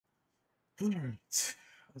Alright,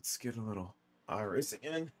 let's get a little iRacing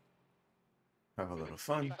in. Have a little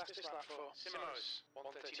fun. Fastest lap for Simos,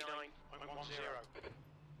 139.10.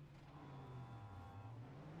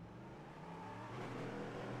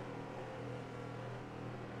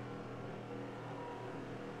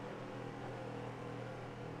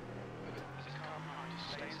 This is car behind,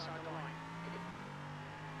 stay inside the line.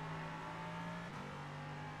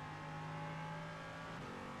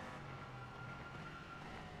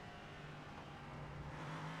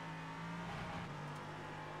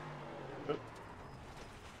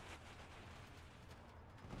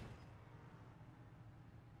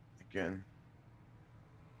 Again,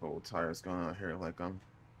 old tires going out here like I'm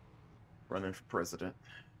running for president.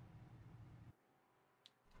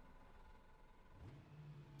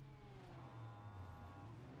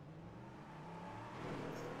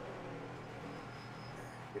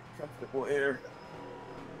 Get comfortable here.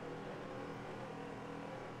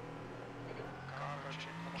 Car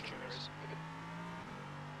approaching, watch your mirrors.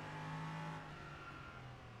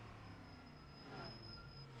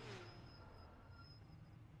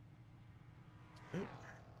 Alright,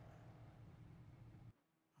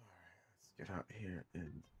 let's get out here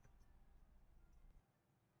and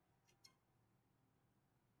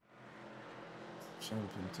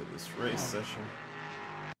jump into this race session.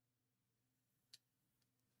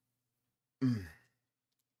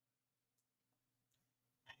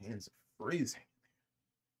 Hands are freezing.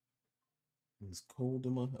 It's cold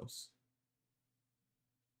in my house.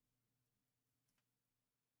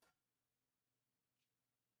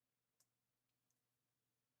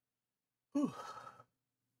 Whew.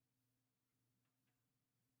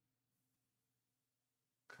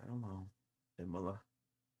 Come on, Imola.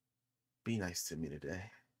 Be nice to me today.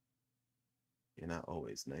 You're not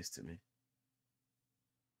always nice to me.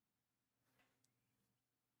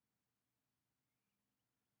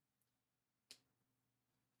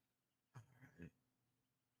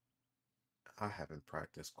 I haven't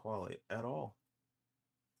practiced quali at all.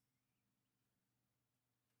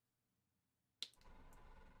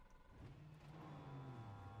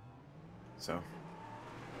 So,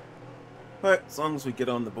 but as long as we get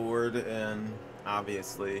on the board, and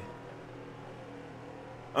obviously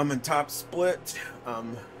I'm in top split. How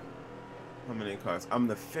many cars? I'm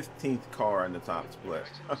the 15th car in the top split.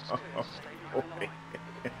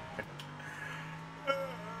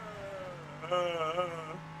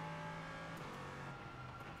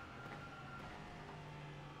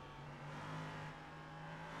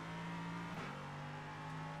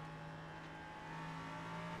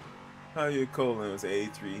 How you calling? It was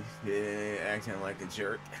A3. Yeah, acting like a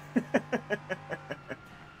jerk.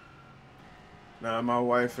 Now my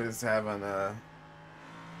wife is having a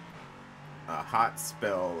hot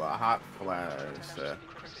spell, a hot flash, a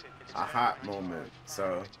hot moment.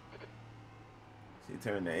 So she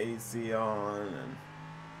turned the AC on,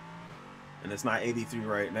 and it's not 83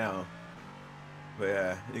 right now. But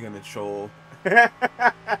yeah, you're gonna troll.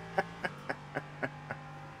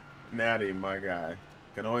 Natty, my guy.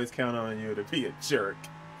 Can always count on you to be a jerk.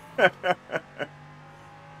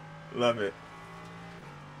 Love it.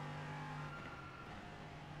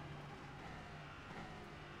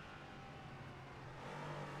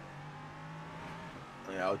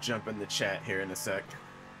 Yeah, I'll jump in the chat here in a sec.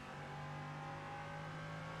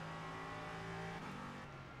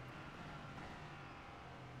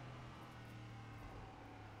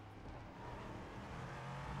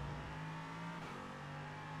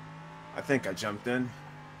 I think I jumped in.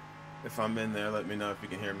 If I'm in there, let me know if you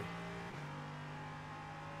can hear me.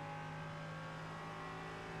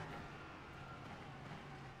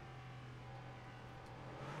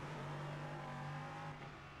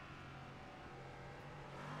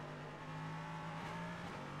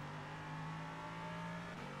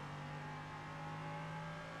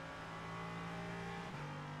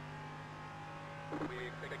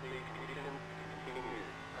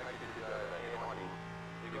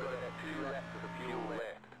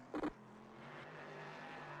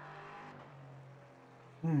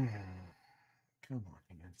 Come on,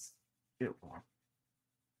 hands. Get warm.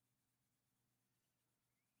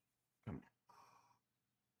 Come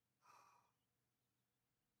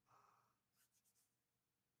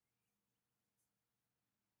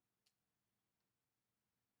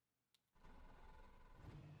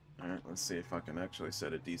on. Alright, let's see if I can actually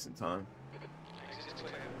set a decent time.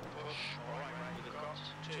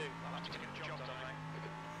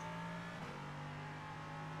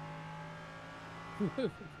 Let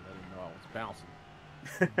him know I was bouncing.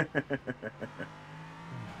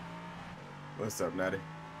 What's up, Natty?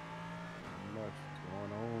 What's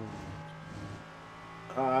going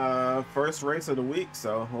on? First race of the week,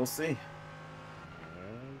 so we'll see.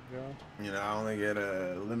 go. You know, I only get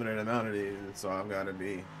a limited amount of these, so I've got to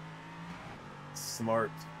be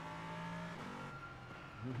smart.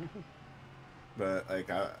 But like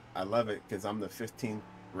I love it because I'm the 15th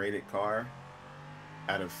rated car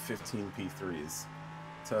out of 15 P3s.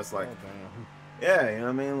 So it's like, yeah, you know what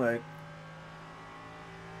I mean? Like,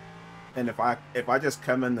 and if I just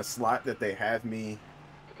come in the slot that they have me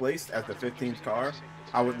placed as the 15th car,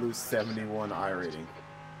 I would lose 71 I rating.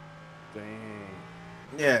 Dang.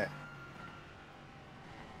 Yeah.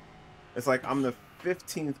 It's like I'm the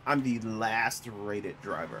 15th, I'm the last rated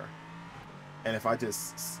driver. And if I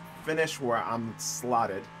just finish where I'm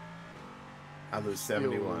slotted, I lose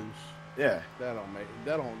 71. Lose. Yeah. That don't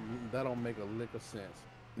make a lick of sense.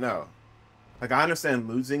 No. Like I understand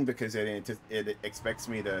losing because it expects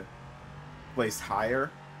me to place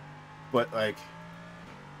higher, but like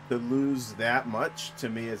to lose that much to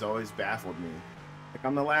me has always baffled me. Like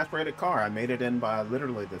I'm the last rated car. I made it in by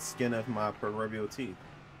literally the skin of my proverbial teeth.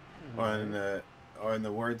 Or in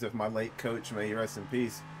the words of my late coach, may he rest in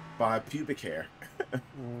peace, by pubic hair.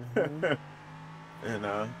 You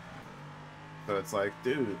know? So it's like,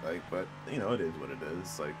 dude, like, but you know, it is what it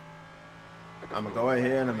is. Like, I'm gonna go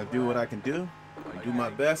ahead and I'm gonna do what I can do, and do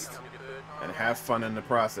my best, and have fun in the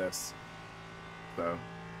process. So,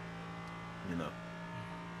 you know.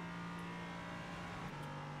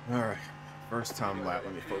 Alright. First time lap,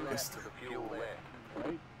 let me focus.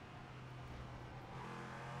 Right?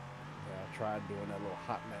 Yeah, I tried doing that little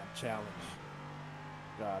hot map challenge.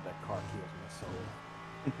 God, that car kills my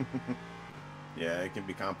soul. Yeah, it can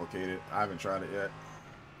be complicated. I haven't tried it yet.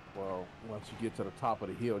 Well, once you get to the top of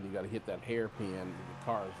the hill and you got to hit that hairpin, and the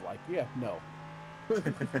car is like, yeah, no.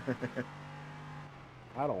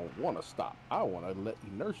 I don't want to stop. I want to let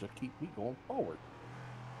inertia keep me going forward.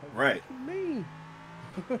 Like, Right. What do you mean?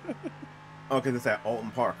 Oh, because it's at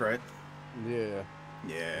Alton Park, right? Yeah.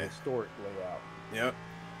 Yeah. Historic layout. Yep.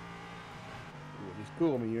 Which is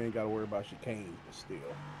cool. I mean, you ain't got to worry about chicanes, but still.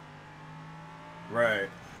 Right.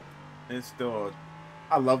 It's still...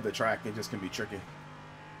 I love the track. It just can be tricky.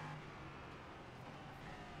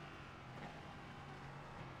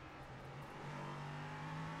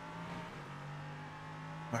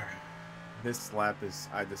 Alright. This lap is...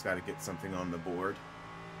 I just got to get something on the board.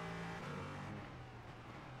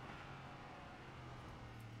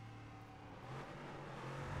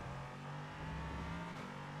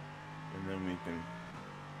 And then we can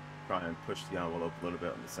try and push the envelope a little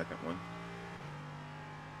bit on the second one.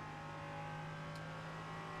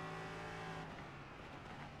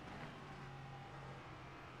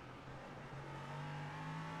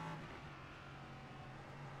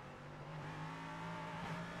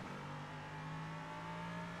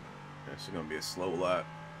 It's gonna be a slow lap.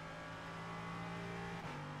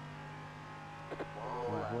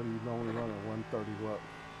 What do you normally run at 130 what?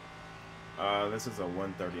 This is a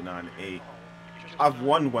 139.8. I've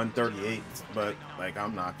won 138, but like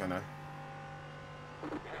I'm not gonna.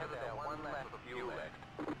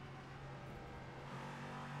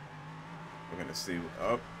 We're gonna see.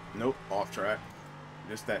 Oh, nope, off track.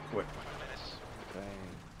 Just that quick. Dang.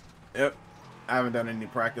 Yep. I haven't done any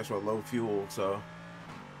practice with low fuel, so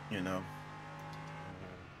you know.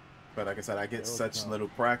 But like I said, I get such little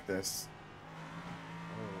practice.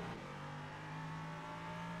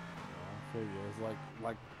 I feel you. It's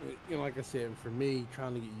like I said, for me,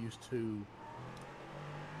 trying to get used to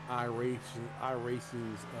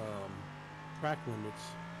iRacing's track limits.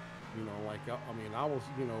 You know, like I mean, I was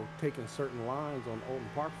taking certain lines on Alton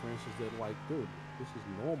Park, for instance, that like, dude, this is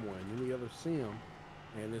normal in any other sim,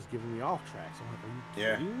 and it's giving me off tracks. I'm like, are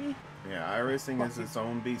you kidding me? Yeah, iRacing is its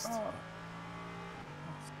own beast. I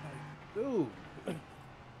was like, dude.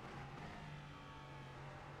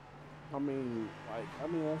 I mean,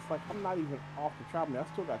 it's like I'm not even off the track. I mean, I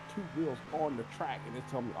still got two wheels on the track, and it's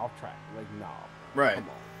telling me off track. Like, nah, right? Come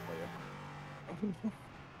on, player.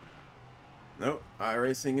 Nope,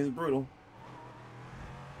 iRacing is brutal.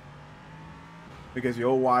 Because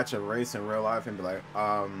you'll watch a race in real life and be like,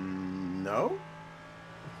 no.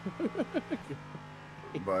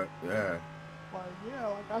 But yeah. Like, yeah,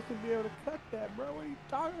 like I should be able to cut that, bro. What are you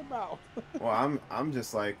talking about? Well, I'm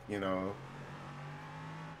just like,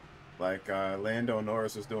 like Lando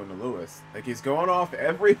Norris was doing to Lewis. Like he's going off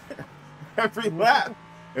every lap.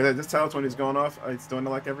 And it just tells when he's going off. He's doing it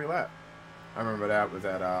like every lap. I remember that was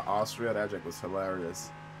at Austria. That joke was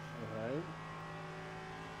hilarious. All right.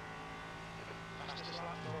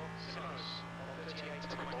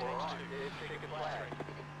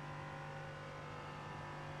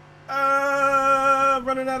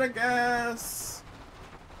 Running out of gas.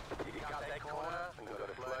 You got that corner and got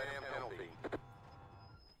a flat penalty.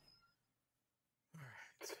 All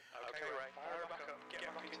right. right. Fire back up. Get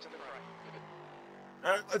back into the fray.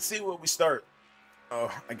 Alright, let's see where we start.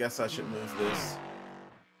 Oh, I guess I should move this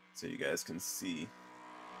so you guys can see.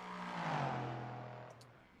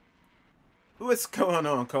 What's going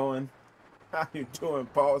on, Cohen? How you doing,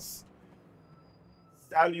 boss?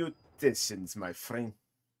 Salutations, my friend.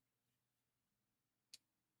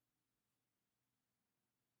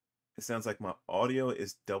 It sounds like my audio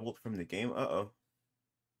is doubled from the game. Uh-oh.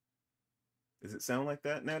 Does it sound like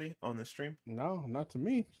that, Natty, on the stream? No, not to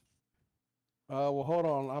me. Well, hold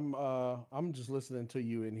on. I'm just listening to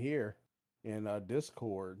you in here in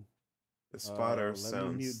Discord. The spotter Let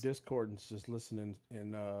me mute sounds... Discord and just listening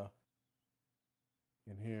in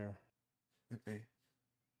here. Okay.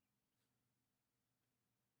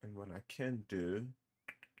 And what I can do,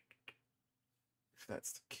 if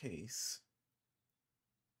that's the case,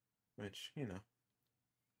 which, you know,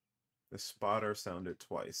 the spotter sounded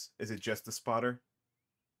twice. Is it just the spotter?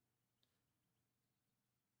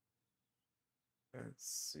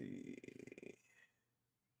 Let's see.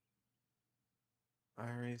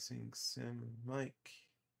 iRacing Sim Mic,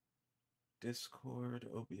 Discord,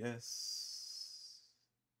 OBS.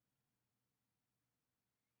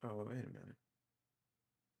 Oh, wait a minute.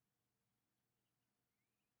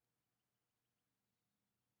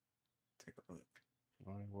 Take a look.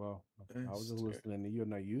 All right, well, I was just listening to you.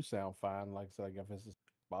 Now you sound fine. Like I said, if it's a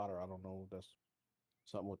spotter, I don't know. That's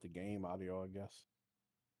something with the game audio, I guess.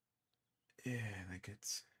 Yeah, like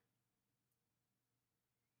it's...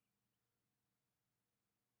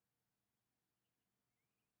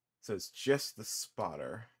 So it's just the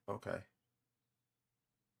spotter. Okay.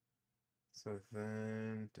 So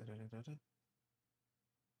then...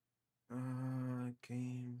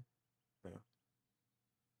 game... No.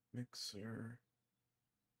 Mixer...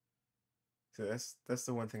 So that's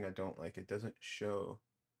the one thing I don't like. It doesn't show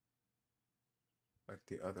like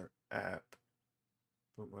the other app.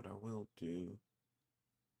 But what I will do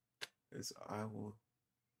is I will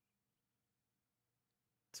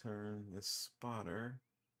turn the spotter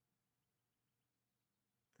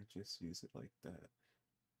and just use it like that.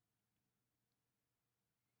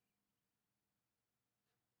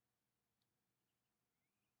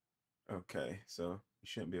 Okay, so you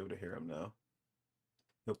shouldn't be able to hear him now.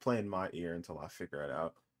 He'll play in my ear until I figure it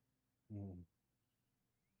out.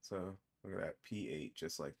 So look at that, P8,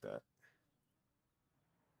 just like that.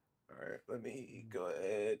 All right, let me go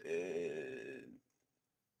ahead and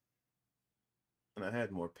I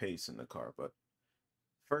had more pace in the car, but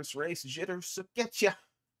first race jitters will get you.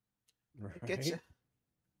 Right. Get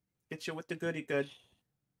you with the goody good.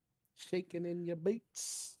 Shaking in your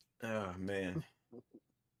boots. Oh man,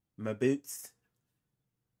 my boots,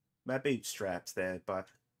 my bootstraps there, but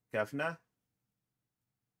governor.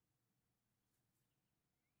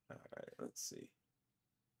 All right, let's see.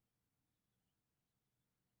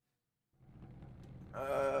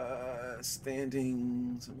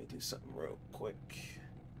 Standings. Let me do something real quick.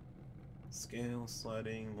 Scale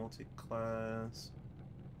sliding, multi-class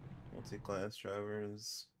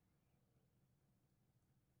drivers.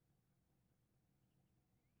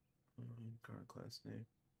 Car class name.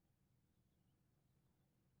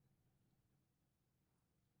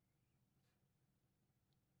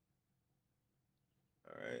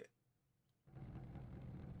 All right.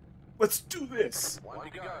 Let's do this. One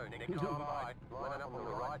to go. Next time by. Line up on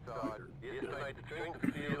the right side. The estimated strength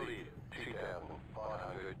of field is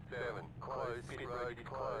 2,507. Closed. Pit road is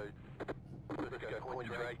closed. Let's go. Points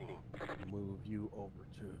racing. Move you over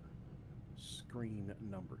to screen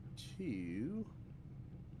number 2.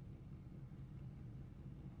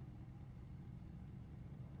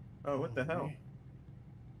 Oh, what the hell?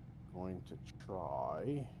 Going to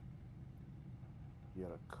try. Get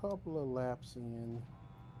a couple of laps in.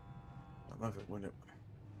 I love it when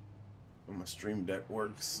my stream deck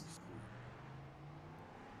works.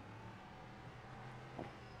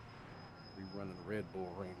 Be running Red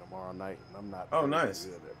Bull Ring tomorrow night, and I'm not. Oh, nice.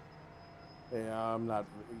 Good at it. Yeah, I'm not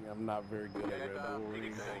very good at Red Bull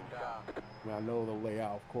Ring. I mean, I know the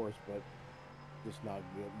layout, of course, but just not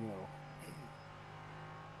good. You know,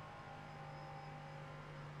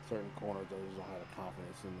 certain corners I just don't have the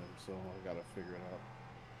confidence in them, so I gotta figure it out.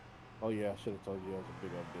 Oh yeah, I should have told you that was a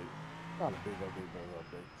big update. Not a big update, but an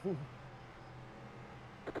update.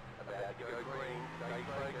 About to go green. Stay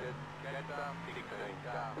focused. Catch up. 16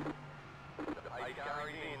 stop. The pace car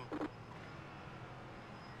is in.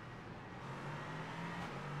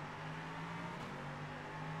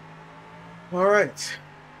 All right.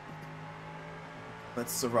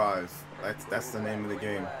 Let's survive. That's the name of the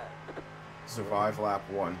game. Survive lap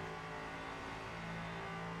 1.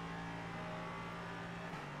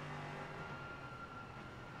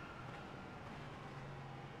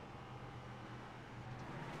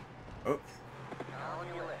 Oh, Car on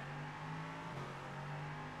your left.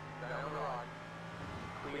 Down the right.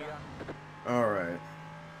 Clear. all right.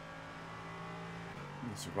 You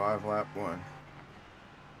survive lap 1.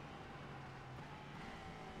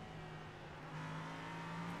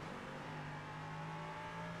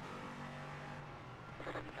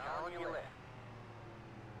 Car on your left.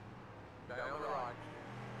 Down the right.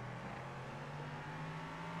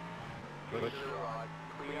 Keep to the right.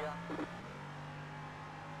 Clear.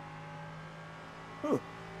 Whew.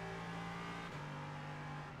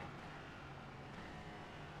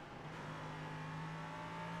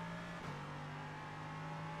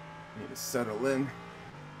 Need to settle in.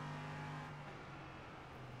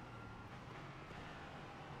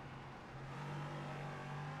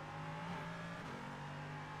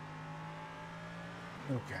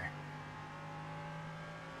 Okay.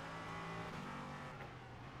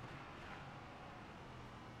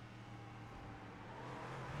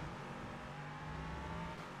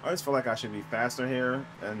 I just feel like I should be faster here,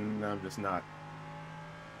 and I'm just not.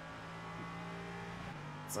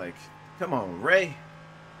 It's like, come on, Ray.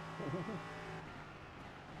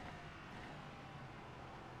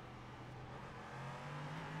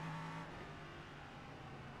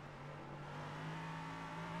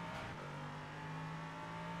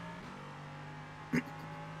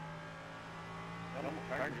 Don't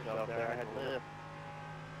turn yourself there. I had to live.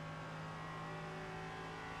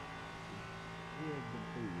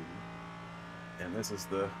 And this is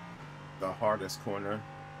the hardest corner,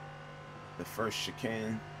 the first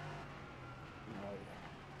chicane. Oh,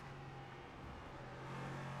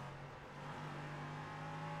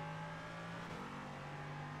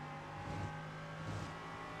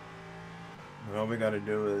 And all we gotta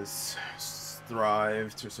do is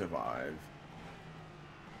strive to survive.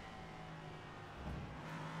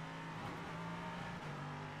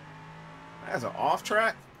 As an off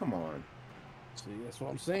track? Come on. see, that's what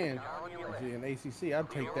I'm saying. See, in ACC, I'd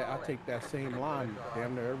take that same line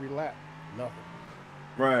damn near every lap. Nothing.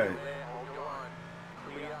 Right. There, hold your line.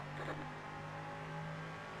 Clear.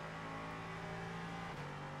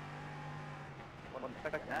 Wasn't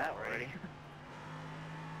expecting that already.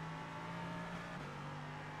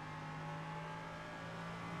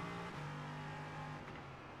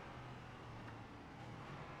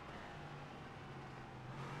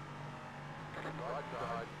 Right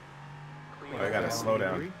side. Clear. Well, I gotta slow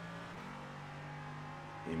down.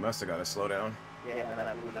 He must have got to slow down. Yeah, and then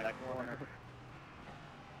I moved that corner.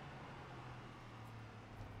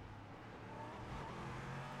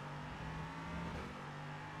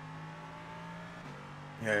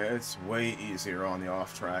 Yeah, it's way easier on the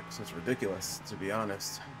off tracks. It's ridiculous, to be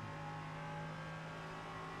honest.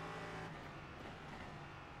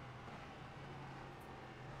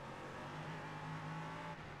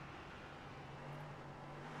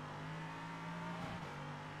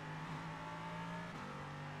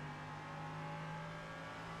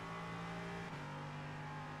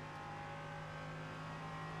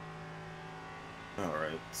 All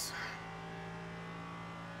right.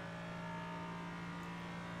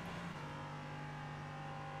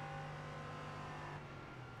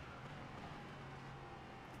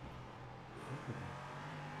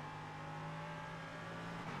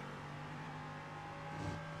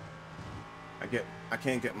 I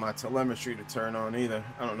can't get my telemetry to turn on either.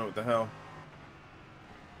 I don't know what the hell.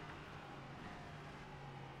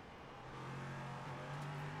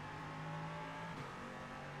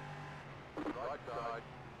 Right side.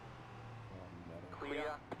 Clear.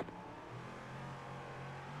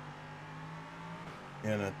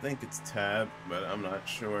 And I think it's tab, but I'm not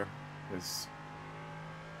sure because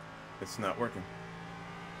it's not working.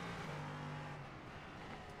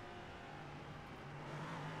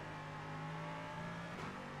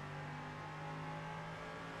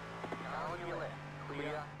 Car on your left.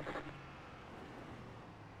 Clear.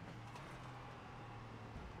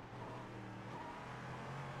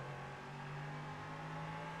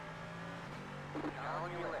 Car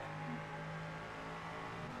on your left.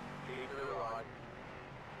 Keep to the right.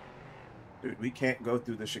 Dude, we can't go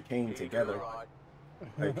through the chicane Keep to the together.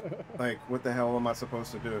 right. Like, what the hell am I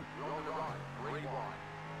supposed to do? You're on the right. Rewind.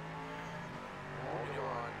 Hold your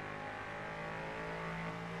line.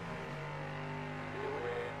 Still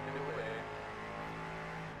there. Still there.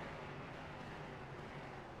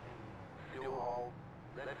 Still hold.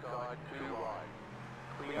 Left side. Too wide.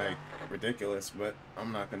 Clear. Like, ridiculous, but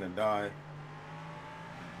I'm not gonna die.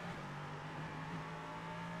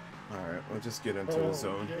 Alright, we'll just get into the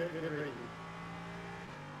zone.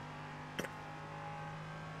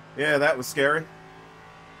 Yeah, that was scary.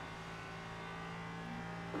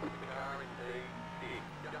 Car indeed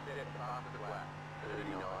did just get past the flat.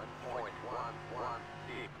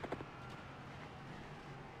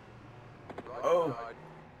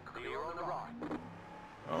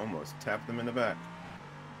 almost tapped them in the back.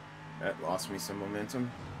 That lost me some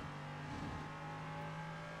momentum.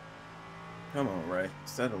 Come on, Ray.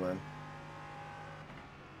 Settle in.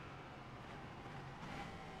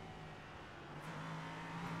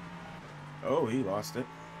 Oh, he lost it.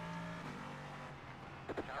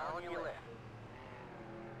 Car on your left.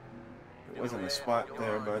 It wasn't a spot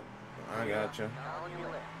there, but I gotcha. Car on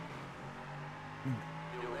your left.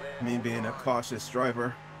 Still there. Me being a cautious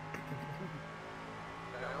driver.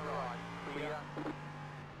 Stay on the right. Clear.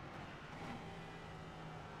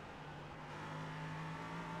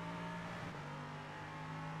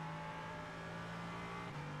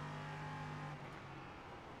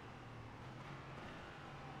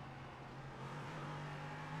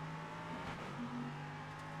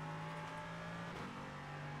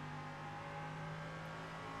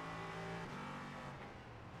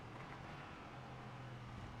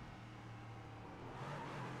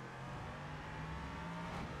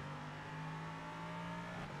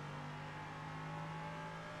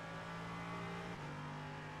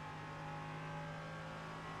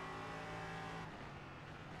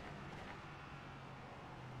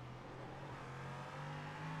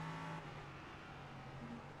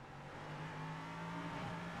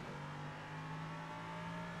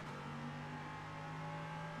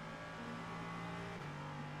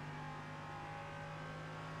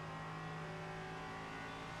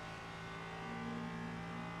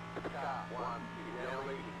 Car 1 is now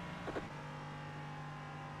leading.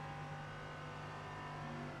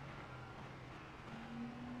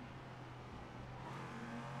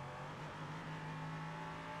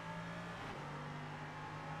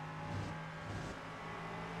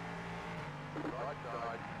 Right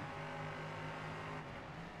side.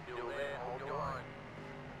 Still there, hold your line.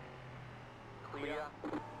 Clear.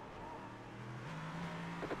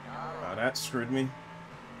 Car Wow, right. that screwed me.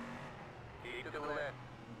 Keep to the left.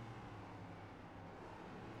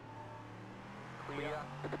 Clear.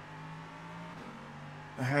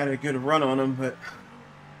 I had a good run on him, but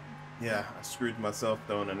yeah, I screwed myself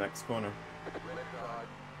though in the next corner. Left side.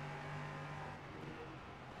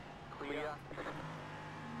 Clear.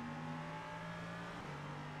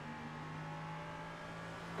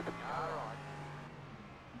 Car right.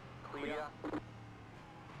 Clear.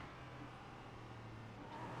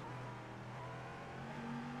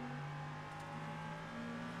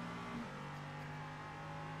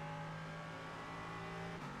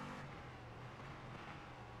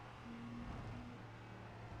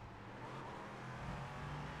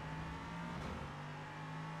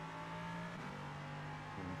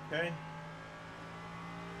 Okay.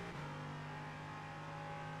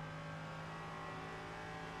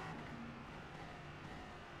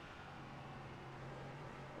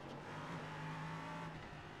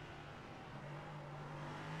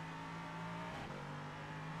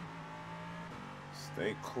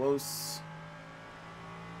 Stay close.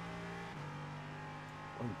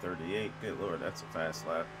 138. Good lord, that's a fast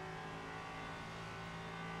lap.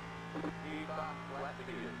 Keep up, flat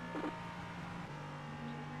to you.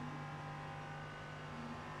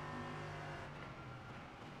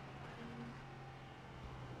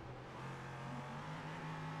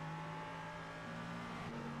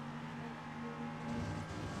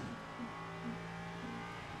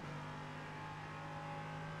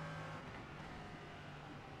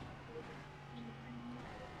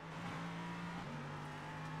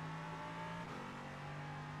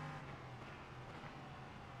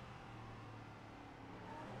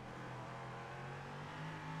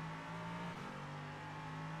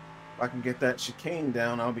 If I can get that chicane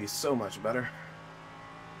down, I'll be so much better.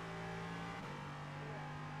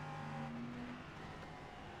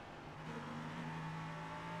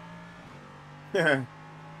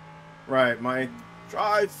 Right, Mike.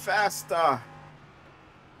 Drive faster.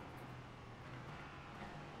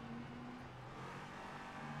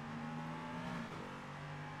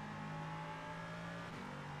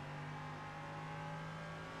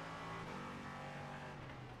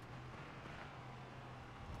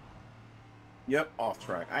 Yep, off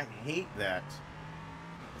track. I hate that.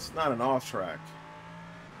 It's not an off track.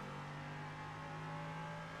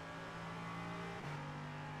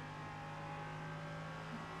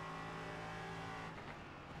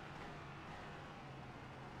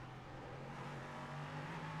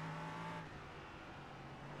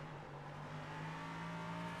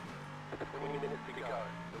 Minutes to go.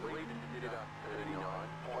 The lead is at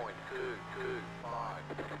 39.225.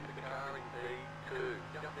 The car in P2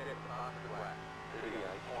 just out the fastest lap.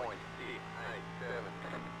 38.687.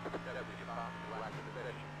 That was your fastest lap of the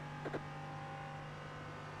session.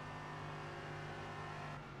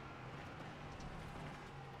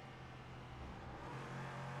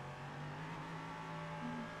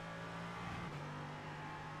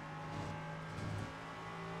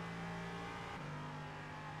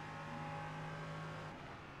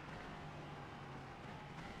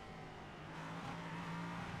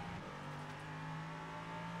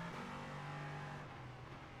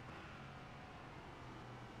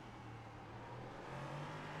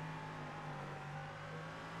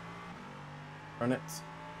 Darn it.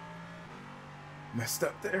 Messed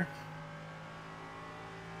up there.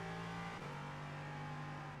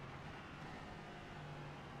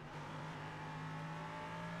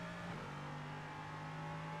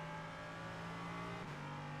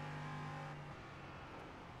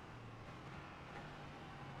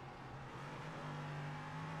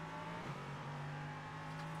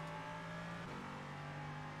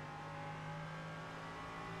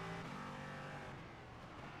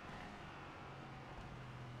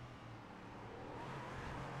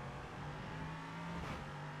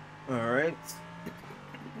 All right.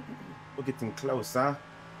 We're getting closer,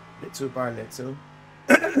 little by little.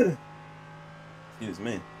 Excuse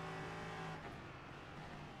me.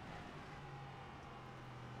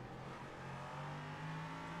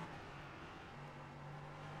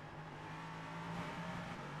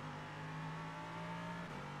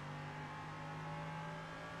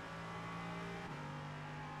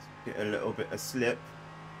 Get a little bit of slip.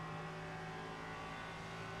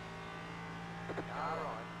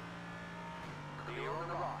 Clear on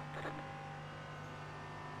the right.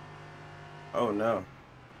 Oh no.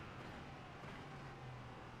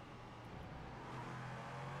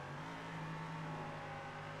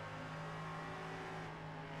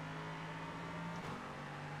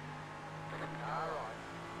 Alright.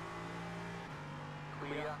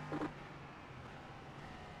 Clear.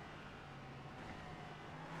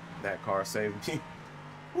 That car saved me.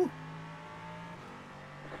 Whew.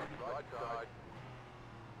 Right side.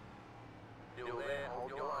 Still there,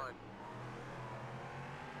 hold your line.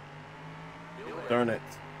 Still there. Darn it.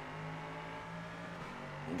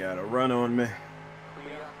 You got a run on me.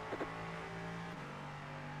 Clear.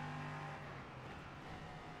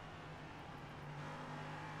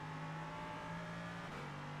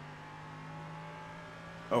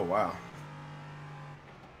 Oh wow.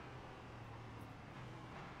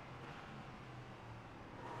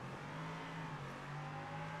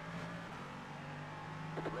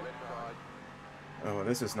 Left side. Oh, well,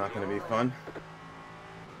 this is not going to be fun.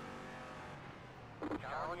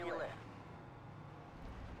 Car on your left.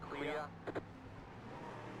 Clear.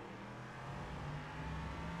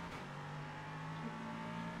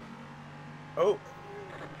 Oh,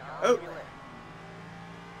 Car Oh. on your left.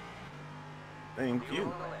 thank Clear you.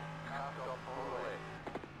 on the left. Car stop on the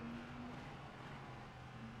left.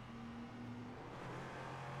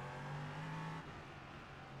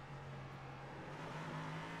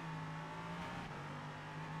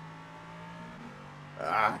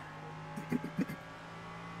 Ah.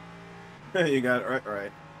 You got it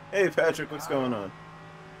right. Hey, Patrick, what's going on?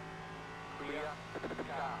 Clear.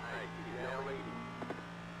 Car 8 is now leading.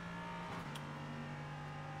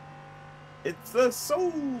 It's the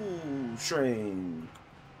Soul Train.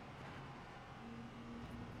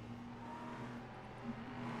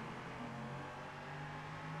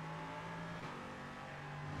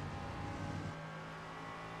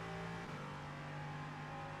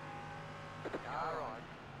 Car right.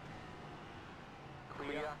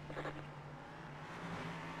 Clear.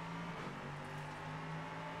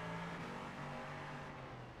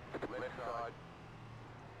 Left side.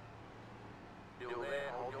 Still there,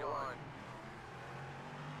 hold your line.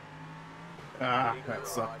 Ah, Keep that to the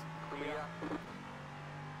sucked. right. Clear.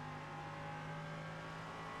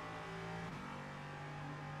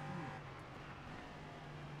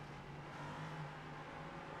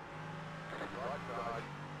 Right side.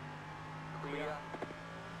 Clear.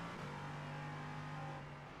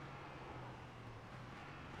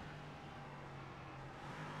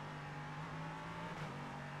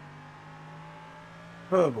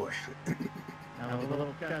 Oh boy. That was a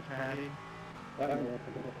little cut, Patty. Left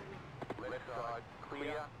side.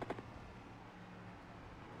 Clear.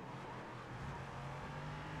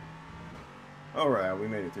 All right, we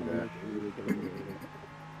made it through that.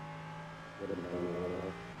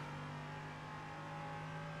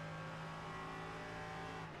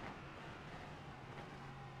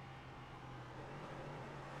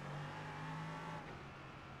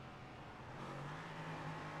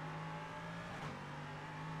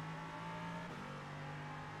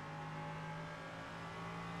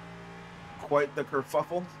 Quite the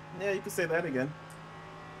kerfuffle. Yeah, you can say that again.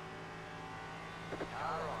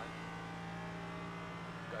 Car right.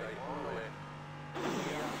 Stay on the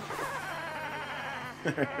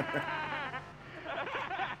left.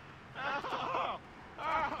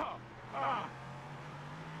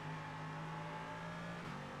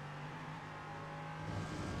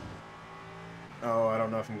 Oh, I don't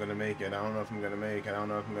know if I'm gonna make it. I don't know if I'm gonna make it. I don't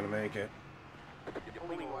know if I'm gonna make it. You're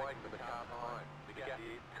pulling away from the car behind. The gap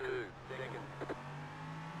is 2 seconds.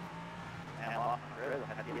 And I lost my grip.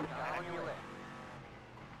 I had to get it Car back. on your left.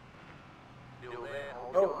 Still there,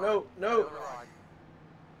 hold Oh, on. no, no. To the right.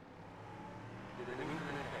 There's an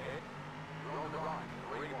incident ahead. You're on the right,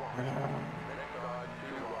 3 wide. Left side,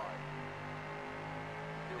 2 wide.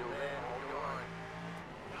 Still there, hold your line.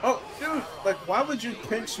 Oh, dude, like, why would you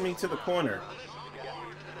pinch me to the corner?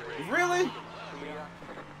 Really? Clear.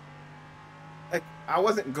 Like, I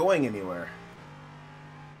wasn't going anywhere.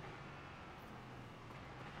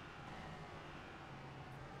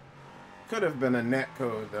 Could have been a net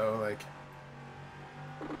code, though, like...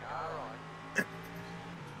 Car right.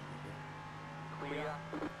 Clear.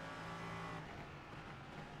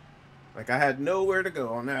 Like, I had nowhere to go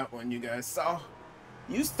on that one, you guys saw.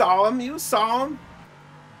 You saw him, you saw him.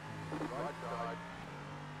 Right side.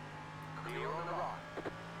 Clear on the right.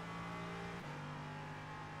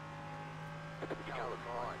 Your colour's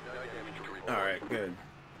fine, no damage to report. Alright, good.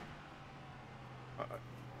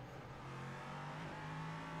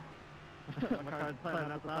 My car's playing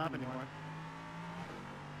not to stop anymore.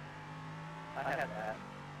 I had that.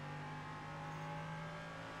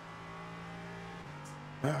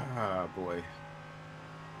 Ah, boy.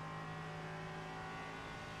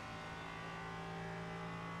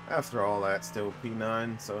 After all that, still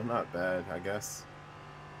P9, so not bad, I guess.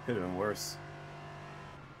 Could have been worse.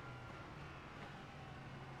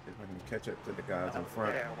 See if I can catch up to the guys in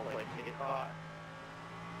front. Terrible place to get caught.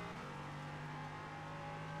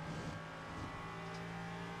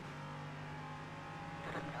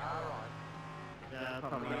 Car right. Yeah, that's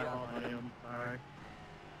probably my fault. I am sorry.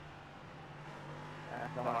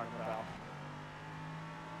 That's the hard stuff.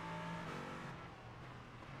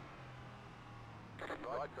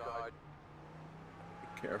 Right side. Be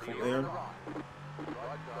careful Clear on there. the right.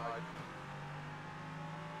 Right side.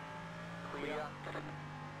 Clear.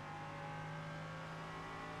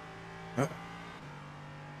 Huh?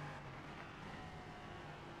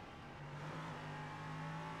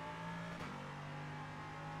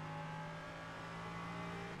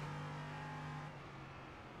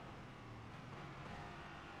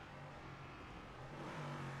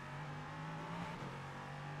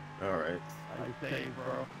 Alright. Nice save,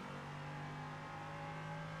 bro.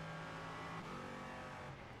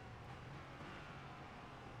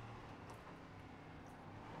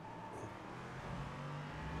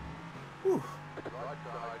 Whew. Right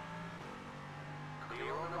side.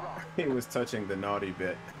 Clear on the right. He was touching the naughty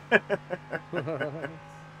bit.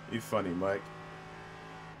 You funny, Mike.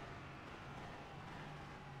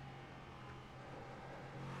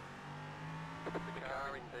 The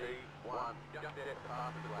car in P1, just out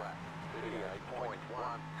past the black.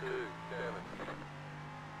 38.127.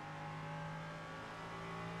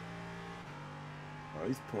 Oh,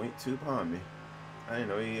 he's 0.2 behind me. I didn't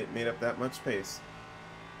know he had made up that much pace.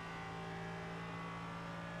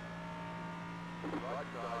 Right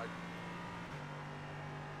side.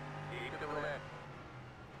 Keep to the left.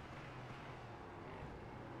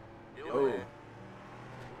 Still Oh. there.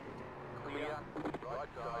 Clear. Right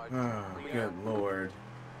side. Oh, good lord.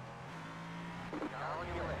 Car on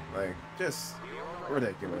your left. Like, just Clear on the right.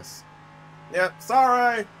 ridiculous. Yep,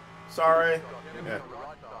 sorry. Sorry. Got damage Yeah. on the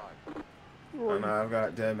right side. And I've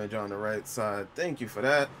got damage on the right side. Thank you for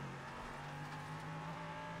that.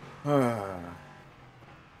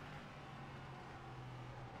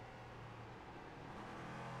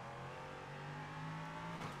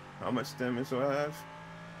 How much damage do I have?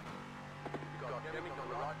 Got damage on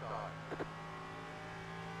the right side.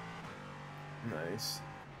 Nice.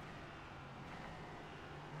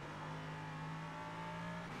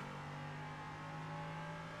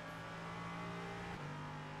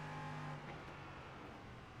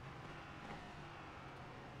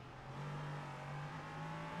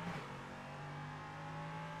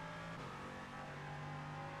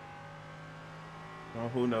 Well,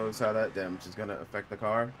 who knows how that damage is going to affect the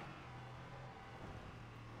car.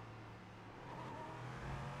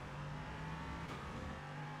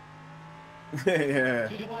 Yeah.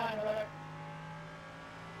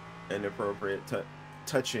 Inappropriate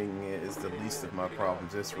touching is the least of my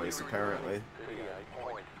problems this race, apparently.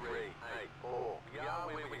 38.384. You are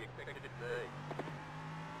where we expected to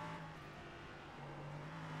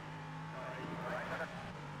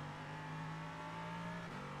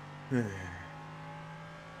be.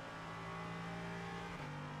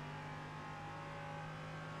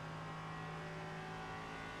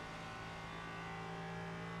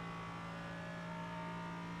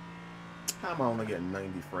 I'm only getting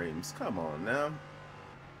 90 frames. Come on now.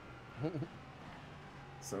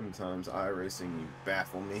 Sometimes iRacing, you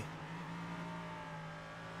baffle me.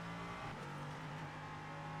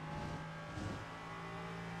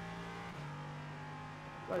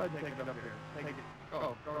 Go ahead and take it up here. Take it.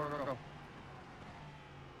 Go, go, go, go.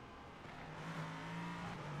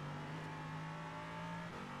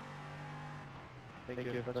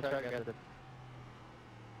 Thank you. Let's try again. This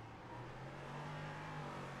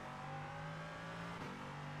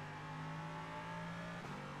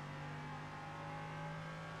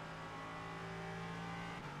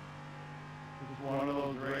is one of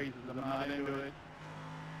those races. I'm not into it.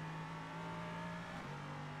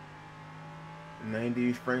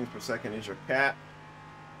 90 frames per second is your cap.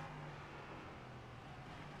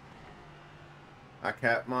 I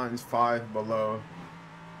cap mine's 5 below.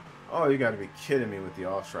 Oh, you gotta be kidding me with the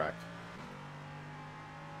off track.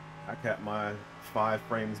 I cap my 5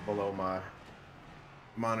 frames below my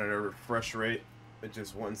monitor refresh rate, which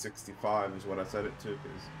is 165 is what I set it to,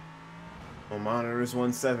 because my monitor is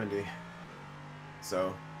 170.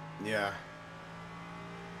 So, yeah.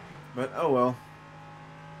 But oh well.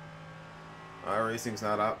 iRacing's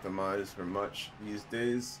not optimized for much these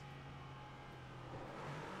days.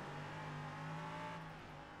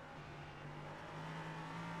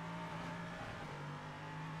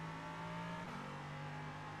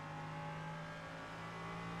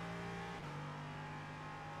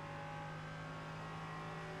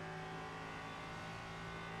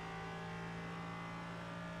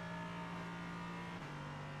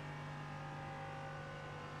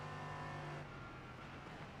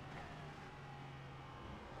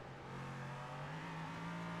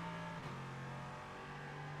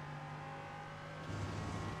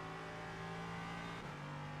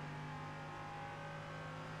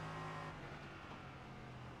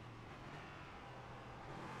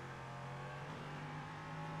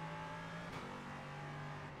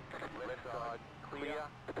 Left side, clear.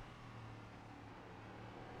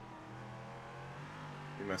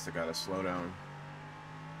 You must have got to slow down.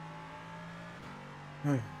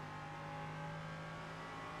 To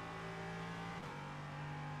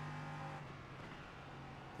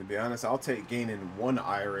be honest, I'll take gaining 1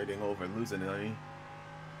 I rating over losing any.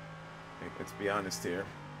 Let's be honest here.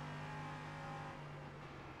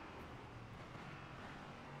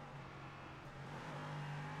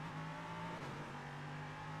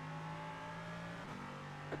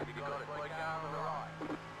 You got it, like down on the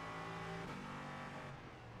right.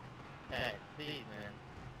 Hey, speed, man.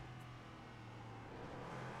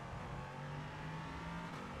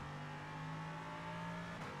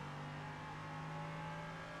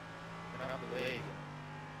 Get out of the way.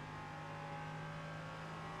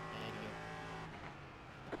 Thank you.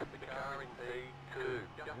 The car in P2,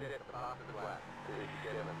 just at the pass of the lap.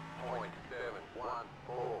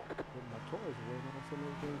 37.714. Put my toys away, and all of a sudden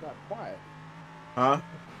everything got quiet. Huh?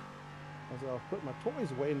 As I was putting my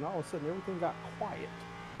toys away, and all of a sudden everything got quiet.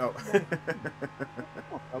 Oh.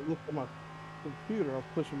 I looked at my computer, I was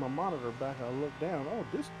pushing my monitor back, and I looked down. Oh,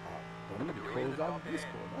 I need to close out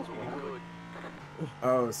Discord. That's what happened.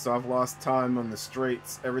 Oh, so I've lost time on the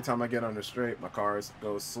straights. Every time I get on the straight, my car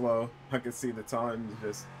goes slow. I can see the time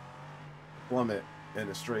just plummet in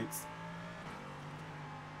the straights.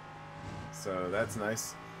 So that's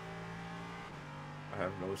nice. I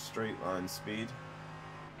have no straight line speed.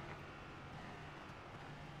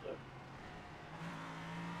 I'll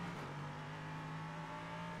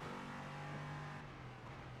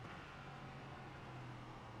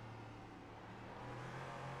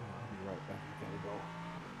be right back. I gotta go.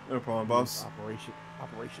 No problem, boss. Operation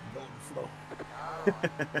Golden Flow. Clear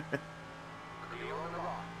on the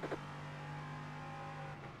right.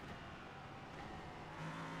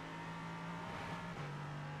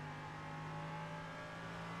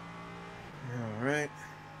 All right.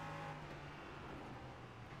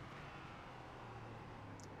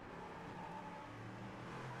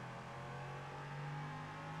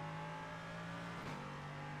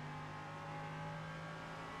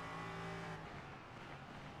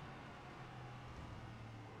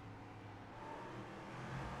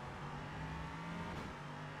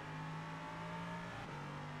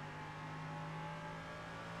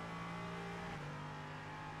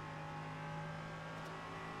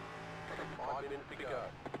 Five minutes to go.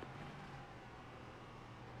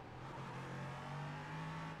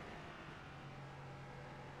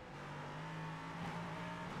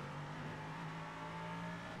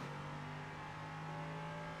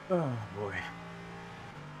 Oh boy.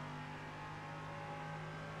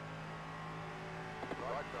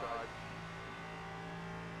 Right side.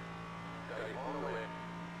 Stay on the left.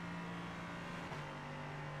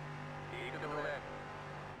 Keep to the left.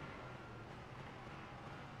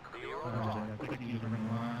 Clear on the right. I think he's running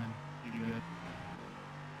line. You good?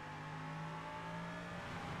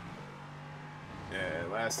 Yeah,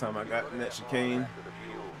 last time I got in that chicane, To the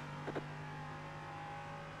fuel.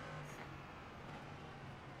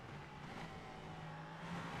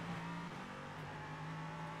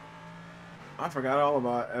 I forgot all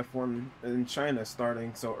about F1 in China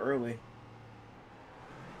starting so early.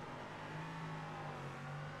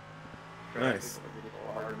 Nice.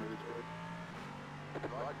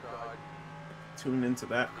 Tune into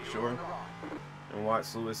that for sure. And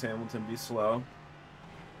watch Lewis Hamilton be slow.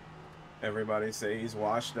 Everybody say he's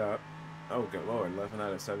washed up. Oh, good lord, 11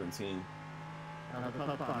 out of 17. Sorry.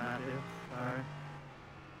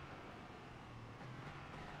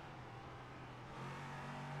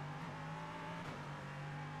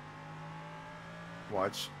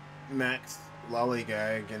 Watch Max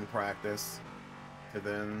lollygag in practice to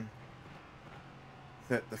then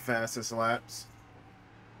hit the fastest laps.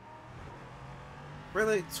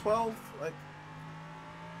 Really? 12? Like...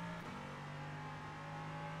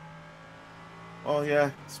 Oh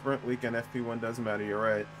yeah, sprint weekend FP1 doesn't matter, you're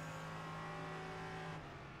right.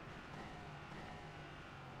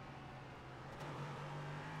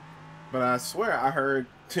 But I swear I heard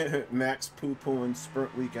Max poo-pooing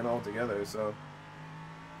sprint weekend altogether, so...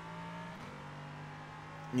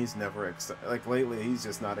 He's never excited. Like, lately, he's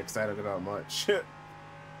just not excited about much.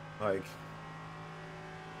 Like...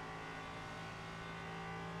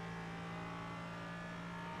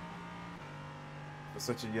 For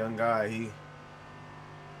such a young guy, he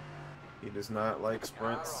does not like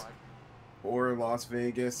sprints or Las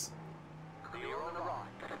Vegas.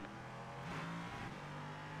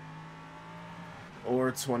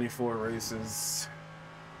 Or 24 races.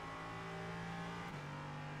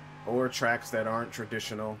 Or tracks that aren't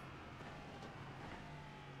traditional.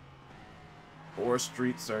 Or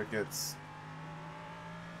street circuits.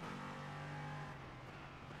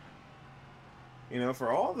 You know,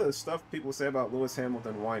 for all the stuff people say about Lewis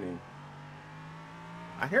Hamilton whining,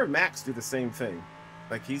 I hear Max do the same thing.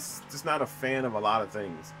 Like, he's just not a fan of a lot of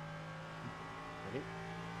things.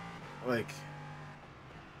 Like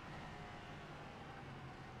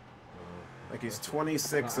he's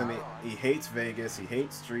 26 and he hates Vegas. He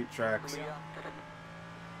hates street tracks.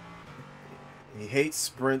 He hates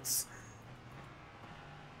sprints.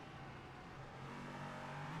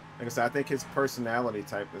 Like I said, I think his personality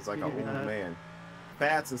type is like an old man.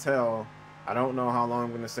 Fast as hell. I don't know how long I'm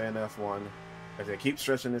going to stay in F1. If they keep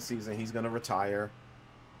stretching this season, he's going to retire.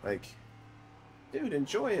 Like, dude,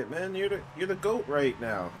 enjoy it, man. You're the GOAT right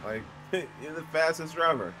now. Like, you're the fastest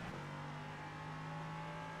driver.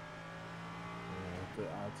 Yeah,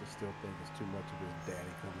 I just still think it's too much of his daddy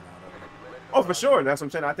coming out of it. Oh, for sure. That's what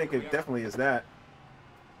I'm saying. I think it definitely is that.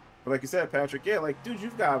 But like you said, Patrick, yeah, like, dude,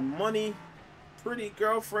 you've got money, pretty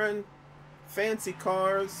girlfriend, fancy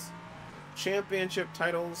cars, championship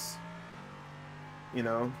titles, you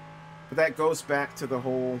know. But that goes back to the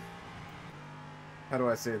whole, how do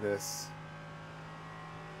I say this?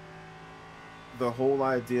 The whole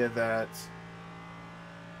idea that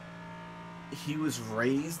he was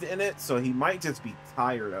raised in it, so he might just be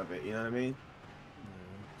tired of it, you know what I mean?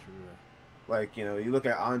 Yeah, true. Like, you know, you look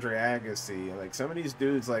at Andre Agassi, like some of these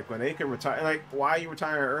dudes, like when they can retire, like, why are you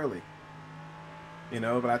retiring early? You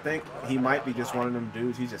know, but I think he might be just one of them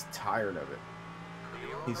dudes, he's just tired of it.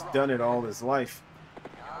 He's done it all his life.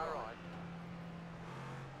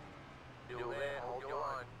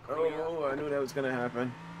 Oh, I knew that was gonna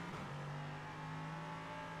happen.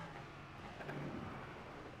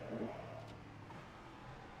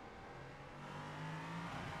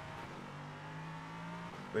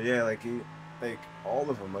 But yeah, like all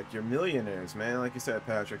of them, like, you're millionaires, man. Like you said,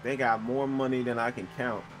 Patrick, they got more money than I can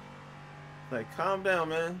count. Like, calm down,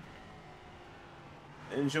 man.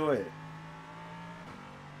 Enjoy it.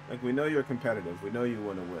 Like, we know you're competitive. We know you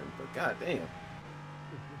want to win. But goddamn,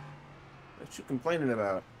 what you complaining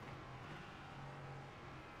about?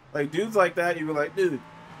 Like, dudes like that, you were like, dude,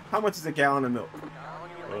 how much is a gallon of milk?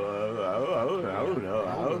 I don't know.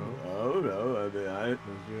 I mean,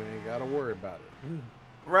 You ain't got to worry about it.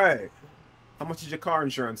 right. How much is your car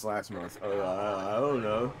insurance last month? I don't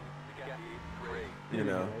know. You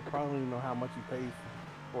know. They probably don't even know how much he pays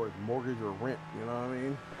for his mortgage or rent. You know what I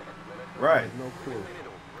mean? Right. No clue.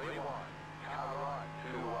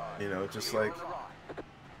 You know, just like,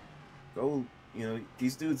 go, you know,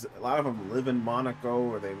 these dudes, a lot of them live in Monaco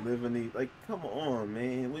or they live in the, like, come on,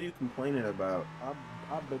 man. What are you complaining about?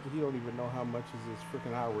 I bet you he don't even know how much is his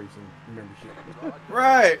freaking iRacing membership.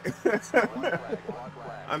 Right.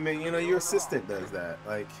 I mean, you know, your assistant does that.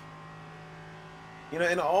 Like, you know,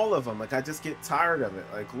 and all of them, like, I just get tired of it.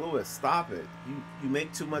 Like, Lewis, stop it. You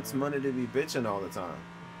make too much money to be bitching all the time.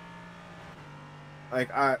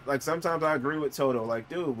 Like sometimes I agree with Toto. Like,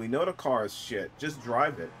 dude, we know the car is shit. Just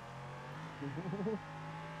drive it.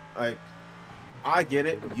 Like, I get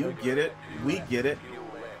it. You get it. We get it.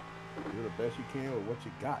 Do the best you can with what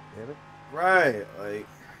you got, damn it. Right. Like,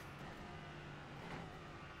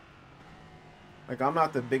 Like, I'm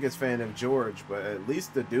not the biggest fan of George, but at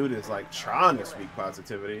least the dude is like trying to speak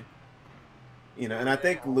positivity. You know, and I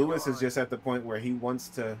think Lewis is just at the point where he wants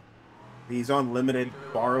to. He's on limited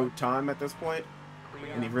borrowed time at this point,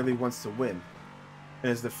 and he really wants to win.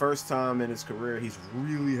 And it's the first time in his career he's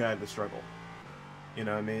really had to struggle. You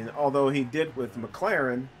know what I mean? Although he did with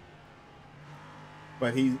McLaren,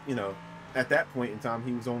 but he, you know, at that point in time,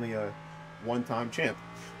 he was only a one-time champ.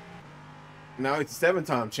 Now he's a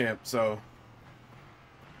 7-time champ, so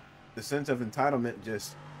the sense of entitlement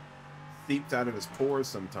just seeps out of his pores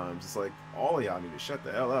sometimes. It's like, all of y'all need to shut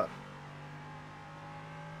the hell up.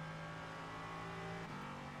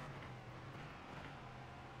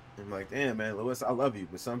 I'm like, damn, man, Lewis, I love you,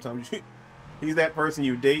 but sometimes he's that person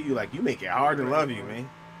you date, you like, you make it hard to love you, man.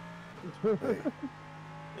 Like,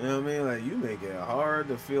 you know what I mean? Like, you make it hard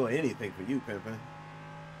to feel anything for you, pimpin'.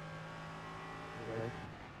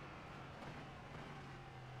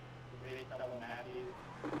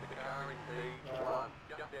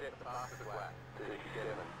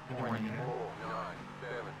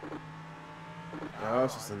 Oh,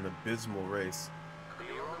 it's just an abysmal race.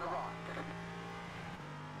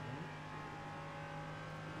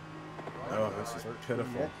 Oh, this is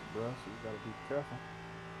pitiful. Bro, so you gotta be careful.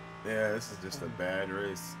 Yeah, this is just a bad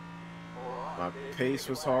race. My pace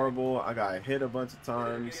was horrible. I got hit a bunch of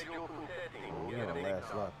times. Oh, yeah,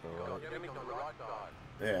 last lap though, right?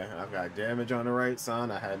 Yeah, I got damage on the right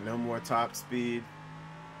side. I had no more top speed.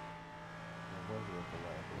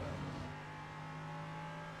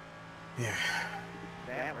 Yeah.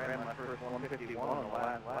 Damn, ran my first 151 on the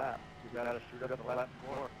last lap. You got to shoot up the lap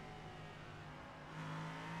before.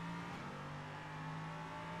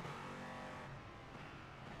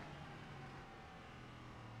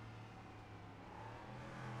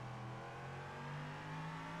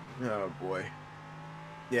 Oh boy.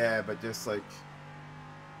 Yeah, but just like,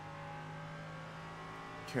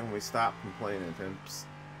 can we stop complaining, pimps?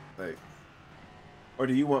 Like, or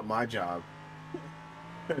do you want my job?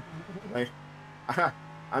 Like,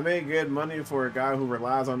 I made good money for a guy who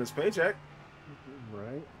relies on his paycheck.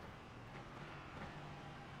 Right.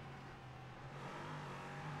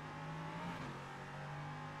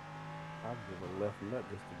 I'd give a left nut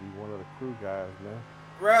just to be one of the crew guys, man.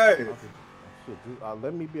 Right.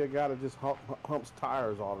 Let me be a guy that just humps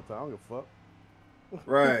tires all the time. I don't give a fuck.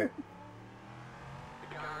 Right.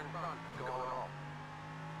 I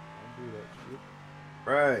do that shit.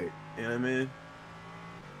 Right. You know what I mean?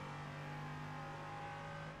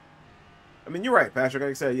 I mean, you're right, Patrick. Like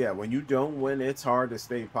I said, yeah, when you don't win, it's hard to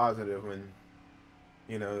stay positive when,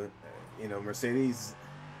 you know, Mercedes,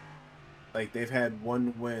 like, they've had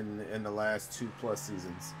one win in the last 2+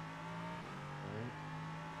 seasons.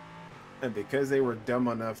 And because they were dumb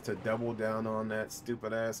enough to double down on that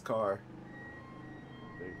stupid-ass car.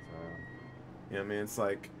 Big time. You know what I mean? It's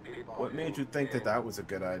like, what made you think that that was a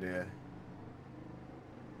good idea?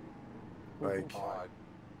 Like,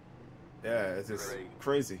 yeah, it's just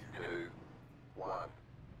crazy. 2, 1.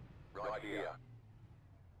 Right here.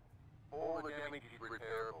 All the damage is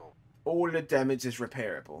repairable. All the damage is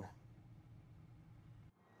repairable.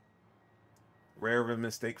 Rare of a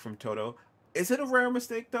mistake from Toto. Is it a rare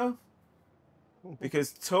mistake, though?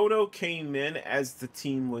 Because Toto came in as the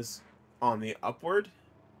team was on the upward.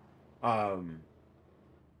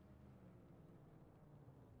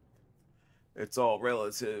 It's all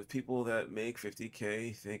relative. People that make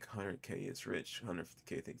 50K think 100K is rich.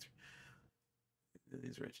 150K thinks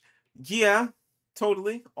is rich. Yeah,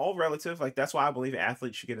 totally. All relative. Like, that's why I believe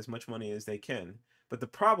athletes should get as much money as they can. But the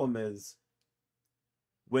problem is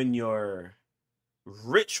when you're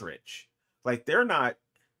rich, like they're not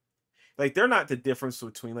the difference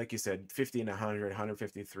between, like you said, 50 and 100,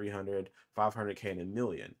 150, 300, 500K and a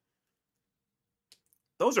million.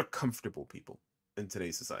 Those are comfortable people in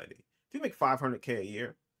today's society. If you make 500K a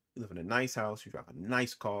year, you live in a nice house, you drive a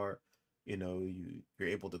nice car, you know, you're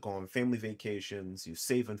able to go on family vacations, you're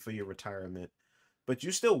saving for your retirement, but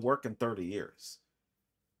you still work in 30 years.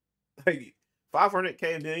 Like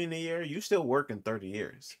 500K, a million a year, you still work in 30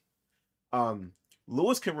 years.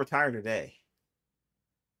 Lewis can retire today.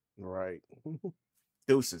 Right.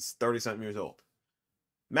 Deuces, 30-something years old.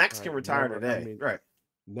 Max can retire today. Right.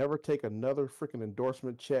 Never take another freaking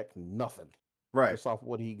endorsement check, nothing. Right. Just off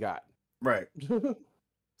what he got. Right.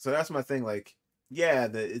 So that's my thing. Like, yeah,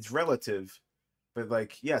 it's relative, but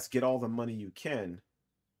like, yes, get all the money you can.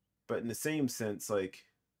 But in the same sense, like,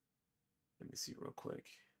 let me see real quick.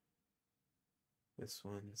 This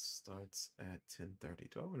one starts at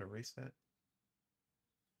 10:30. Do I want to erase that?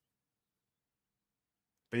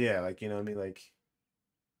 But yeah, like, you know what I mean? Like,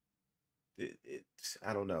 it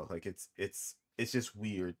I don't know. Like, it's just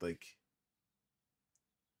weird. Like,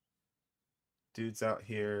 dudes out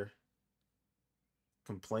here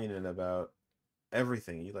complaining about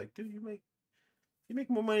everything. You like, dude, you make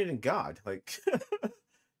more money than God. Like,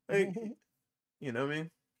 like you know what I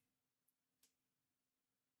mean?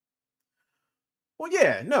 Well,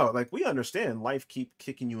 yeah, no, like we understand life keep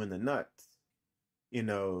kicking you in the nuts, you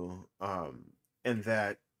know, and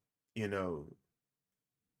that, you know,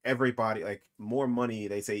 everybody like more money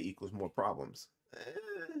they say equals more problems.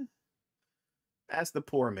 That's the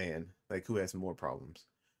poor man, like who has more problems.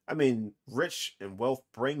 I mean, rich and wealth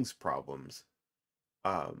brings problems.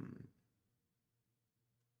 Um,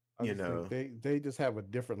 I you just think know, they just have a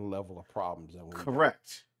different level of problems than we do.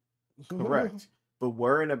 correct, correct. But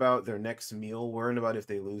worrying about their next meal, worrying about if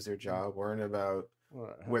they lose their job, worrying about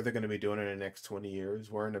Right. where they're going to be doing in the next 20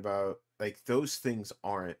 years, worrying about like those things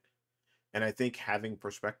aren't. And I think having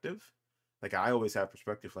perspective, like I always have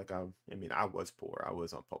perspective. Like I mean, I was poor, I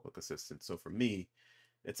was on public assistance, so for me,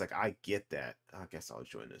 it's like I get that. I guess I'll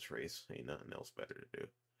join this race. Ain't nothing else better to do.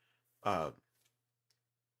 Um,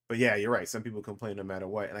 but yeah, you're right. Some people complain no matter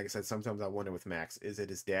what. And like I said, sometimes I wonder with Max, is it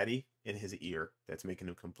his daddy in his ear that's making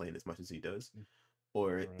him complain as much as he does?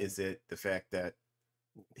 Or Right. is it the fact that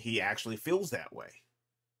he actually feels that way?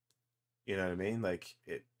 You know what I mean? Like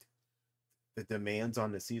the demands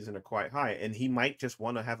on the season are quite high. And he might just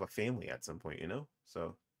want to have a family at some point, you know?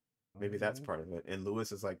 So maybe that's Mhm. part of it. And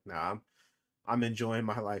Lewis is like, nah, I'm enjoying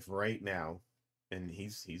my life right now. And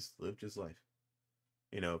he's lived his life.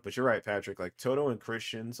 You know, but you're right, Patrick. Like Toto and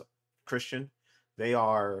Christian, they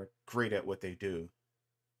are great at what they do.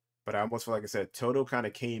 But I almost feel like I said, Toto kind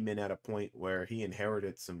of came in at a point where he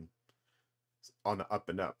inherited some on the up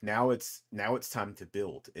and up. Now it's time to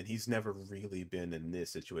build, and he's never really been in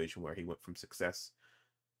this situation where he went from success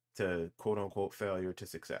to quote unquote failure to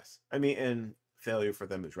success. I mean, and failure for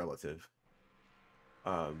them is relative.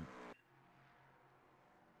 Um,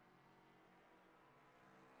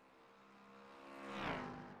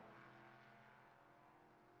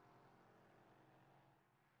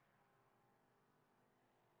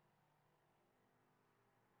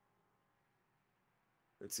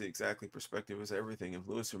 let's see exactly. Perspective is everything. If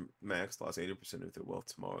Lewis or Max lost 80% of their wealth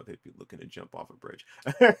tomorrow, they'd be looking to jump off a bridge.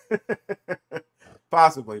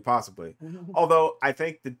 Possibly, possibly. Although I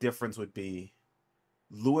think the difference would be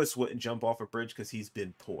Lewis wouldn't jump off a bridge because he's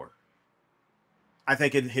been poor. I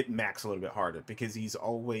think it hit Max a little bit harder because he's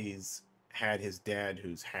always had his dad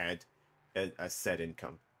who's had a set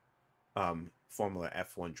income, Formula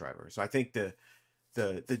F1 driver. So I think the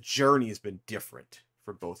journey has been different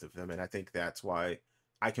for both of them, and I think that's why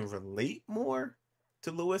I can relate more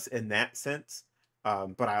to Lewis in that sense.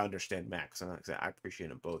 But I understand Max, and like I said, I appreciate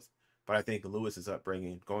them both. But I think Lewis's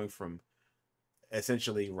upbringing, going from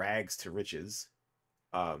essentially rags to riches.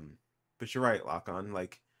 But you're right, Lock On.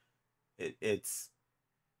 Like it's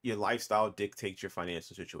your lifestyle dictates your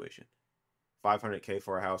financial situation. 500K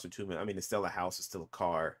for a house or 2 million. I mean, it's still a house, it's still a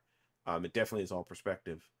car. It definitely is all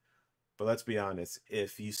perspective. But let's be honest,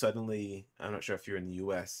 if you suddenly, I'm not sure if you're in the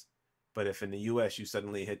US, but if in the US you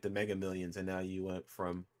suddenly hit the mega millions and now you went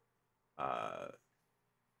from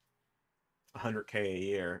 100K a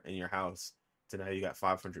year in your house to now you got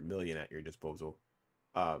 500 million at your disposal,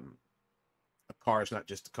 um, a car is not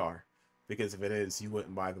just a car. Because if it is, you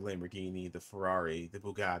wouldn't buy the Lamborghini, the Ferrari, the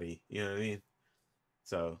Bugatti. You know what I mean?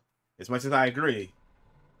 So, as much as I agree,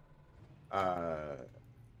 uh,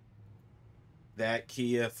 that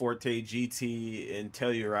Kia Forte GT and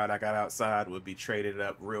Telluride I got outside would be traded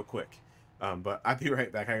up real quick. But I'll be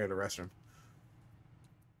right back. I go to the restroom.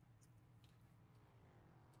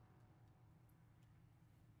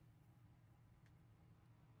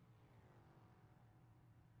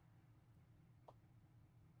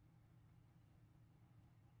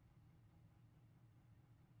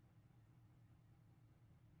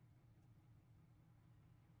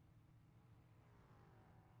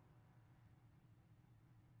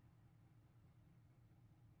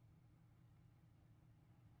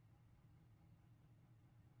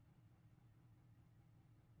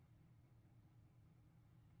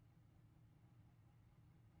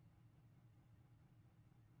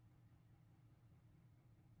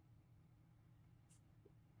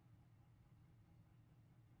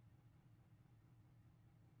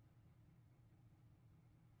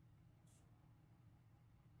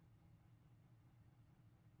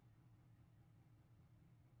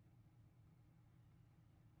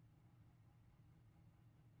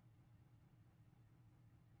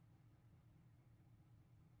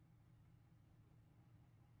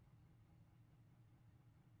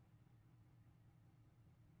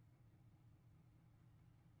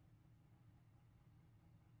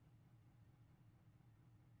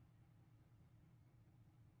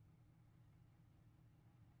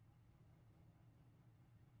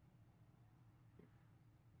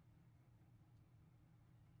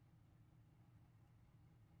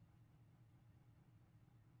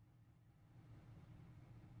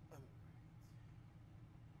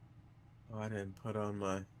 I didn't put on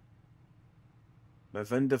my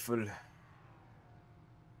wonderful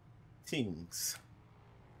things.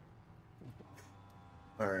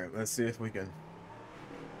 All right, let's see if we can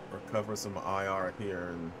recover some IR here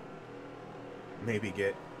and maybe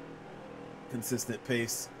get consistent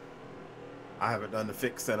pace. I haven't done the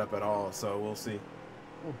fix setup at all, so we'll see.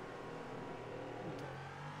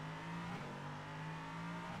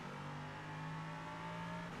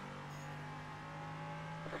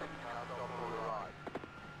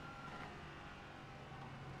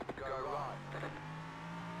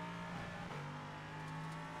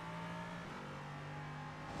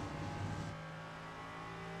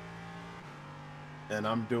 And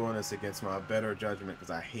I'm doing this against my better judgment because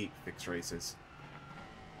I hate fixed races.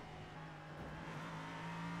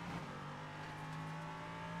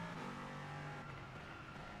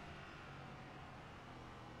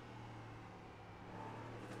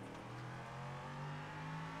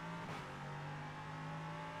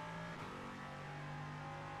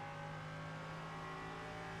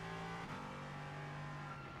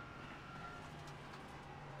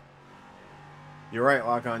 You're right,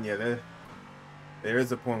 Lock On. Yeah, there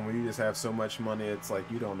is a point where you just have so much money, it's like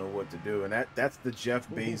you don't know what to do. And that's the Jeff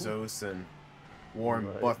Bezos and Warren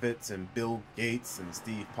Buffett's and Bill Gates and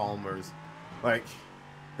Steve Ballmer's. Like,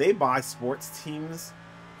 they buy sports teams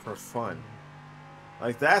for fun.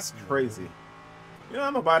 Like, that's crazy. You know,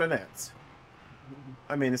 I'm gonna buy the Nets.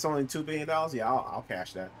 I mean, it's only $2 billion. Yeah, I'll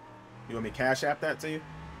cash that. You want me to cash app that to you?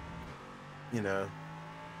 You know.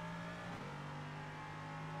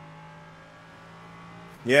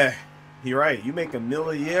 Yeah, you're right. You make $1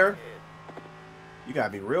 million a year, you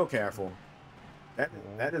gotta be real careful.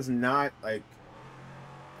 That is not like,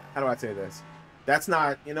 how do I say this? That's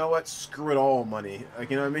not, you know what? Screw it all money.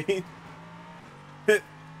 Like, you know what I mean?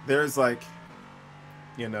 There's like,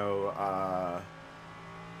 you know, I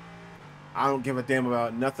don't give a damn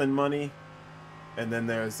about nothing money. And then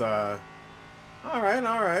there's, all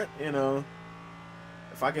right, you know,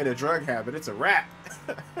 if I get a drug habit, it's a wrap.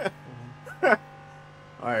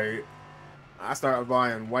 All right, I start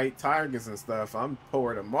buying white tigers and stuff. I'm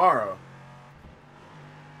poor tomorrow.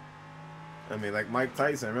 I mean, like Mike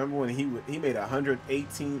Tyson. Remember when he made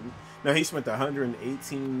 118? No, he spent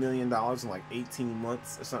 118 million dollars in like 18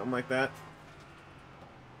 months or something like that.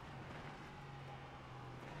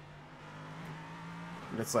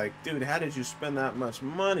 And it's like, dude, how did you spend that much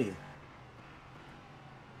money?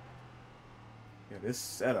 Yeah, this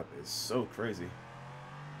setup is so crazy.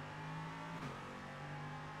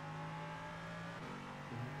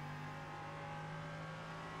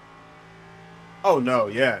 Oh no,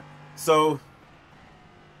 yeah. So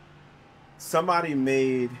somebody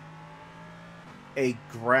made a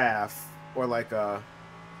graph or like a,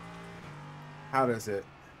 how does it?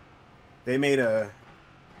 They made a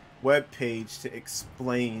web page to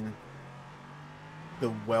explain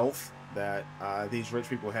the wealth that these rich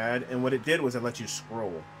people had, and what it did was it let you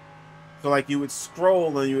scroll. So like you would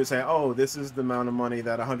scroll and you would say, oh, this is the amount of money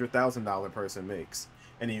that $100,000 person makes,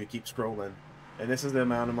 and then you would keep scrolling. And this is the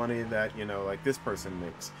amount of money that, you know, like this person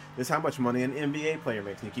makes. This is how much money an NBA player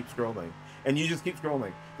makes. And you keep scrolling. And you just keep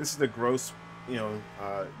scrolling. This is the gross, you know,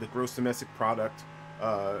 the gross domestic product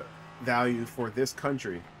value for this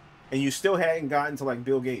country. And you still hadn't gotten to, like,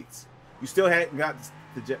 Bill Gates. You still hadn't got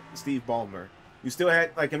to Steve Ballmer. You still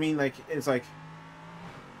had, like, I mean, like, it's like,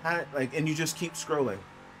 and you just keep scrolling.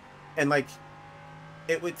 And, like,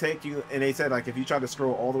 it would take you, and they said, like, if you try to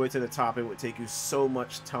scroll all the way to the top, it would take you so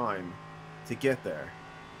much time to get there.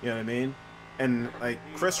 You know what I mean? And like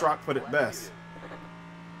Chris Rock put it best,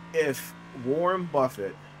 if Warren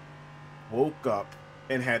Buffett woke up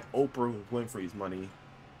and had Oprah Winfrey's money,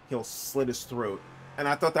 he'll slit his throat. And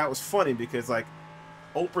I thought that was funny because like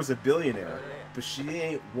Oprah's a billionaire, but she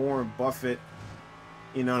ain't Warren Buffett,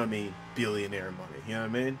 you know what I mean, billionaire money. You know what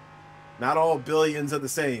I mean? Not all billions are the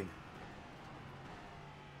same.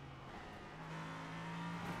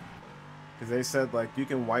 Because they said like you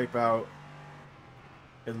can wipe out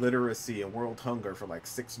illiteracy and world hunger for like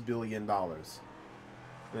 $6 billion. And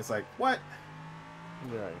it's like, what?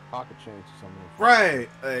 Yeah, pocket change or something. Right.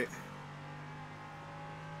 Like,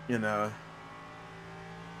 you know.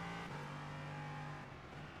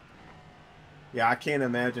 Yeah, I can't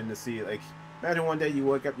imagine to see, like, imagine one day you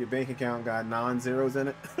wake up, your bank account got 9 zeros in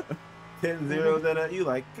it, 10 zeros in it. You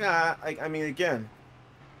like, God, like, I mean, again.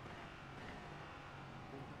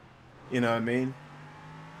 You know what I mean?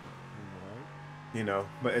 You know,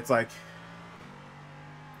 but it's like,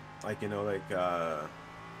 you know, like,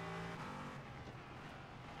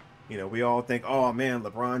 you know, we all think, oh man,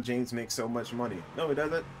 LeBron James makes so much money. No, he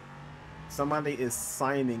doesn't. Somebody is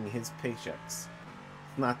signing his paychecks.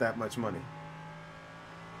 not that much money.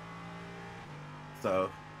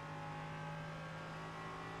 So,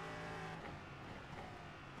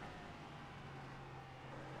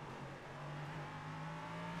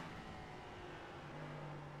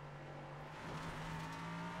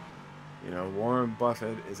 you know, Warren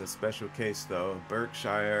Buffett is a special case, though.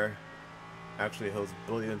 Berkshire actually holds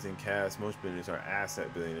billions in cash. Most billionaires are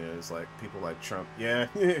asset billionaires, like people like Trump. Yeah,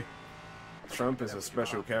 Trump is a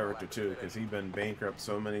special character, too, because he's been bankrupt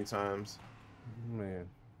so many times. Man.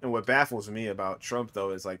 And what baffles me about Trump, though,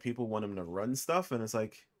 is like people want him to run stuff, and it's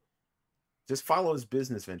like, just follow his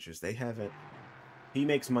business ventures. They haven't. He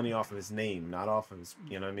makes money off of his name, not off of his.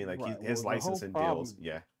 You know what I mean? Like Right. his Well, the whole licensing problem, deals.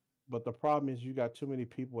 Yeah. but the problem is you got too many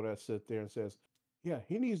people that sit there and says, "Yeah,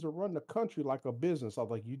 he needs to run the country like a business." I'm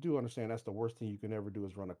like, you do understand that's the worst thing you can ever do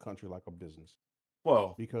is run a country like a business.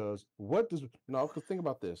 Well, Because what does no? Because think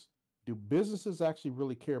about this: do businesses actually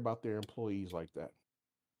really care about their employees like that?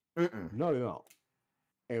 mm-mm. No, they don't.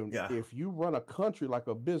 And Yeah. if you run a country like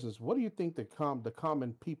a business, what do you think the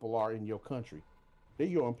common people are in your country? They're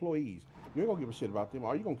your employees. You ain't gonna give a shit about them.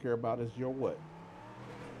 All you gonna care about is your what?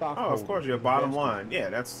 Oh, of course, Stockholders, your bottom investors. line. Yeah,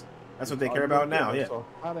 that's what they All care you gonna about care now. about. Yeah. So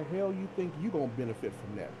how the hell you think you gonna benefit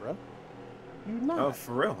from that, bro? You Oh, not.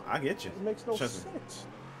 for real. I get you. It makes no Trust me. sense.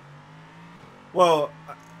 Well,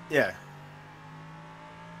 yeah.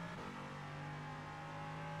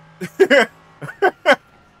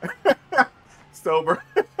 Sober.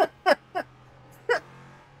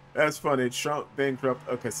 That's funny. Trump bankrupt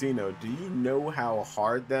a casino. Do you know how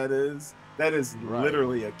hard that is? That is Right.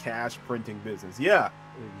 literally a cash printing business. Yeah.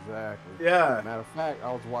 Exactly. Yeah. Matter of fact,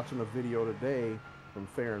 I was watching a video today from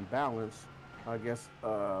Fair and Balance. I guess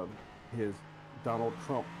his Donald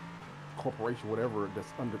Trump Corporation, whatever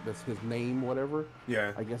that's his name, whatever.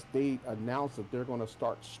 Yeah. I guess they announced that they're going to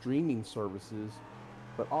start streaming services,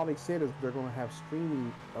 but all they said is they're going to have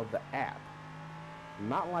streaming of the app,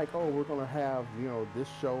 not like, oh, we're going to have this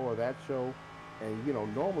show or that show. And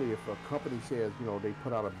normally if a company says, they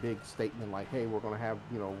put out a big statement like, hey, we're going to have,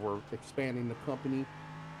 we're expanding the company,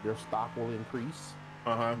 their stock will increase.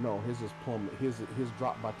 Uh-huh. No, his is plummet. His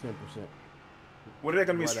dropped by 10%. What are they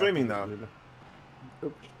going to be streaming, though?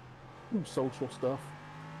 Social stuff,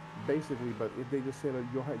 basically. But if they just said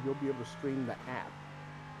you'll be able to stream the app,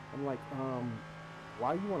 I'm like,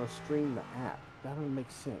 why you want to stream the app? That doesn't make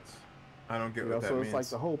sense. I don't get what that so means. It's like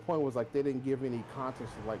the whole point was like they didn't give any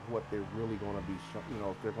context of like what they're really going to be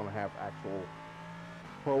if they're going to have actual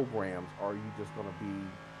programs, or are you just going to be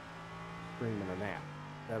streaming an app?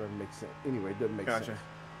 That doesn't make sense. Anyway, it doesn't make sense.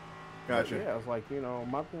 Gotcha. But yeah, it's like,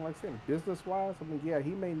 my thing, like I said, business wise, I mean, yeah,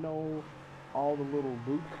 he may know all the little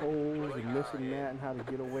loopholes and this and that and how to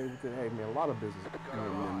get away with it. Hey, man, a lot of business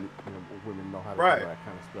women know how to do that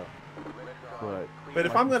kind of stuff. But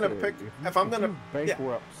if like I'm you gonna said, pick, if I'm gonna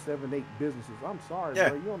bankrupt 7-8 businesses, I'm sorry, Yeah.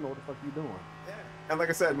 bro, you don't know what the fuck you doing. And like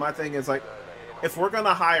I said, my thing is like, if we're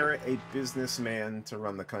gonna hire a businessman to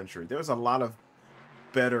run the country, there's a lot of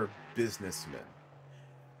better businessmen.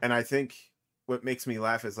 And I think what makes me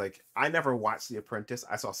laugh is like, I never watched The Apprentice.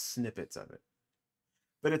 I saw snippets of it.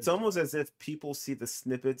 But it's almost as if people see the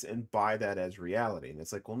snippets and buy that as reality. And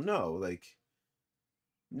it's like, well, no,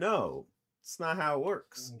 it's not how it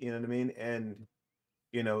works. You know what I mean? And,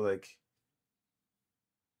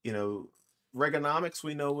 Reaganomics,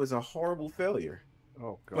 we know, was a horrible failure.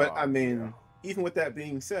 Oh, God. But, I mean, even with that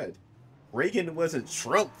being said, Reagan wasn't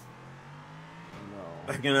Trump.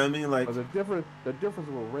 No. Like, you know what I mean? Like, but the difference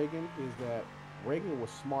with Reagan is that Reagan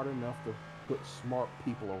was smart enough to put smart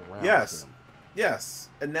people around yes. him. Yes.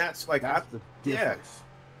 And that's like, That's the difference.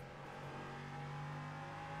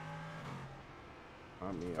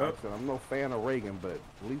 I mean, like I said, I'm no fan of Reagan, but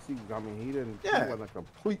at least he wasn't a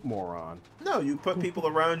complete moron. No, you put people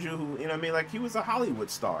around you who, you know what I mean? Like, he was a Hollywood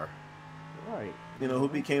star. Right. Who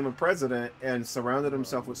became a president and surrounded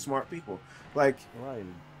himself with smart people. Like, right.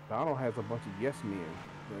 Donald has a bunch of yes men.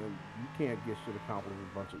 You can't get shit accomplished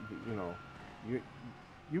with a bunch of,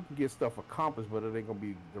 you can get stuff accomplished, but it ain't gonna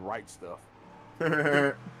be the right stuff.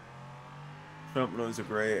 Trump knows the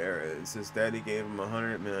gray areas. His daddy gave him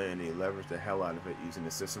 $100 million and he leveraged the hell out of it using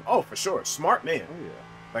the system. Oh, for sure. Smart man. Oh, yeah.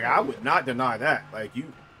 Like, I would not deny that. Like,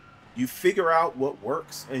 you figure out what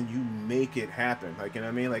works and you make it happen. Like, you know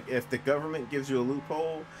what I mean? Like, if the government gives you a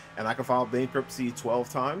loophole and I can file bankruptcy 12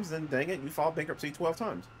 times, then dang it, you file bankruptcy 12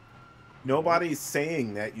 times. Nobody's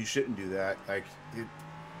saying that you shouldn't do that. Like,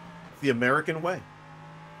 the American way.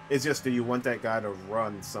 It's just, do you want that guy to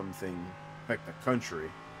run something like the country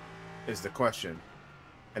is the question.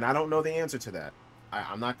 And I don't know the answer to that.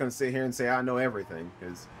 I'm not going to sit here and say I know everything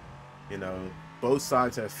because, both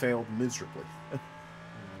sides have failed miserably.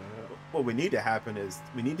 what we need to happen is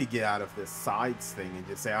we need to get out of this sides thing and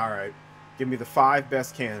just say, all right, give me the 5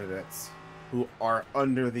 best candidates who are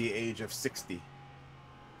under the age of 60.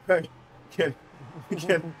 can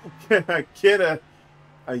can can I get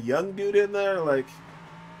a young dude in there? Like,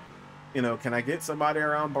 you know, can I get somebody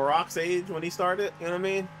around Barack's age when he started? You know what I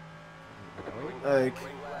mean?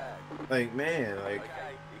 Like man,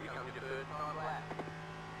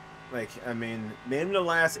 like I mean, name the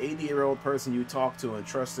last 80-year-old person you talked to and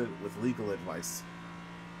trusted with legal advice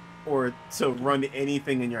or to run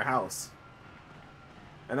anything in your house.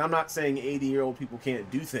 And I'm not saying 80-year-old people can't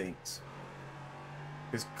do things,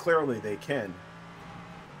 because clearly they can,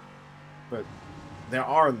 but there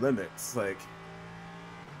are limits. Like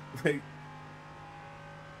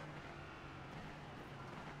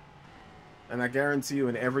and I guarantee you,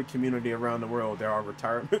 in every community around the world, there are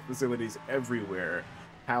retirement facilities everywhere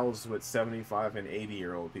housed with 75 and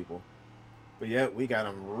 80-year-old people. But yet, we got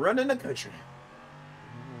them running the country.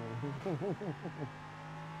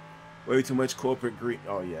 Way too much corporate greed.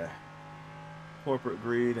 Oh, yeah. Corporate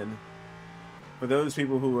greed. And for those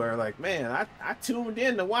people who are like, man, I tuned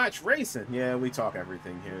in to watch racing. Yeah, we talk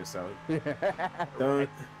everything here, so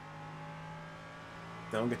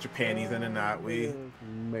don't get your panties in a knot.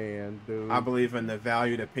 Dude. I believe in the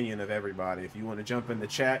valued opinion of everybody. If you want to jump in the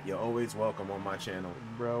chat, you're always welcome on my channel.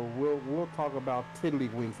 Bro, we'll talk about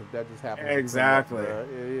tiddlywinks if that just happens. Exactly. It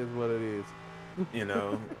is what it is. You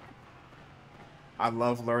know, I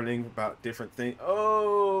love learning about different things.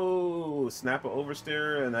 Oh, snap an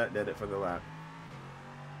oversteer, and that did it for the lap.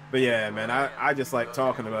 But yeah, man, I just like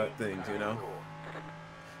talking about things, you know.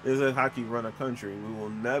 This is how you run a country. We will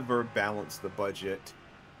never balance the budget.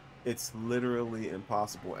 It's literally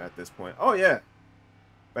impossible at this point. Oh, yeah.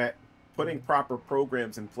 But putting proper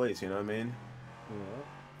programs in place, you know what I mean?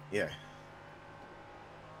 Yeah.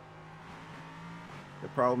 The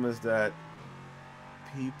problem is that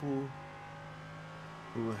people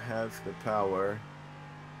who have the power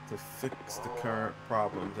to fix the current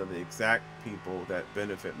problems are the exact people that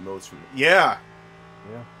benefit most from it. Yeah.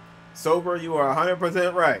 Yeah. Sober, you are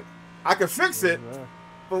 100% right. I can fix it.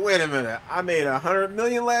 But wait a minute, I made $100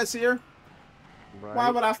 million last year. Right. Why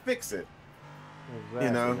would I fix it? Exactly.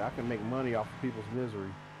 You know, I can make money off of people's misery.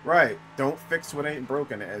 Right. Don't fix what ain't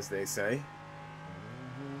broken, as they say.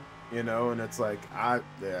 You know, and it's like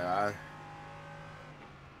yeah,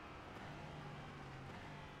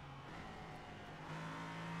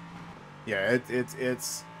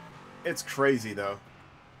 it's crazy though.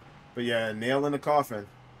 But yeah, nail in the coffin.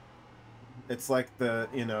 It's like the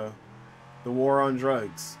war on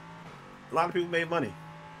drugs. A lot of people made money.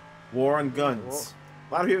 War on guns.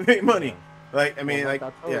 A lot of people made money. Like, I mean, like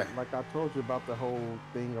I told you about the whole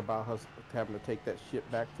thing about us having to take that shit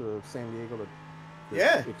back to San Diego to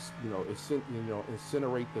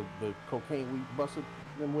incinerate the cocaine we busted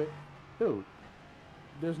them with. Dude,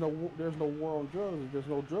 there's no war on drugs if there's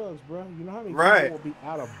no drugs, bro. You know how many people will be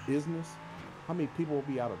out of business? How many people will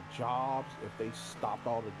be out of jobs if they stopped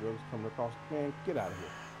all the drugs coming across? Man, get out of here,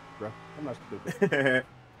 bro. I'm not stupid. Like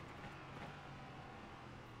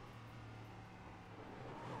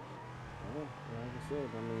I said,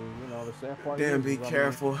 I mean, you know, the sad part Damn, be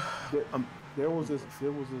careful. There was this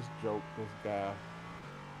joke this guy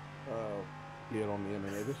did on the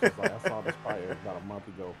internet. This was like, I saw this probably about a month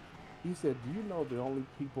ago. He said, "Do you know the only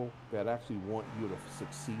people that actually want you to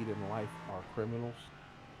succeed in life are criminals?"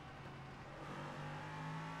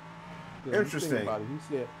 Yeah, interesting.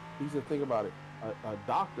 He said, think about it. A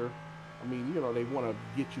doctor, I mean, you know, they want to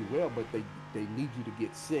get you well, but they need you to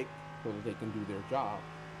get sick so that they can do their job.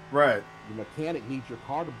 Right. The mechanic needs your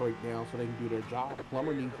car to break down so they can do their job. The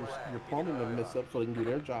plumber needs your plumbing to mess up so they can do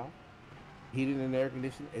their job. Heating and air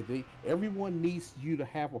conditioning. Everyone needs you to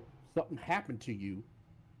have something happen to you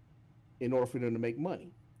in order for them to make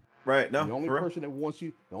money. Right. No. The only person that wants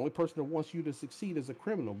you to succeed is a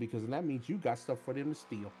criminal, because that means you got stuff for them to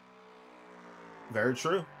steal. Very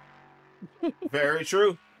true. Very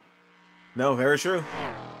true. No, very true.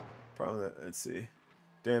 Probably. Let's see.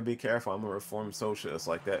 Damn, be careful. I'm a reformed socialist.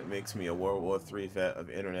 Like, that makes me a World War III vet of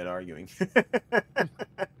internet arguing.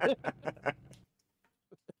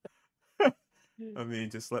 I mean,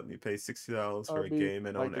 just let me pay $60 for a game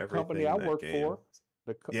and own everything in that game.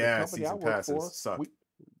 The company I work for suck.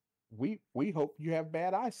 We hope you have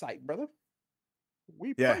bad eyesight, brother.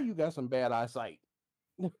 We pray you got some bad eyesight.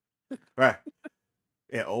 Right.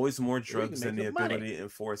 Yeah, always more drugs than the ability to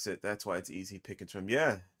enforce it. That's why it's easy picking from.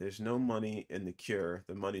 Yeah, there's no money in the cure.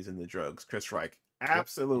 The money's in the drugs. Chris Rock.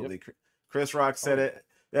 Absolutely. Yep. Chris Rock said it.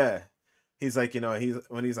 Yeah. He's like, you know, he's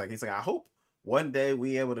like, I hope one day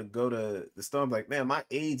we able to go to the store. I'm like, man, my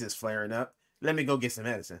AIDS is flaring up. let me go get some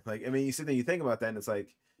medicine. Like, I mean, you sit there, you think about that, and it's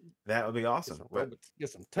like, that would be Get awesome. some But robots, get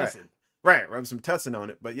some right, tussin. right, rub some tussin on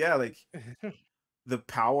it. But yeah, like the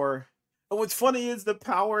power. And what's funny is the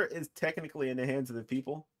power is technically in the hands of the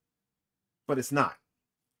people, but it's not.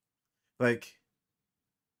 Like,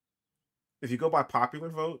 if you go by popular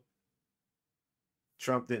vote,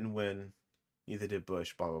 Trump didn't win, neither did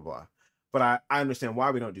Bush, blah, blah, blah. But I understand why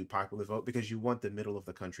we don't do popular vote, because you want the middle of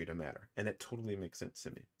the country to matter. And it totally makes sense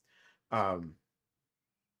to me.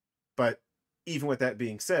 But even with that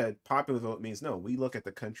being said, popular vote means no, we look at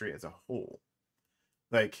the country as a whole.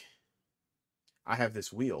 Like, I have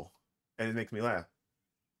this wheel, and it makes me laugh.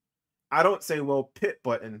 I don't say, well, pit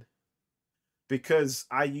button, because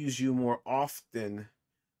I use you more often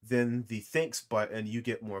than the thanks button, you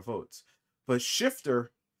get more votes. But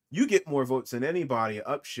shifter, you get more votes than anybody,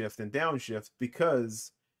 upshift and downshift,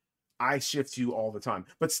 because I shift you all the time.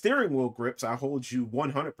 But steering wheel grips, I hold you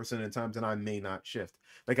 100% of the times, and I may not shift.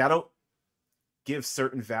 Like, I don't give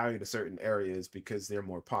certain value to certain areas because they're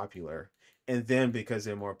more popular. And then because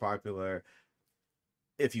they're more popular,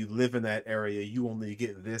 if you live in that area, you only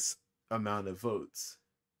get this amount of votes.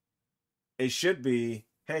 It should be,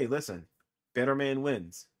 hey, listen, better man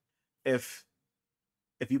wins. If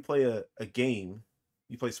you play a game,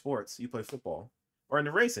 you play sports, you play football, or in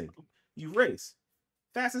the racing, you race,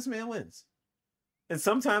 fastest man wins. And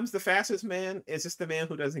sometimes the fastest man is just the man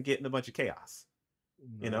who doesn't get in a bunch of chaos.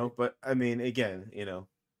 Right. You know, but I mean, again, you know,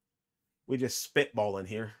 we just spitballing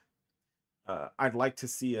here. I'd like to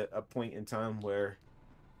see a point in time where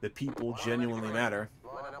the people genuinely matter.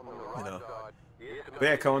 You know, but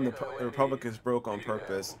yeah, Cohen, the Republicans broke on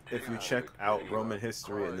purpose. If you check out Roman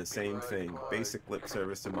history and the same thing, basic lip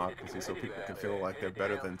service democracy, so people can feel like they're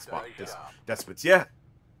better than despots. Yeah,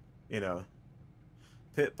 you know,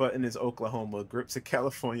 pit button is Oklahoma, grips are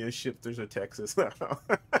California, shifters are Texas.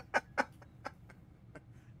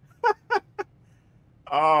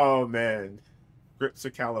 Oh man, grips are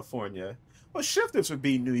California. Well, shifters would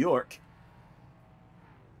be New York.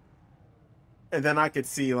 And then I could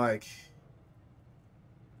see like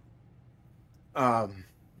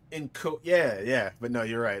yeah, but no,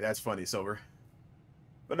 you're right. That's funny, sober.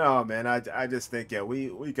 But no, man, I just think, yeah,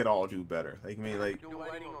 we could all do better. Like, I mean, like,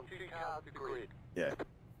 yeah.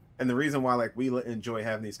 And the reason why, like, we enjoy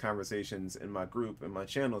having these conversations in my group and my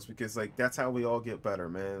channels, because like that's how we all get better,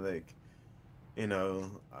 man. Like, you know,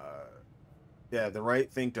 yeah, the right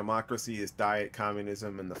think democracy is diet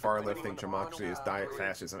communism, and the far left think democracy is diet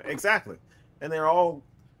fascism. Exactly. And they're all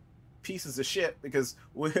pieces of shit, because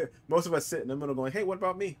most of us sit in the middle going, hey, what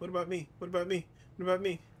about me? What about me? What about me? What about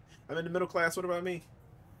me? I'm in the middle class. What about me?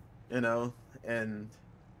 You know, and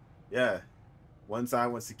yeah, one side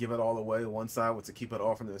wants to give it all away. One side wants to keep it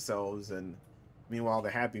all for themselves. And meanwhile, the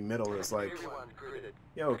happy middle is like,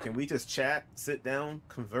 yo, can we just chat, sit down,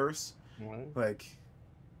 converse? Right. Like,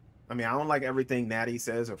 I mean, I don't like everything Natty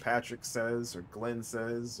says or Patrick says or Glenn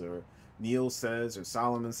says or Neil says or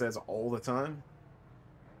Solomon says all the time.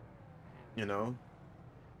 You know,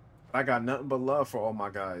 I got nothing but love for all my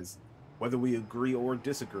guys, whether we agree or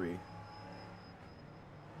disagree.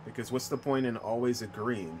 Because what's the point in always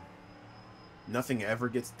agreeing? Nothing ever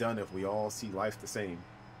gets done if we all see life the same.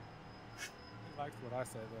 He liked what I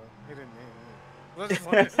said, though. He didn't mean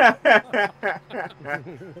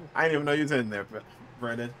it. I didn't even know you was in there,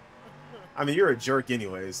 Brendan. I mean, you're a jerk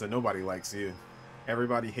anyway, so nobody likes you.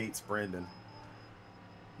 Everybody hates Brandon.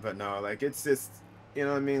 But no, like, it's just, you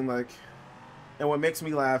know what I mean? Like, and what makes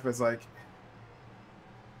me laugh is like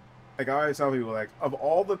I always tell people, like, of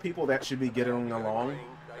all the people that should be getting along,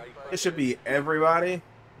 it should be everybody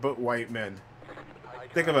but white men.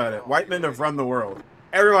 Think about it. White men have run the world.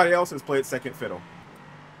 Everybody else has played second fiddle.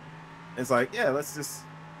 It's like, yeah, let's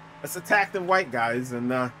attack them white guys,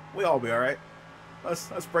 and we all be all right.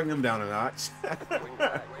 Let's bring them down a notch.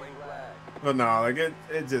 But no, like it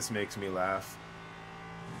just makes me laugh.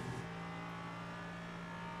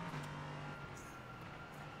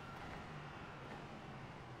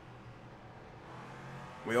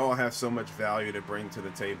 We all have so much value to bring to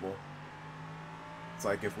the table. It's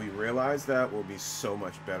like, if we realize that, we'll be so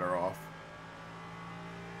much better off.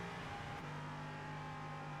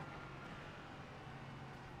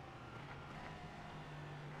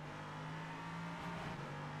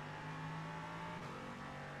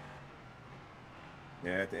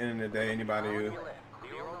 Yeah, at the end of the day, anybody who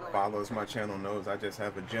follows my channel knows I just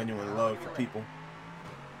have a genuine love for people.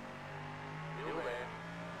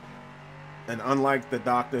 And unlike the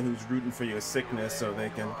doctor who's rooting for your sickness so they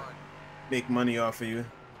can make money off of you,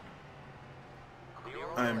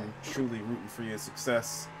 I'm truly rooting for your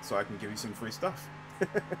success so I can give you some free stuff.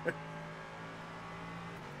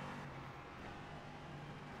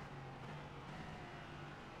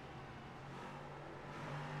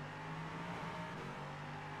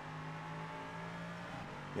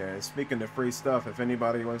 Yeah, speaking of free stuff, if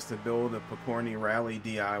anybody wants to build a Picorni Rally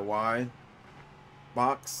DIY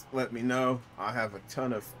box, let me know. I have a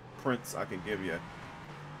ton of prints I can give you.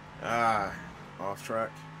 Ah, off track.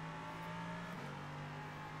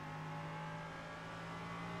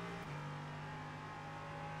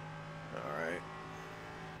 All right.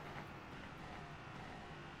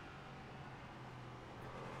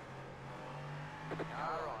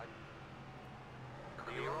 Alright.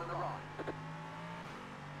 Clear on the right.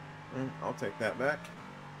 I'll take that back.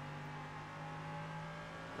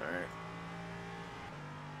 All right.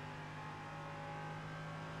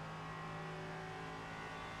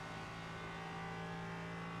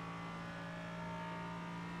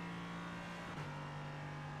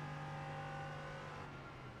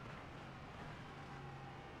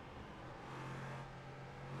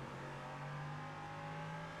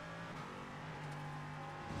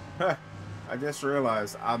 I just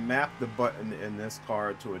realized I mapped the button in this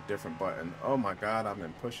car to a different button. Oh my god, I've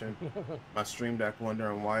been pushing my Stream Deck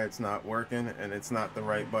wondering why it's not working, and it's not the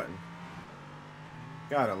right button.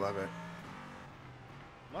 Gotta love it.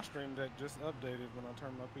 My Stream Deck just updated when I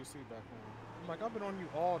turned my PC back on. I'm like, I've been on you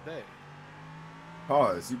all day.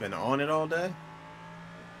 Pause. You been on it all day?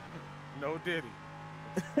 No Diddy.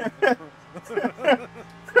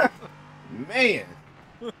 Man,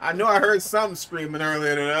 I know I heard something screaming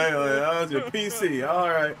earlier today. Like, oh, it's your PC. All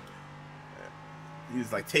right. He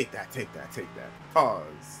was like, take that, take that, take that. Pause.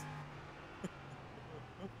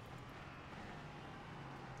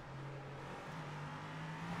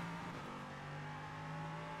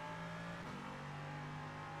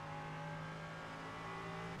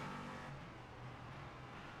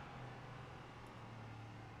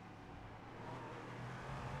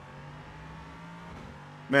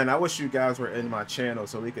 Man, I wish you guys were in my channel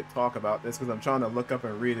so we could talk about this, because I'm trying to look up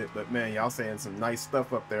and read it, but man, y'all saying some nice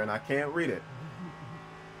stuff up there and I can't read it.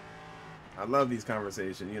 I love these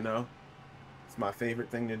conversations, you know? It's my favorite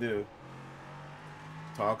thing to do.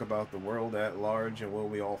 Talk about the world at large and where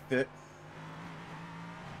we all fit.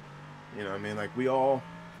 You know what I mean? Like, we all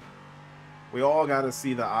got to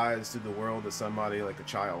see the eyes to the world of somebody like a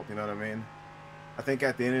child, you know what I mean? I think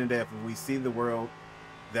at the end of the day, if we see the world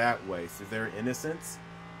that way, through their innocence,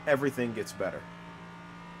 everything gets better.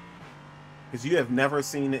 Because you have never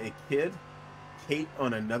seen a kid hate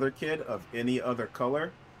on another kid of any other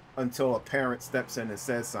color until a parent steps in and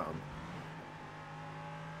says something.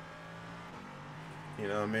 You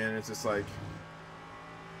know what I mean? It's just like,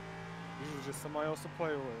 This is just somebody else to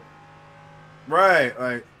play with. right,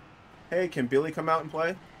 like, hey, can Billy come out and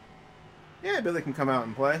play? Yeah, Billy can come out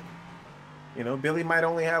and play. You know, Billy might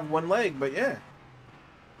only have one leg, but yeah.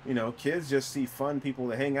 You know, kids just see fun people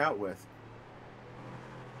to hang out with.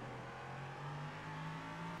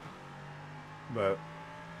 But,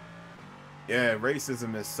 yeah,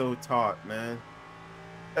 racism is so taught, man.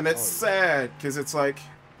 And it's sad, because it's like,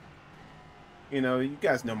 you know, you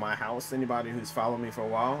guys know my house. Anybody who's followed me for a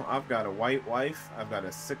while. I've got a white wife. I've got a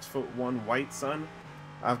 6'1" white son.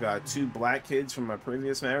 I've got 2 black kids from my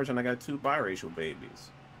previous marriage, and I got 2 biracial babies.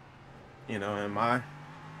 You know, and my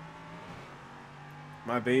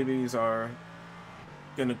babies are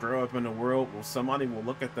gonna grow up in a world where somebody will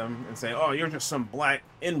look at them and say, oh, you're just some black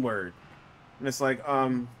N-word. And it's like,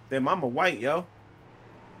 their mama white, yo.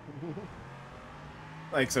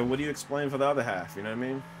 Like, so what do you explain for the other half? You know what I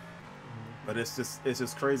mean? But it's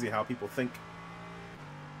just crazy how people think,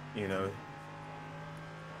 you know.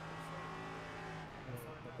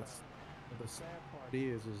 The sad part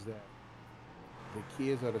is that the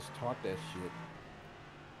kids that is taught that shit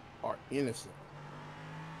are innocent.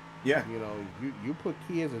 Yeah. You know, you put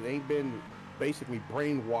kids that ain't been basically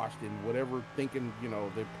brainwashed in whatever thinking, you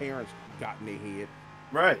know, their parents got in their head.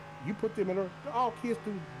 Right. You put them in a, all kids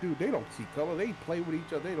do, they don't see color. They play with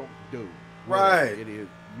each other. They don't do. Right. It is,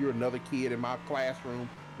 you're another kid in my classroom.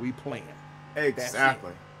 We playing.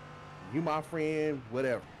 Exactly. You my friend,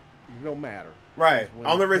 whatever. It don't matter. Right.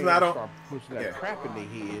 Only reason I don't start pushing that crap in their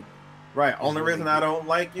head. Right. Only reason I don't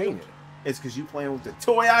like you is because you playing with the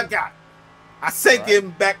toy I got. I said give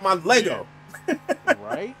him back my Lego.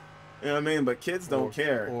 Right? You know what I mean? But kids don't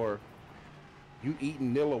care. Or you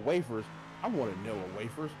eating Nilla wafers. I wanted Nilla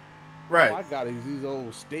wafers. Right. All I got is these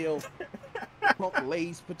old stale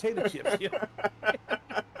Lay's potato chips. You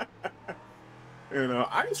know,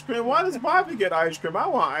 ice cream. Why does Bobby get ice cream? I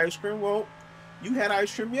want ice cream. Well, you had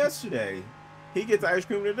ice cream yesterday. He gets ice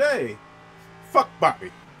cream today. Fuck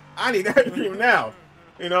Bobby. I need ice cream now.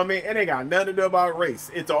 You know what I mean? It ain't got nothing to do about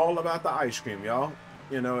race. It's all about the ice cream, y'all.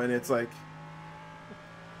 You know, and it's like,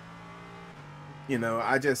 you know,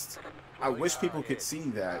 I wish people could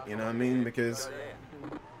see that, you know what I mean? Because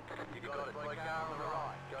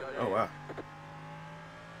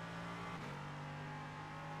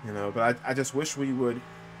You know, but I just wish we would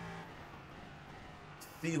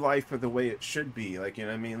see life for the way it should be. Like, you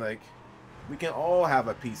know what I mean? Like, we can all have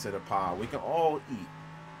a piece of the pie. We can all eat.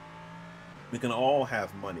 We can all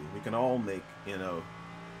have money. We can all make, you know,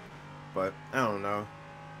 but I don't know.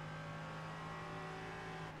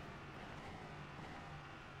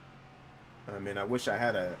 I mean, I wish I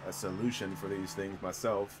had a solution for these things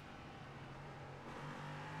myself.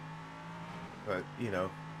 But, you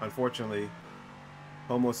know, unfortunately,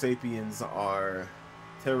 Homo sapiens are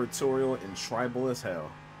territorial and tribal as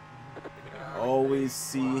hell. Always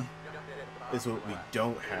see is what we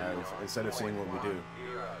don't have instead of seeing what we do.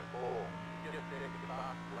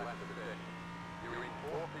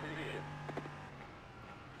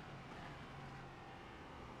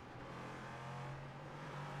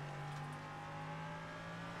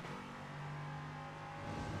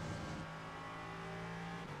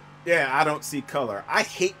 Yeah, I don't see color. I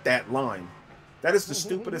hate that line. That is the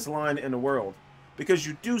stupidest line in the world. Because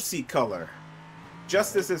you do see color.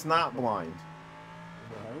 Justice is not blind.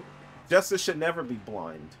 Right. Justice should never be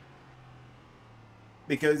blind.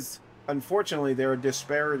 Because, unfortunately, there are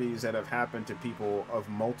disparities that have happened to people of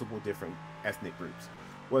multiple different ethnic groups.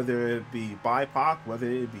 Whether it be BIPOC, whether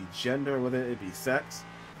it be gender, whether it be sex.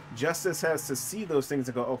 Justice has to see those things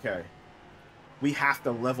and go, okay, we have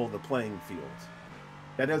to level the playing field.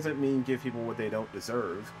 That doesn't mean give people what they don't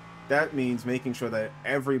deserve. That means making sure that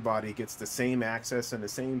everybody gets the same access and the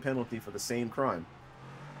same penalty for the same crime.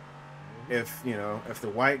 If, you know, if the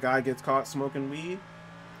white guy gets caught smoking weed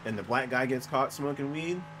and the black guy gets caught smoking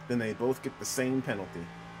weed, then they both get the same penalty.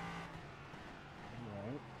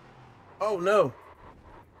 Right. Oh no.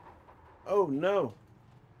 Oh no.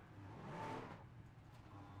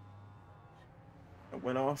 It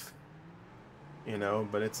went off. You know,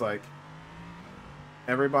 but it's like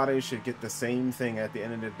everybody should get the same thing at the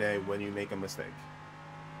end of the day when you make a mistake.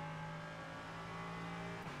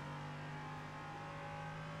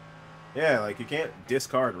 Yeah, like you can't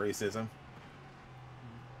discard racism.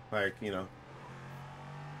 Like, you know,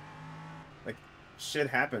 like shit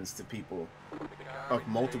happens to people of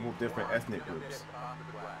multiple different ethnic groups.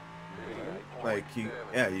 Like you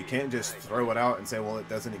can't just throw it out and say, well, it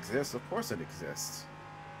doesn't exist. Of course it exists.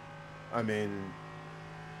 I mean,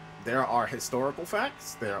 there are historical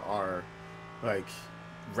facts. There are, like,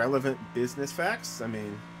 relevant business facts. I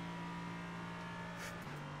mean,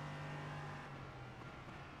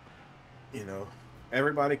 you know,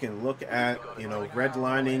 everybody can look at, you know,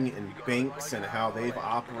 redlining and banks and how they've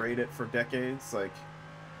operated for decades. Like,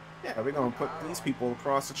 yeah, we're going to put these people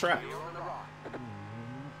across the track.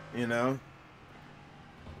 You know?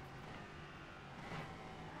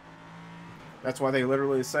 That's why they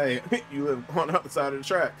literally say, you live on the other side of the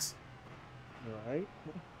tracks. Right.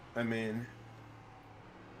 I mean,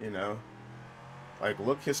 you know, like,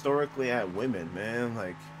 look historically at women, man.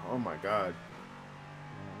 Like, oh my God.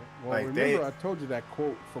 Well, Like, remember I told you that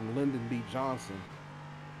quote from Lyndon B. Johnson.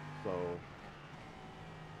 So,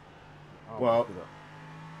 I'll well, look it up.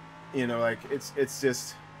 you know, like, it's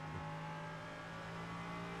just,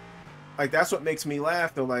 like, that's what makes me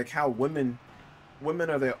laugh, though, like, how women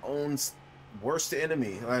are their own worst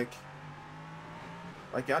enemy. Like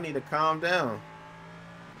y'all need to calm down.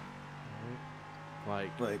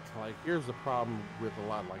 Like here's the problem with a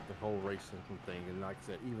lot, like the whole racism thing, and like I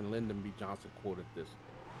said, even Lyndon B. Johnson quoted this.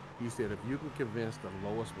 He said, if you can convince the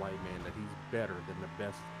lowest white man that he's better than the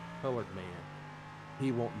best colored man,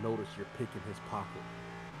 he won't notice you're picking his pocket.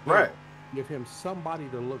 Right. Give him somebody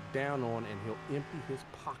to look down on, and he'll empty his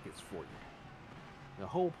pockets for you. The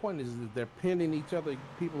whole point is that they're pinning each other,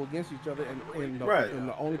 people against each other, and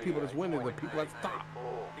the only people that's winning are the people at the top.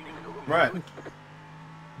 Right.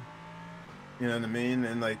 You know what I mean?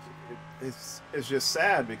 And like, it's just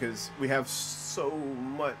sad because we have so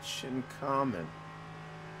much in common.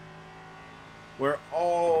 We're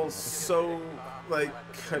all so like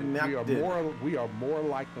connected. We are more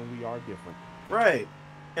alike than we are different. Right.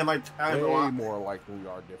 And like, way more alike than we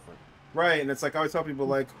are different. Right. And it's like I always tell people,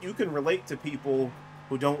 like, you can relate to people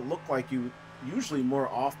who don't look like you usually more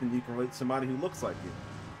often than you can relate to somebody who looks like you.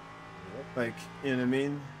 Yep. Like, you know what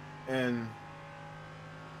I mean?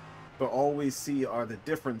 But all we see are the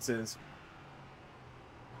differences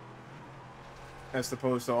as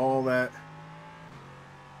opposed to all that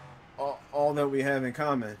we have in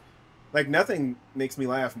common. Like, nothing makes me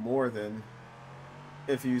laugh more than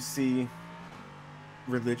if you see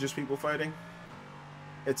religious people fighting.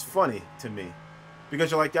 It's funny to me because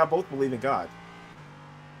you're like, y'all both believe in God.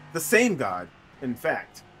 The same God, in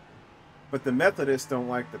fact. But the Methodists don't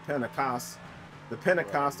like the Pentecost. The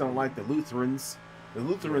Pentecost don't like the Lutherans. The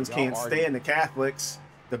Lutherans can't stand the Catholics.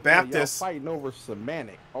 The Y'all Baptists, fighting over Right.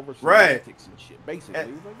 semantics and shit. Basically,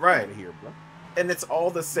 And- He's like, right. Get out of here, bro. and it's all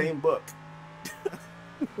the same book.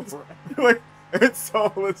 Right. Like, it's all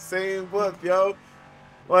the same book, yo.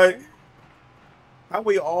 Like, how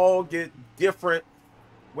we all get different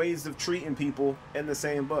ways of treating people in the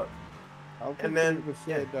same book. I think And they then, even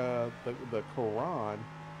said the Quran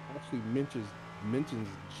actually mentions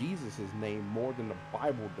Jesus' name more than the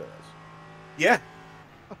Bible does. Yeah,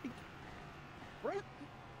 Like, right?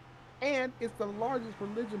 And it's the largest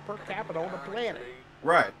religion per capita on the planet.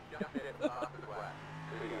 right.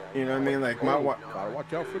 You know what I mean? Like my wife, Gotta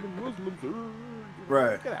watch out for the Muslims.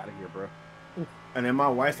 Right. Get out of here, bro. and then my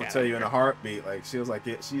wife will tell you in a heartbeat. Like she was like,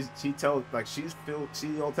 she'll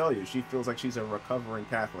tell you she feels like she's a recovering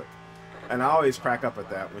Catholic, and I always crack up at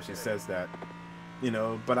that when she says that. You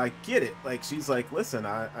know, but I get it. Like she's like, listen,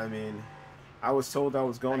 I mean, I was told I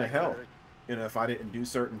was going to hell, you know, if I didn't do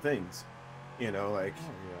certain things. You know, like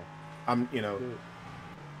I'm, you know,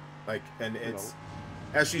 like, and it's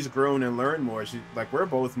as she's grown and learned more, she like we're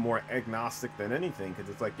both more agnostic than anything because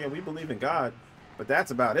it's like, yeah, we believe in God, but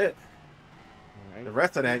that's about it. Right. The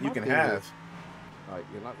rest of that you can have.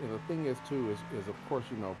 And the thing is too is of course,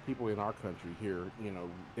 you know, people in our country here, you know,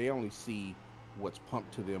 they only see what's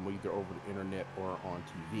pumped to them either over the internet or on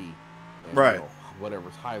TV, and, Right. You know,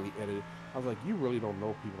 whatever's highly edited. I was like, you really don't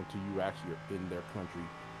know people until you actually are in their country.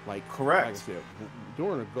 Like, Correct. Like I said,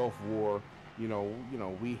 during the Gulf War, you know,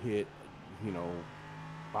 we hit, you know,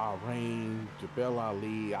 Bahrain, Jebel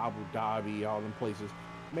Ali, Abu Dhabi, all them places.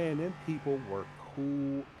 Man, them people were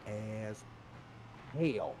cool as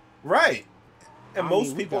hell. Right. And I most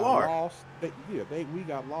mean, we people got are. lost. We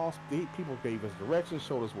got lost. People gave us directions,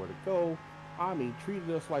 showed us where to go. I mean, treated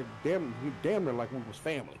us like damn near like we was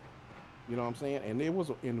family. You know what I'm saying? And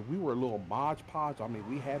we were a little modge-podge. I mean,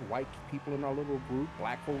 we had white people in our little group,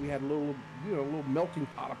 black folk. We had a little melting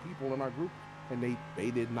pot of people in our group, and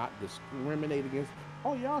they did not discriminate against.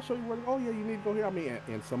 Oh yeah, I'll show you where to go. Oh yeah, you need to go here. I mean,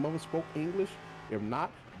 and some of us spoke English. If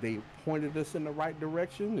not, they pointed us in the right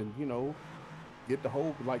direction, and you know, get the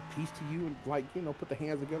whole like peace to you, and like you know, put the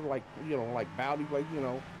hands together, like you know, like bow to, like you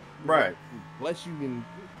know, Right. bless you and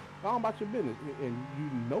all about your business. And you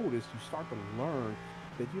notice, you start to learn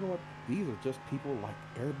that you know what, these are just people like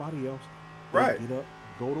everybody else. They Right. get up,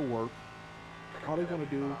 go to work. All they want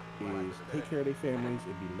to do is take care of their families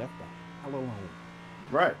and be left the hell alone.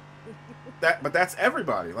 Right. But that's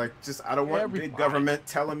everybody. Like, just I don't want big government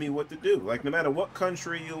telling me what to do. Like, no matter what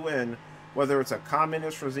country you in, whether it's a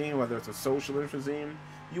communist regime, whether it's a socialist regime,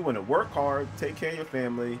 you want to work hard, take care of your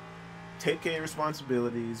family, take care of your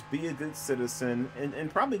responsibilities, be a good citizen,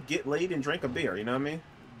 and probably get laid and drink a beer. You know what I mean?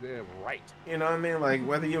 Yeah, right. You know what I mean? Like,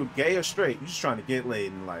 whether you're gay or straight, you're just trying to get laid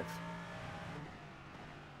in life.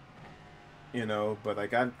 You know, but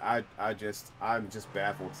like I'm just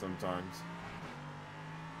baffled sometimes.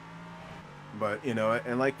 But you know,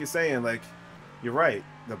 and like you're saying, like you're right.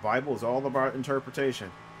 The Bible is all about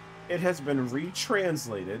interpretation. It has been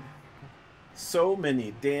retranslated so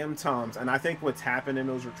many damn times, and I think what's happened in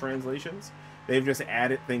those translations, they've just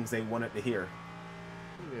added things they wanted to hear.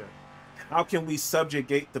 Yeah. How can we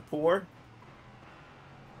subjugate the poor,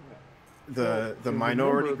 the and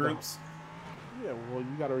minority remember groups? Yeah, well, you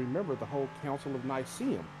got to remember the whole Council of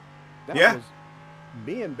Nicaea. That Yeah. was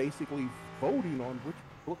men basically voting on which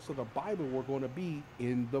books of the Bible were going to be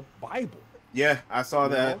in the Bible. Yeah, I saw You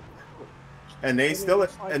that. know? And they And still,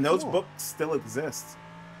 it's like, and those come on. books still exist.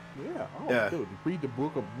 Yeah. Oh, Yeah. dude, read the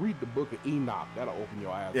book of Enoch. That'll open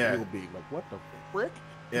your eyes Yeah. real big. Like, what the frick?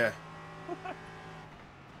 Yeah.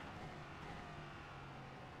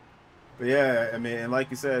 But yeah, I mean, and like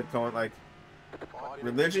you said, Cohen, like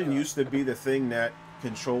religion used to be the thing that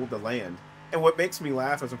controlled the land. And what makes me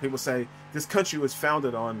laugh is when people say this country was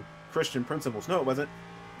founded on Christian principles. No, it wasn't.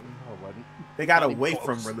 No, it wasn't. They got Not even away close.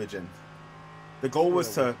 from religion. The goal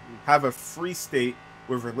was to have a free state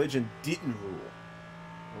where religion didn't rule.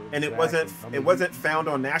 And it wasn't Exactly. I mean, it wasn't found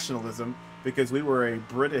on nationalism because we were a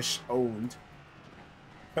British-owned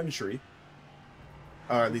country,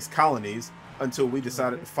 or at least colonies, until we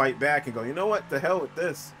decided to fight back and go, you know what, the hell with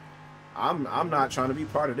this. I'm not trying to be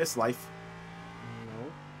part of this life. You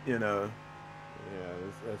know? You know.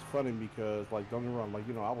 Yeah, it's funny because, like, don't get me wrong, like,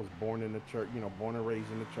 you know, I was born in the church, you know, born and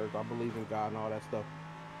raised in the church. I believe in God and all that stuff.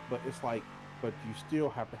 But it's like, but you still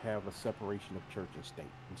have to have a separation of church and state.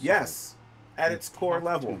 I'm sorry. Yes, at You its core have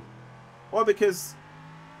level. to. Well, because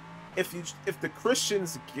if the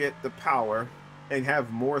Christians get the power and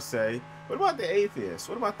have more say, what about the atheists?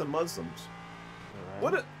 What about the Muslims?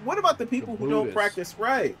 All right? What about the people who don't Buddhists. practice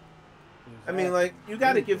right? I mean, like, you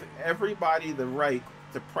got to give everybody the right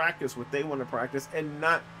to practice what they want to practice and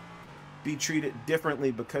not be treated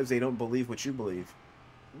differently because they don't believe what you believe.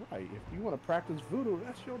 Right. If you want to practice voodoo,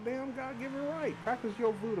 that's your damn God-given right. Practice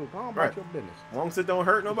your voodoo. Go on Right. about your business. As long as it don't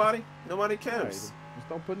hurt nobody, nobody Right. cares. Just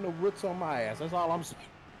don't put no roots on my ass. That's all I'm saying.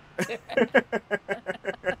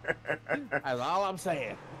 That's all I'm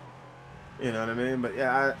saying. You know what I mean? But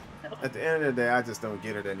yeah, at the end of the day, I just don't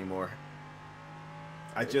get it anymore.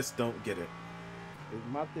 I just don't get it.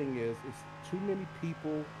 My thing is too many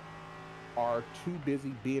people are too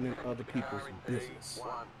busy being in other people's business.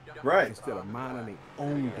 Right. Instead of minding their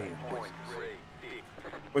own damn business.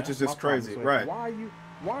 Which That's is just my problem. crazy. So Right.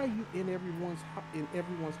 Why are you in everyone's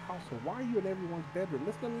household? Why are you in everyone's bedroom?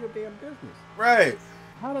 Let's none of your damn business. Right.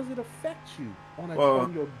 How does it affect you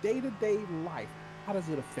on your day-to-day life? How does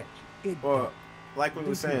it affect you? Well, like we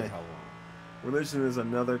were saying, How long? religion is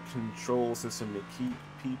another control system to keep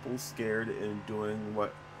people scared and doing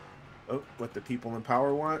what the people in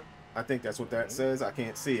power want. I think that's what that says. I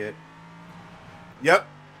can't see it. Yep.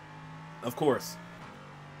 Of course.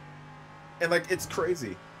 And like, it's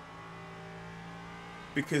crazy.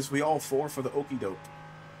 Because we all fall for the okie doke.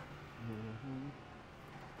 Mm-hmm.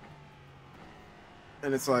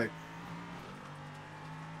 And it's like,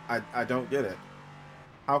 I don't get it.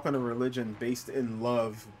 How can a religion based in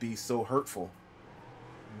love be so hurtful?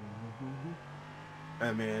 Mm-hmm.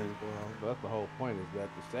 I mean, well, that's the whole point. Is that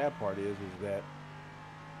the sad part is that,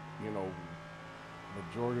 you know,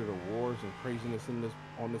 majority of the wars and craziness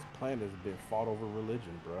on this planet has been fought over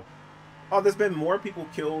religion, bro. Oh, there's been more people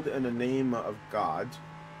killed in the name of God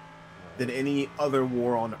than any other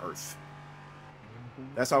war on Earth.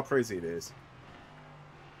 Mm-hmm. That's how crazy it is.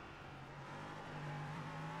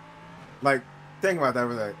 Like, think about that.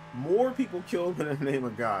 Like, more people killed in the name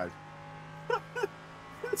of God.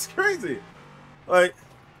 That's crazy. Like,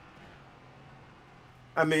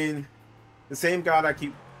 I mean, the same God I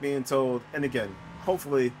keep being told, and again,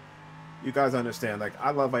 hopefully you guys understand, like,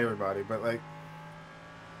 I love everybody, but like,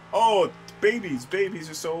 oh, babies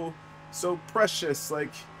are so precious,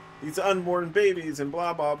 like these unborn babies and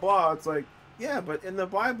blah blah blah. It's like, yeah, but in the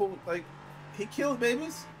Bible, like, he killed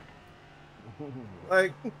babies.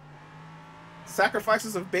 Like,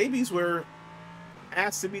 sacrifices of babies were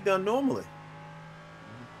asked to be done normally.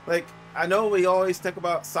 Like, I know we always think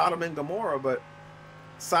about Sodom and Gomorrah, but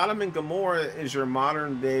Sodom and Gomorrah is your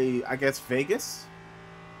modern day, I guess, Vegas.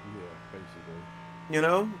 Yeah, basically. You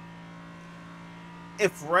know?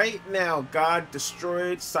 If right now God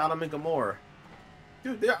destroyed Sodom and Gomorrah,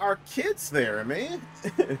 dude, there are kids there, man.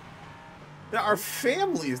 There are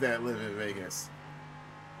families that live in Vegas.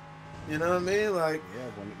 You know what I mean? Like, yeah,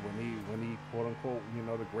 when he quote unquote, you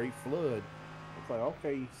know, the Great Flood, it's like,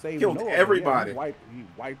 okay, he saved killed Noah, everybody. Yeah, he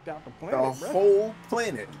wiped out the planet. The whole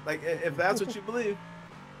planet. Like, if that's what you believe,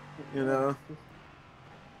 you know.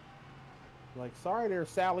 Like, sorry there,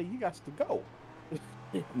 Sally, you got to go.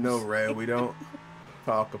 No, Ray, we don't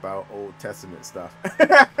talk about Old Testament stuff.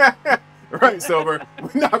 Right, Silver?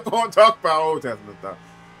 We're not going to talk about Old Testament stuff.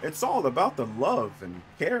 It's all about the love and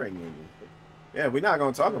caring. And, yeah, we're not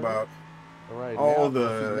going to talk about all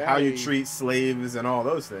the how you treat slaves and all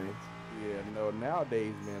those things. Yeah, no,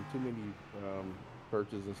 nowadays, man, too many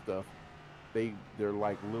churches and stuff, they're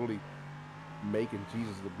like literally making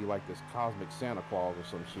Jesus to be like this cosmic Santa Claus or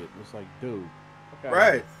some shit. It's like, dude. Okay.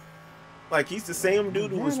 Right. Like, he's the same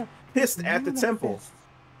dude who was pissed at the temple.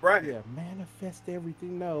 Right. Yeah, manifest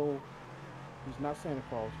everything. No, he's not Santa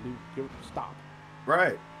Claus. Stop.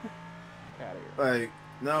 Right. Out of here. Like,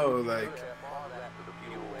 no,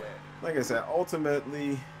 like I said,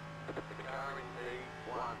 ultimately,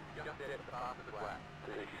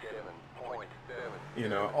 you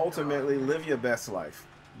know, ultimately live your best life.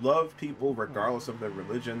 Love people regardless of their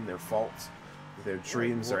religion, their faults, their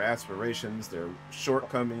dreams, their aspirations, their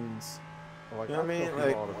shortcomings. Like, you know what I mean? tell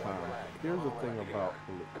people all the time. Here's the thing about,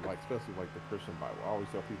 like, especially like the Christian Bible. I always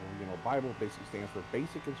tell people, you know, Bible basically stands for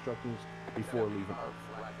basic instructions before leaving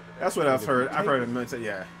Earth. That's what I've heard. I've heard it say,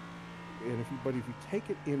 yeah. And if you take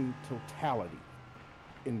it in totality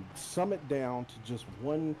and sum it down to just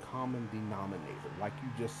one common denominator, like you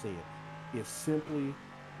just said, it's simply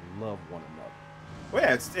love one another. Well,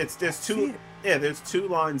 yeah, there's two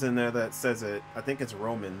lines in there that says it. I think it's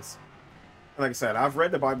Romans. Like I said, I've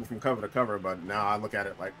read the Bible from cover to cover, but now I look at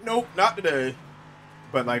it like, nope, not today.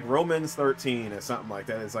 But like Romans 13 or something like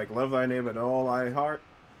that. It's like, love thy neighbor with all thy heart,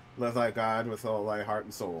 love thy God with all thy heart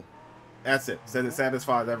and soul. That's it. Says it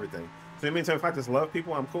satisfies everything. So it means if I just love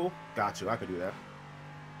people, I'm cool. Got you. I could do that.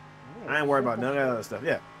 I ain't worried about none of that other stuff.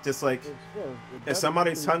 Yeah, just like if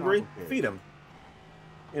somebody's hungry, feed them.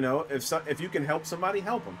 You know, if you can help somebody,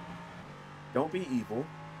 help them. Don't be evil.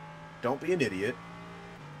 Don't be an idiot.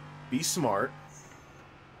 Be smart.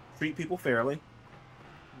 treat people fairly.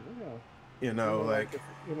 Yeah. You know, like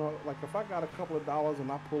Like if I got a couple of dollars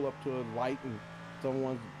and I pull up to a light and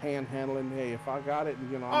someone's panhandling, hey, if I got it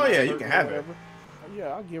and I'm oh not yeah, you can hurting or have it. whatever, yeah,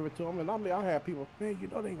 I'll give it to them. And I'll have people, man, they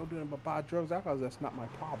ain't gonna do nothing but buy drugs because that's not my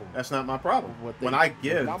problem. That's not my problem. What When they, I it's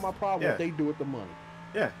give, not my problem yeah, what they do with the money.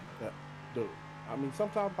 yeah, Dude, I mean,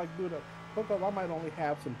 sometimes like sometimes I might only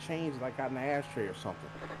have some change that I got in the ashtray or something.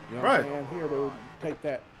 You know what I'm right, saying? Here, dude, take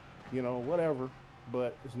that, whatever.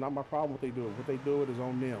 But it's not my problem what they do. What they do it is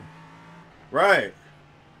on them. right.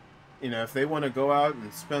 You know, if they want to go out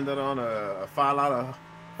and spend it on a $5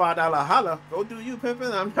 holla, go do you,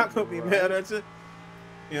 pimpin'. I'm not gonna be mad at you.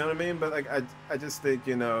 You know what I mean? But like, I just think,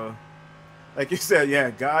 like you said, yeah,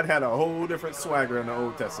 God had a whole different swagger in the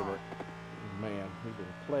Old Testament. Man, he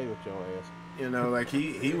didn't play with your ass. You know, like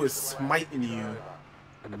he was smiting you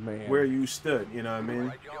Man, where you stood. You know what I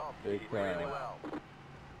mean? big time.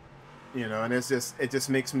 You know, and it just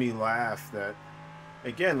makes me laugh that,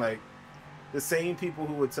 again, like, the same people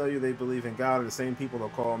who would tell you they believe in God are the same people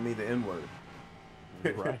that call me the N-word.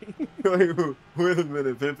 Right? Like, wait a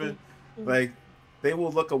minute, pimpin'. Like, they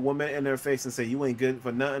will look a woman in their face and say, you ain't good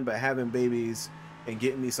for nothing but having babies and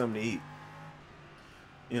getting me something to eat.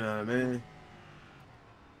 You know what I mean?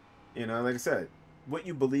 You know, like I said, what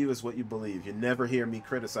you believe is what you believe. You never hear me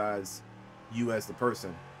criticize you as the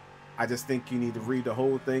person. I just think you need to read the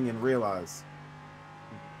whole thing and realize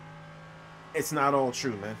it's not all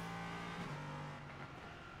true, man.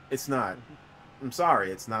 It's not. I'm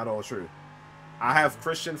sorry, it's not all true. I have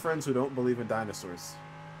Christian friends who don't believe in dinosaurs.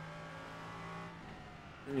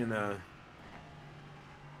 You know,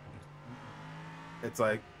 it's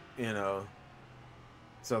like,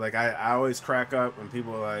 so like I always crack up when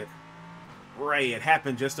people are like, Ray, it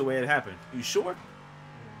happened just the way it happened. You sure?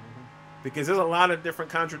 Because there's a lot of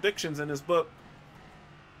different contradictions in this book.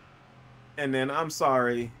 And then, I'm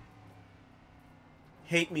sorry,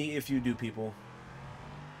 hate me if you do, people.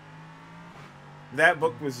 That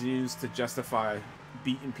book was used to justify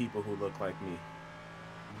beating people who look like me.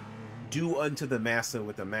 Do unto the master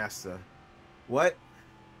with the master. What?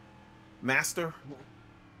 Master?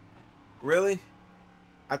 Really?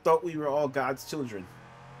 I thought we were all God's children.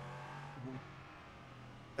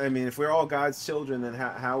 I mean, if we're all God's children, then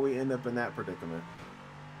how we end up in that predicament?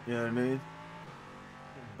 You know what I mean?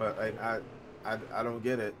 But I don't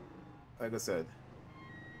get it. Like I said.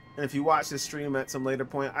 And if you watch this stream at some later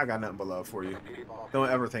point, I got nothing but love for you. Don't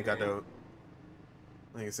ever think I don't.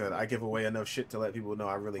 Like I said, I give away enough shit to let people know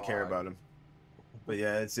I really care about them. But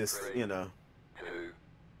yeah, it's just, 3, 2,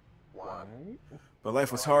 1. But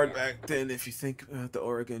life was hard back then. If you think the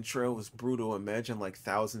Oregon Trail was brutal, imagine like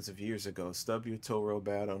thousands of years ago. Stub your toe real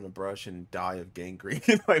bad on the brush and die of gangrene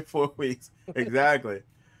in like 4 weeks. Exactly.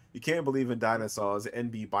 You can't believe in dinosaurs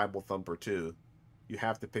and be Bible thumper too. You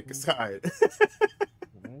have to pick a side.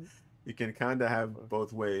 You can kind of have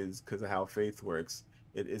both ways because of how faith works.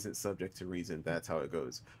 It isn't subject to reason. That's how it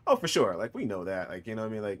goes. Oh, for sure. Like, we know that. Like, you know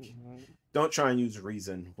what I mean? Like, don't try and use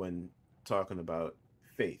reason when talking about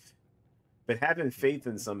faith. But having faith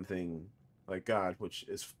in something like God, which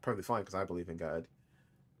is perfectly fine because I believe in God,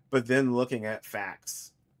 but then looking at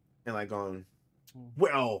facts and like going,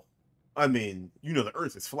 well, I mean, the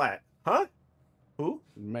earth is flat. Huh? Who?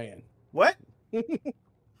 Man. What?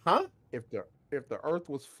 Huh? If the earth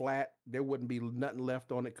was flat, there wouldn't be nothing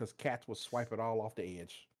left on it because cats would swipe it all off the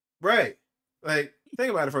edge. Right. Like,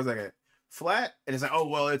 think about it for a second. Flat, and it's like, oh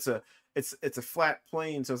well, it's a flat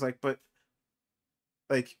plane. So it's like, but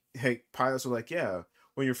like, hey, pilots were like, yeah,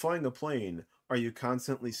 when you're flying a plane, are you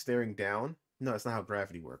constantly staring down? No, that's not how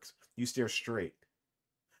gravity works. You stare straight.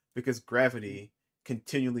 Because gravity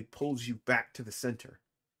continually pulls you back to the center.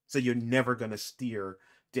 So you're never gonna steer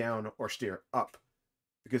down or steer up.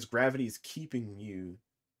 Because gravity is keeping you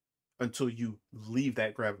until you leave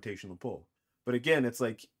that gravitational pull. But again, it's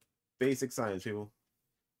like basic science, people.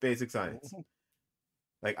 Basic science.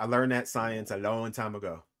 Like, I learned that science a long time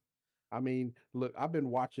ago. I mean, look, I've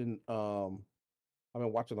been watching a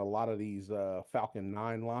lot of these Falcon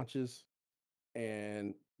 9 launches.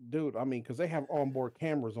 And dude, I mean, because they have onboard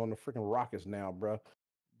cameras on the freaking rockets now, bro.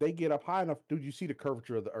 They get up high enough, dude. You see the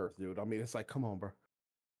curvature of the Earth, dude. I mean, it's like, come on, bro.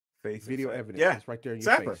 Faith Video evidence. Yeah, It's right there in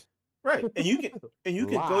exactly. your face. Right. And you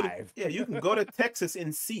can go to Live. you can go to Texas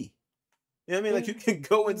and see. You know what I mean? Like, you can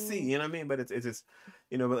go and see, you know what I mean? But it's just,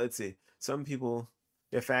 but let's see. Some people,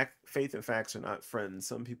 faith and facts are not friends.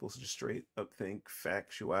 Some people just straight up think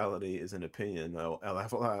factuality is an opinion. I'll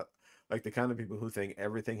have a lot. Like the kind of people who think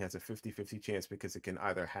everything has a 50-50 chance because it can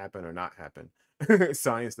either happen or not happen.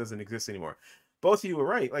 Science doesn't exist anymore. Both of you were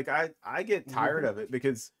right. Like, I get tired of it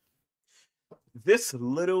because this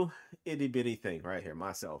little itty bitty thing right here,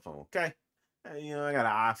 my cell phone, okay? You know, I got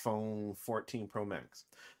an iPhone 14 Pro Max.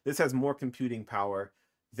 This has more computing power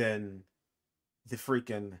than the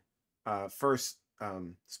freaking first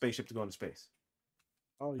spaceship to go into space.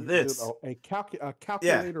 Oh, dude, This, a yeah,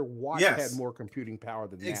 calculator watch had yes, more computing power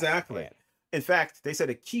than NASA exactly. had. In fact, they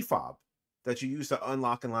said a key fob that you use to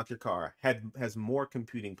unlock and lock your car has more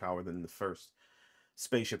computing power than the first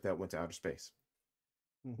spaceship that went to outer space.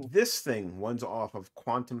 This thing runs off of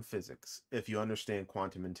quantum physics, if you understand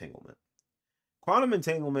quantum entanglement. Quantum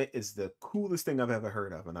entanglement is the coolest thing I've ever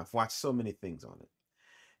heard of, and I've watched so many things on it.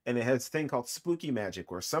 And it has a thing called spooky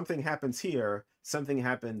magic, where something happens here, something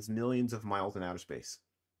happens millions of miles in outer space.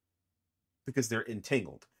 Because they're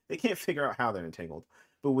entangled. They can't figure out how they're entangled.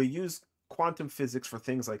 But we use quantum physics for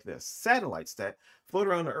things like this. Satellites that float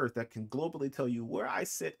around the Earth that can globally tell you where I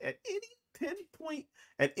sit at any pinpoint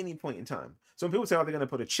at any point in time. So when people say, "Oh, they're going to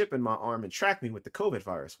put a chip in my arm and track me with the COVID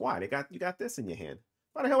virus," why? You got this in your hand.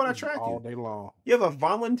 Why the hell would I track All you? day long. You have a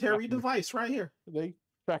voluntary device right here. They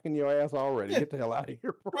tracking your ass already. Yeah. Get the hell out of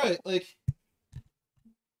here, bro. Right, like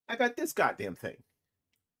I got this goddamn thing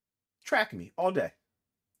tracking me all day.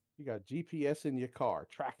 You got GPS in your car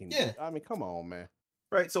tracking Yeah. you. I mean, come on, man.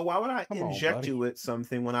 Right, so why would I Come on, inject buddy. you with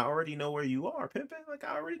something when I already know where you are, pimpin'? Like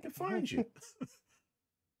I already can find you.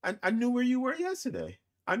 I knew where you were yesterday.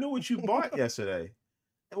 I know what you bought yesterday.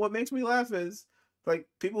 And what makes me laugh is like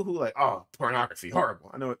people who like, oh, pornography,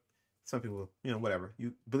 horrible. I know it, some people, you know, whatever.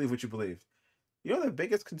 You believe what you believe. You know the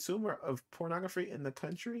biggest consumer of pornography in the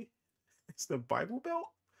country? It's the Bible Belt.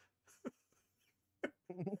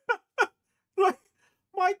 Like,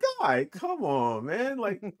 my guy, come on, man.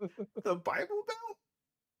 Like the Bible Belt?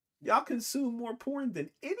 Y'all consume more porn than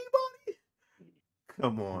anybody?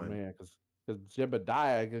 Come on. Man, because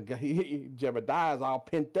Jebediah's all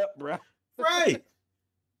pent up, bro. Right.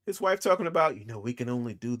 His wife talking about, you know, we can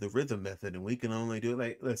only do the rhythm method and we can only do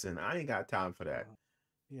like, listen, I ain't got time for that.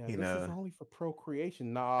 Yeah, You this is know, only for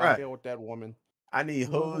procreation. Nah, right. hell with that woman. I need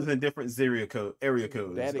hoes and different area codes.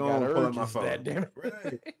 Daddy Go got on, pull up my urges, phone. that damn it.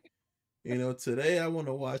 Right. You know, today I want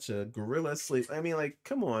to watch a gorilla sleep. I mean, like,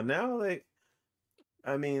 come on now. Like,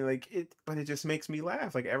 I mean, like it, but it just makes me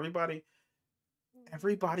laugh. Like everybody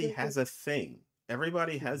has a thing.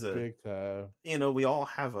 Everybody has a big time. You know, we all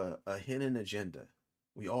have a hidden agenda.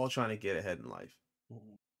 We all trying to get ahead in life. And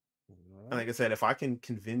like I said, if I can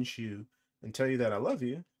convince you and tell you that I love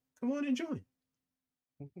you, come on and join.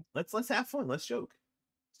 Let's have fun. Let's joke.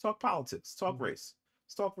 Let's talk politics. Talk race.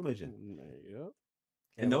 Let's talk religion. Yep.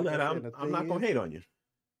 And know like that I said, I'm not gonna hate on you.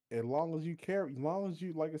 As long as you care, as long as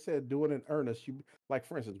you, like I said, do it in earnest. You like,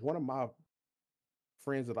 for instance, one of my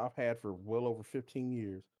friends that I've had for well over 15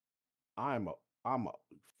 years. I'm a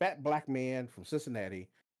fat black man from Cincinnati.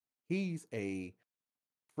 He's a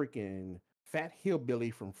freaking fat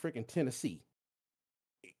hillbilly from freaking Tennessee.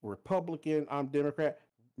 Republican, I'm Democrat.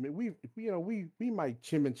 I mean, we might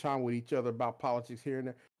chim and chom with each other about politics here and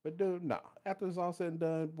there, but dude, nah. After it's all said and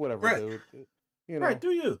done, whatever, Right. dude. You know, Right? Do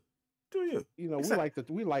you? You know, we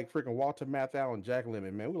like freaking Walter Matthau and Jack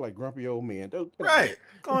Lemmon, man. We like grumpy old men, dude. Right.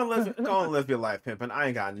 Go and live your life, pimping. I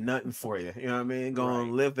ain't got nothing for you. You know what I mean? Go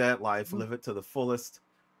and live that life, live it to the fullest.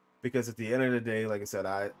 Because at the end of the day, like I said,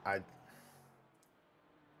 I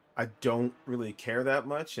don't really care that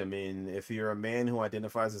much. I mean, if you're a man who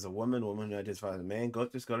identifies as a woman who identifies as a man,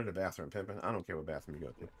 just go to the bathroom, pimping. I don't care what bathroom you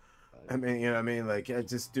go to. I mean, you know what I mean? Like,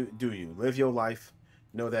 just do you. Live your life.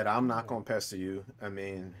 Know that I'm not going to pester you. I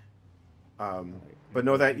mean, but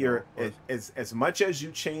know that you're, as much as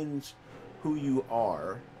you change who you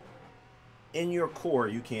are, in your core,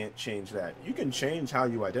 you can't change that. You can change how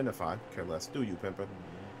you identify. Care less, do you, pimping?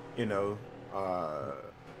 You know,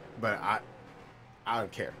 but I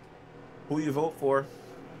don't care. Who you vote for,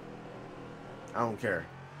 I don't care.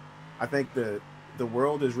 I think the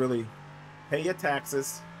world is really pay your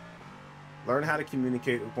taxes, learn how to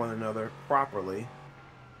communicate with one another properly.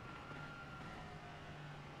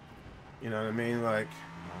 You know what I mean? Like,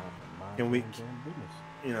 can we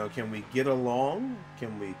get along?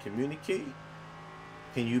 Can we communicate?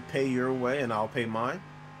 Can you pay your way and I'll pay mine?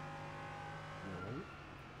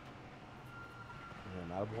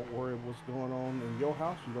 And I won't worry what's going on in your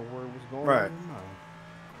house. You don't worry what's going Right. on in mine.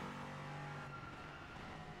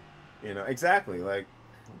 You know, exactly. Like,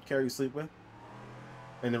 care who you sleep with.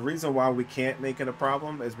 And the reason why we can't make it a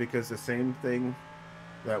problem is because the same thing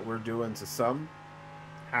that we're doing to some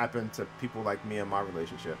happened to people like me in my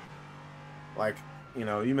relationship. Like, you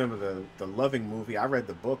know, you remember the Loving movie. I read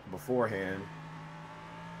the book beforehand.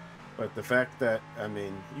 But the fact that, I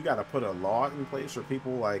mean, you got to put a law in place for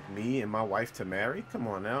people like me and my wife to marry? Come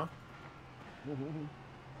on now.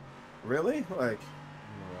 Really? Like,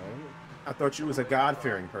 Right. I thought you was a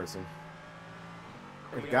God-fearing person.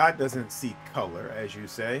 If God doesn't see color, as you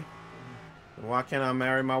say, then why can't I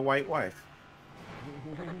marry my white wife?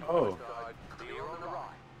 Oh, Side, clear on the right.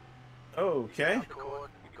 okay. Of course,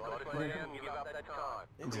 you got to slow down, give up that time.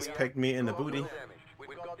 It just pecked me in the booty.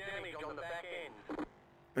 We've got damage on the back end.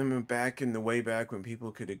 I mean, back in the way back when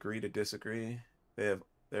people could agree to disagree, they have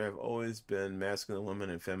there have always been masculine women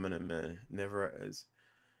and feminine men. Never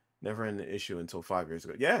an issue until 5 years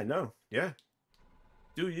ago. Yeah, no, yeah.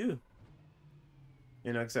 Do you?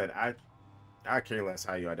 You know, like I said, I care less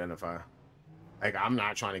how you identify. Like, I'm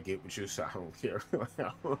not trying to get with you, so I don't care.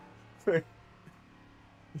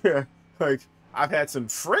 Yeah, like I've had some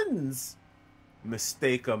friends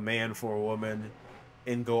mistake a man for a woman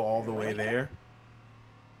and go all the way there.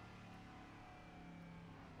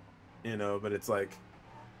 You know, but it's like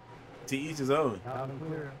to each his own.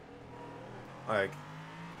 Like,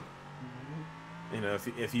 you know,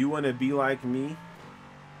 if you want to be like me,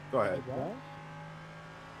 go ahead.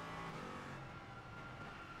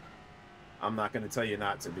 I'm not going to tell you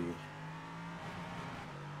not to be.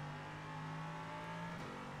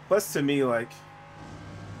 Plus, to me, like,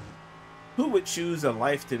 who would choose a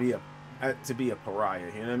life to be a pariah?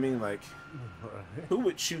 You know what I mean? Like, who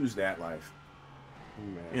would choose that life?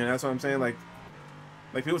 Man. You know, that's what I'm saying. Like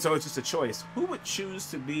people say it's just a choice. Who would choose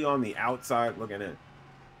to be on the outside looking in?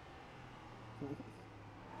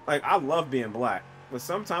 Like, I love being black, but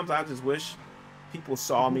sometimes I just wish people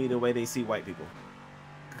saw me the way they see white people,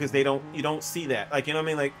 because you don't see that. Like, you know what I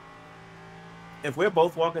mean? Like, if we're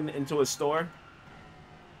both walking into a store,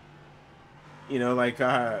 you know, like,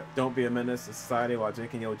 don't be a menace to society while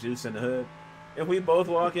drinking your juice in the hood. If we both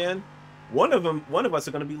walk in, one of us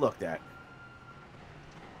are going to be looked at.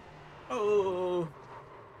 Oh,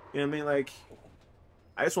 you know what I mean? Like,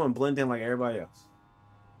 I just want to blend in like everybody else.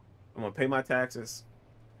 I'm going to pay my taxes.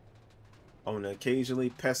 I'm going to occasionally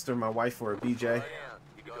pester my wife for a BJ.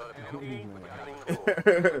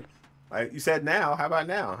 Like you said, now. How about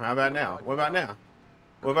now? How about now? What about now?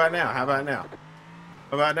 What about now? How about now?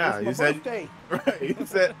 How about now? It's You my said birthday. right. You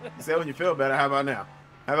said when you feel better. How about now?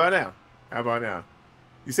 How about now? How about now?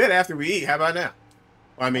 You said after we eat. How about now?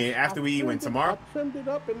 Well, I mean, after we eat, when tomorrow? I trimmed it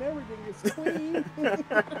up and everything. It's clean.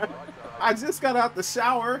 I just got out the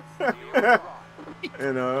shower.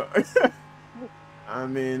 You know, I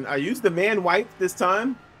mean, I used the man wipe this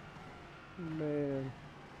time. Man.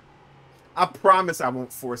 I promise I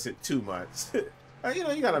won't force it too much. You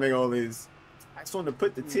know, you gotta make all these. I just want to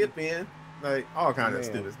put the tip in, like all kind of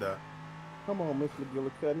stupid stuff. Come on, Miss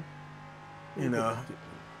McGillicuddy. You know.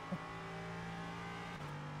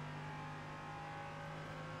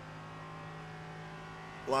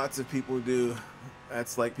 Lots of people do.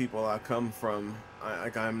 That's like people I come from.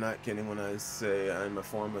 I'm not kidding when I say I'm a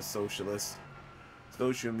former socialist.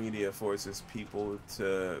 Social media forces people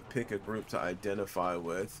to pick a group to identify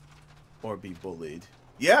with or be bullied.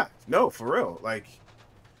 Yeah, no, for real. Like,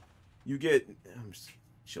 I'm just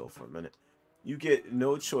chill for a minute. You get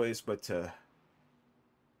no choice but to,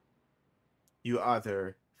 you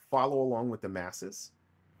either follow along with the masses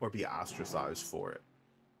or be ostracized for it.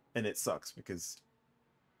 And it sucks because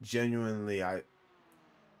genuinely,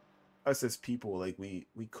 us as people, like, we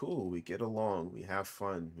cool, we get along, we have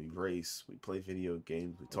fun, we race, we play video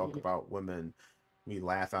games, we talk about women, we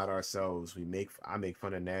laugh at ourselves, I make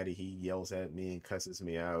fun of Natty, he yells at me and cusses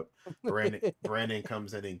me out. Brandon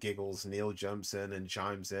comes in and giggles, Neil jumps in and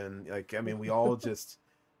chimes in. Like, I mean, we all just,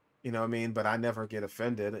 you know what I mean? But I never get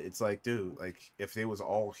offended. It's like, dude, like, if they was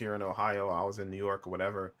all here in Ohio, I was in New York or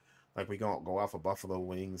whatever, like, we gonna go out for buffalo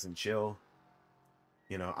wings and chill.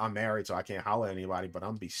 You know, I'm married, so I can't holler at anybody, but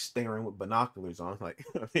I'm be staring with binoculars on. Like,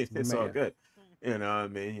 I mean, it's all good. You know what I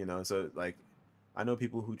mean? You know, so, like, I know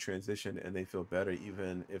people who transition and they feel better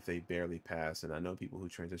even if they barely pass. And I know people who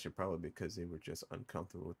transition probably because they were just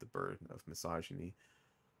uncomfortable with the burden of misogyny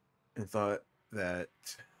and thought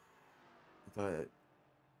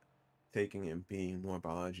taking and being more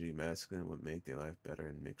biologically masculine would make their life better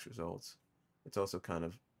and mix results. It's also kind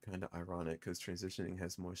of ironic because transitioning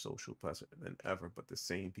has more social pressure than ever, but the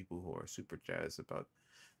same people who are super jazzed about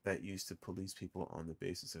that used to police people on the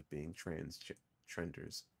basis of being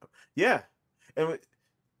trenders. Yeah, and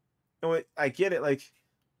I get it. Like,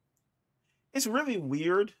 it's really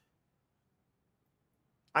weird.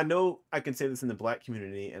 I know I can say this in the black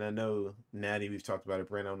community, and I know Natty, we've talked about it.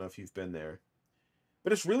 Brand, I don't know if you've been there,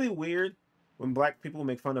 but it's really weird when black people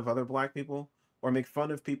make fun of other black people or make fun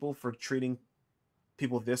of people for treating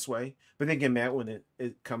people this way, but then get mad when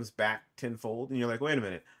it comes back tenfold, and you're like, wait a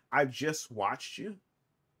minute, I just watched you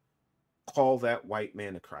call that white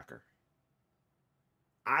man a cracker.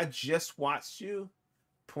 I just watched you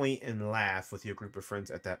point and laugh with your group of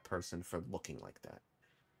friends at that person for looking like that.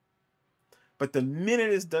 But the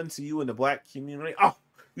minute it's done to you in the black community, oh,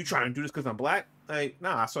 you trying to do this because I'm black? Like,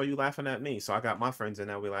 nah, I saw you laughing at me, so I got my friends and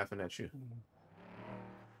now we're laughing at you.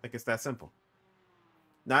 Like, it's that simple.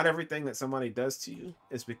 Not everything that somebody does to you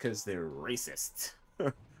is because they're racist.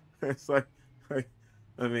 It's like,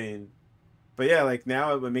 I mean, but yeah, like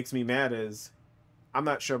now what makes me mad is I'm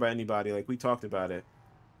not sure about anybody. Like we talked about it.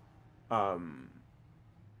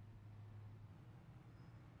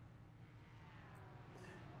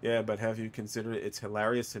 Yeah, but have you considered it's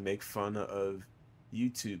hilarious to make fun of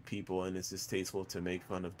YouTube people and it's distasteful to make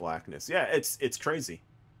fun of blackness? Yeah, it's crazy.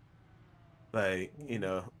 Like, you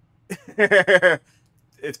know,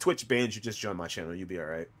 if Twitch bans you, just join my channel. You'll be all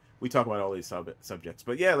right. We talk about all these subjects.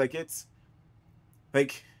 But yeah, like it's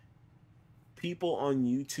like people on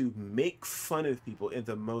YouTube make fun of people in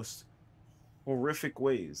the most horrific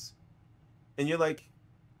ways. And you're like,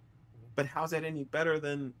 but how's that any better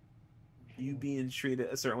than you being treated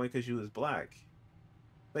a certain way because you was black?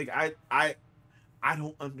 Like I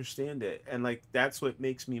don't understand it. And like that's what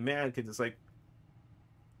makes me mad, because it's like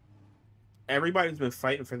everybody's been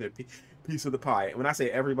fighting for their piece of the pie. And when I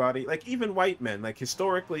say everybody, like even white men, like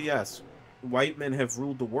historically, yes, white men have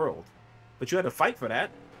ruled the world, but you had to fight for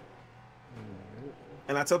that.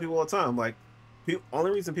 And I tell people all the time, like,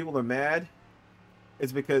 only reason people are mad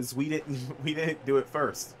is because we didn't do it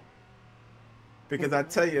first. Because I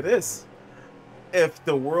tell you this, if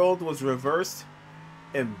the world was reversed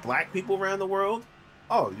and black people ran the world,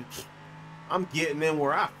 oh, I'm getting in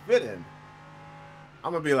where I fit in.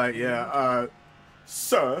 I'm gonna be like, yeah,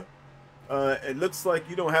 sir, it looks like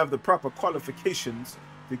you don't have the proper qualifications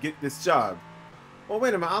to get this job. Well,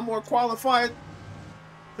 wait a minute, I'm more qualified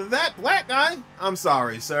than that black guy? I'm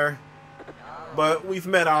sorry, sir, but we've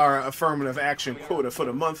met our affirmative action quota for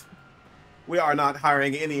the month. We are not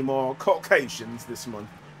hiring any more Caucasians this month.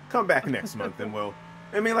 Come back next month and we'll...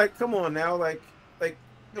 I mean, like, come on now, like...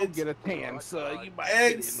 Go get a tan, sir. You might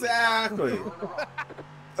exactly.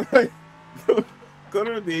 Go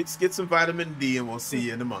to the beach, get some vitamin D, and we'll see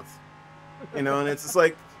you in a month. You know, and it's just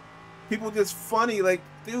like, people just funny, like,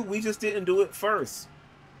 dude, we just didn't do it first.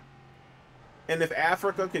 And if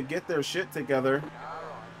Africa could get their shit together,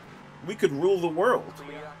 we could rule the world.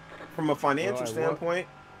 From a financial standpoint,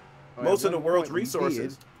 most of the world's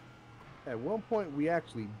resources. At one point, we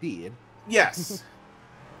actually did. Yes.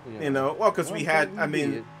 You know, well, because we had, I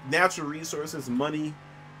mean, natural resources, money,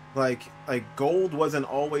 like gold wasn't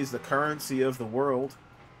always the currency of the world,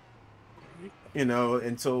 you know,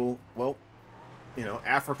 until, well, you know,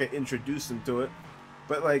 Africa introduced them to it.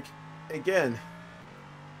 But, like, again,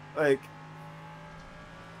 like,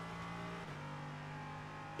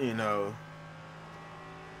 you know,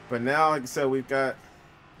 but now, like I said, we've got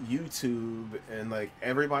YouTube and, like,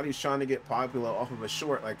 everybody's trying to get popular off of a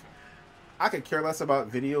short. Like, I could care less about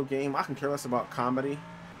video game. I can care less about comedy.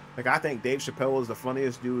 Like, I think Dave Chappelle is the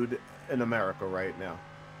funniest dude in America right now.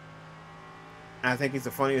 I think he's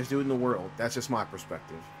the funniest dude in the world. That's just my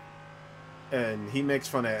perspective. And he makes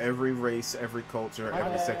fun of every race, every culture,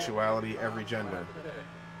 every sexuality, every gender.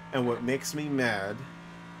 And what makes me mad,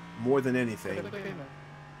 more than anything,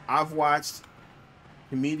 I've watched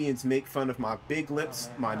comedians make fun of my big lips,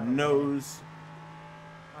 my nose,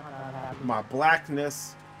 my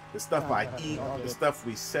blackness, the stuff I eat, the stuff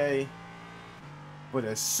we say. But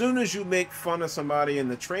as soon as you make fun of somebody in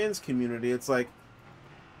the trans community, it's like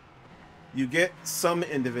you get some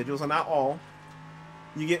individuals, and not all,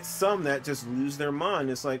 you get some that just lose their mind.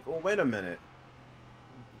 It's like, oh, wait a minute.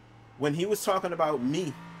 When he was talking about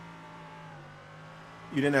me,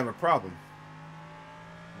 you didn't have a problem.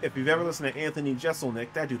 If you've ever listened to Anthony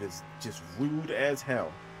Jeselnik, that dude is just rude as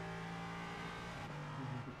hell.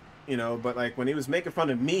 You know, but like when he was making fun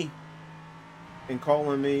of me and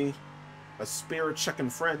calling me a spirit-chucking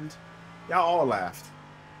friend, y'all all laughed.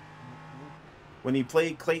 When he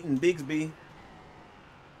played Clayton Bigsby,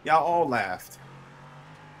 y'all all laughed.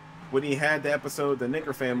 When he had the episode The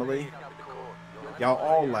Nigger Family, y'all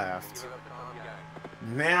all laughed.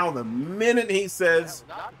 Now the minute he says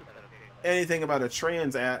anything about a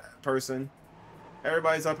trans person,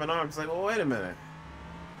 everybody's up in arms. It's like, well, wait a minute.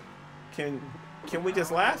 Can we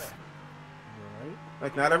just laugh?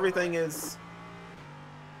 Like, not everything need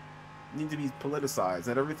to be politicized.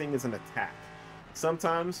 Not everything is an attack.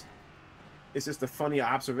 Sometimes it's just a funny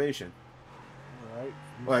observation. Right.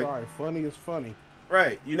 Like, sorry, funny is funny.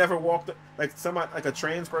 Right. You never walked like somebody, like a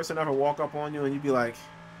trans person, never walk up on you and you'd be like,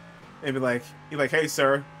 you're like, hey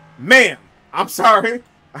sir, ma'am, I'm sorry.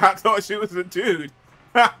 I thought she was a dude.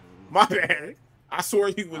 My bad. I swear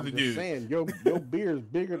you was I'm a just dude. saying, your beard's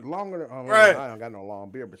bigger, longer than. I mean, Right. I don't got no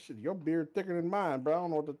long beard, but shit, your beard thicker than mine, bro. I don't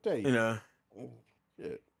know what to tell you. You know.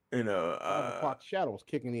 Shit, You know. 5 o'clock shadows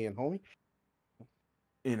kicking in, homie.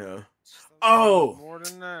 You know. Sometimes Oh, more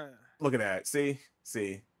than that. look at that. See.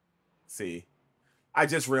 I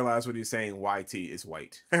just realized what he's saying. YT is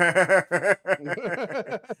white.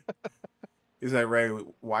 He's like, Ray,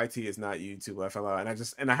 YT is not YouTube, FLO. And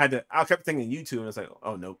I kept thinking YouTube, and it's like,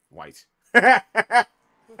 oh, no, white.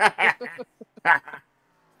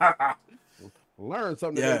 Learn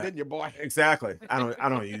something today, Yeah, didn't you, boy? exactly.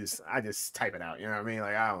 I just type it out. You know what I mean?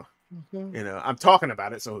 Like, I don't, I'm talking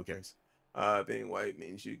about it, so who cares? Being white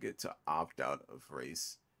means you get to opt out of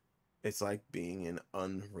race. It's like being an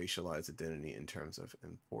unracialized identity in terms of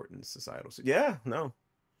important societal. Yeah, no.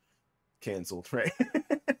 Canceled, right?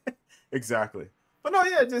 Exactly. But no,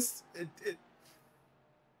 yeah, just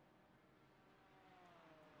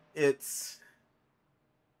it's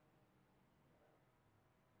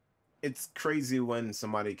crazy when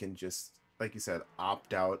somebody can just, like you said,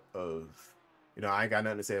 opt out of, I ain't got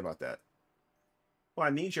nothing to say about that. Well, I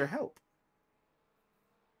need your help.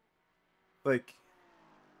 Like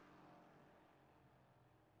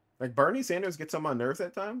Bernie Sanders gets on my nerves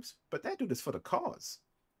at times, but that dude is for the cause.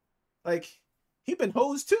 Like, he been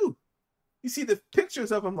hosed too. You see the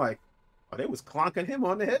pictures of him, like, oh, they was clonking him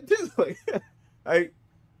on the head too. Like,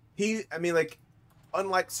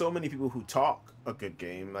 unlike so many people who talk a good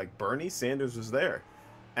game, like Bernie Sanders was there.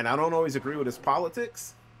 And I don't always agree with his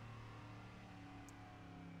politics,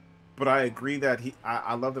 but I agree that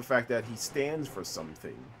I love the fact that he stands for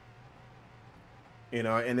something.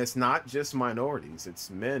 And it's not just minorities, it's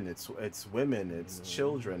men, it's women, it's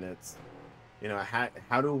children, it's,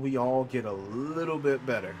 how do we all get a little bit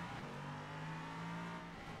better?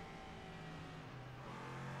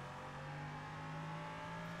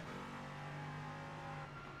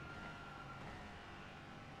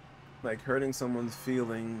 Like, hurting someone's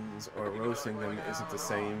feelings or roasting them isn't the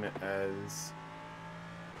same as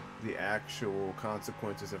the actual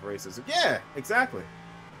consequences of racism. Yeah, exactly.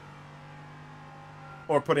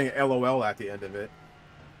 Or putting LOL at the end of it.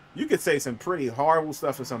 You could say some pretty horrible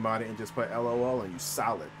stuff to somebody and just put LOL and you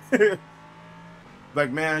solid.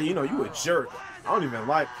 Like, man, you a jerk. I don't even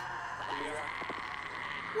like.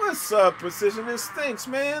 What's up, Precisionist? Thanks,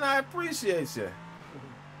 man. I appreciate you.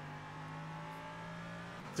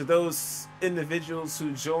 To those individuals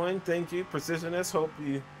who joined, thank you, Precisionist. Hope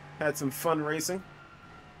you had some fun racing.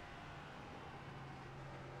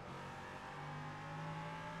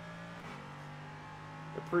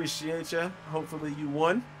 Appreciate you. Hopefully you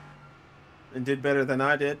won and did better than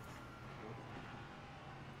I did.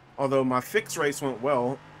 Although my fixed race went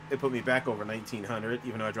well, it put me back over 1900,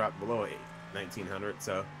 even though I dropped below 1900,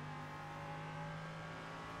 so.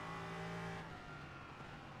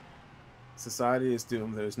 Society is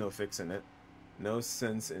doomed. There's no fixing it. No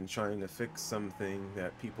sense in trying to fix something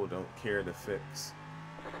that people don't care to fix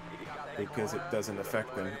because it doesn't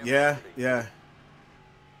affect them. Yeah.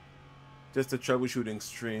 Just a troubleshooting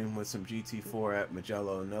stream with some GT4 at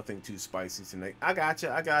Magello. Nothing too spicy tonight. I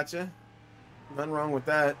gotcha. Nothing wrong with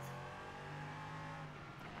that.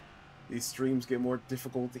 These streams get more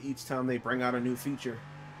difficult each time they bring out a new feature.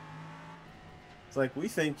 It's like, we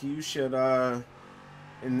think you should,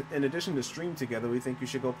 in addition to stream together, we think you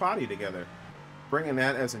should go potty together. Bringing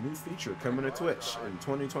that as a new feature coming to Twitch in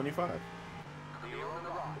 2025.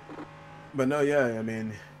 But no, yeah, I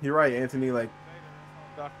mean, you're right, Anthony, like...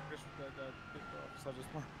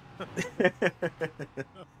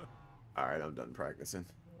 Alright, I'm done practicing.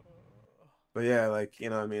 But yeah, like,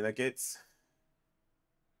 what I mean? Like, it's...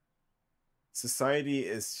 Society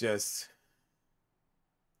is just...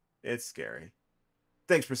 It's scary.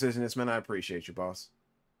 Thanks, Precisionist, man. I appreciate you, boss.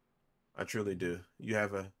 I truly do. You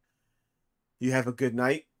have a good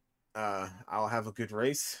night. I'll have a good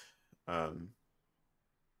race. Yeah,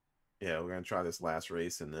 we're gonna try this last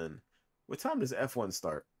race, and then what time does F1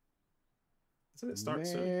 start? Doesn't it start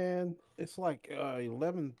soon? Man, it's like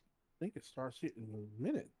 11. I think it starts in a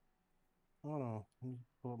minute. Hold on, let me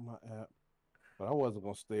pull up my app. But I wasn't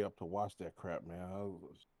gonna stay up to watch that crap, man.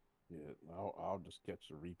 I'll just catch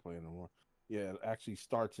the replay in the morning. Yeah, it actually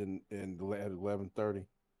starts in at 11:30.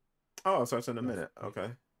 Oh, it starts in a minute. Okay.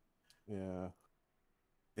 Yeah.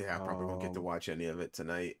 Yeah, I probably won't get to watch any of it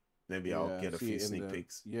tonight. Maybe I'll get a few sneak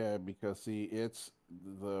peeks. Yeah, because it's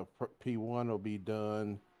the P1 will be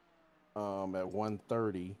done at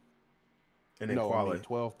 1:30. And then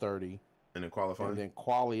 12:30. And then qualifying. And then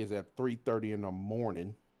quali is at 3:30 in the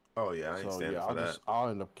morning. Oh yeah, I ain't standing for that. I'll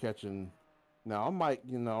end up catching. Now I might,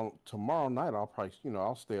 tomorrow night I'll probably,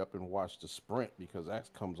 I'll stay up and watch the sprint because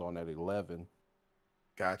that comes on at 11.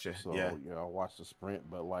 Gotcha. So Yeah. you know, I watch the sprint,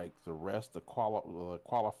 but like the rest, the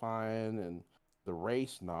qualifying and the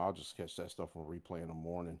race, no, I'll just catch that stuff on replay in the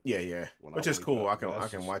morning Yeah, yeah. when I Which is wake cool. up. I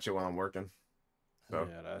That's can just watch it while I'm working. So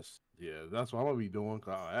that's what I'm gonna be doing.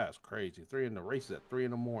 'Cause, oh, that's crazy. Three in the race at 3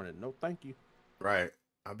 in the morning. No, thank you. right.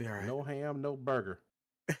 I'll be all right. No ham, no burger.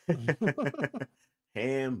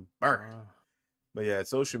 Hamburger. But yeah,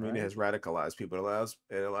 social media Right. has radicalized people.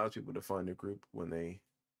 It allows people to find a group when they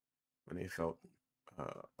felt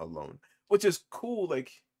alone, which is cool.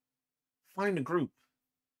 Like, find a group.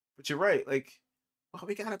 But you're right. Like, well,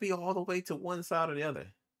 we gotta be all the way to one side or the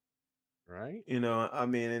other. Right. You know, I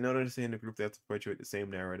mean, in order to stay in a group, they have to perpetuate the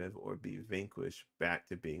same narrative or be vanquished back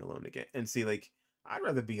to being alone again. And see, like, I'd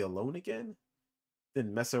rather be alone again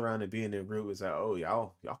than mess around and be in a group. Is like, oh,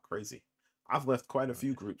 y'all crazy. I've left quite a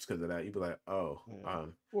few groups because of that. You'd be like, oh, Yeah.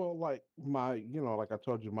 Well, like like I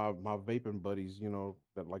told you, my vaping buddies,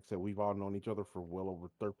 that like I said, we've all known each other for well over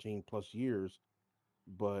 13 plus years.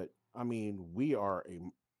 But I mean, we are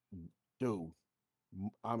dude.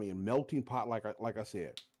 I mean, melting pot. Like I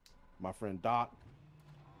said, my friend Doc,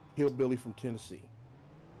 hillbilly from Tennessee.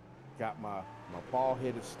 Got my bald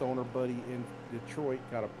headed stoner buddy in Detroit.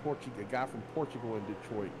 Got a guy from Portugal in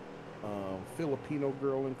Detroit. Filipino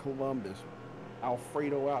girl in Columbus.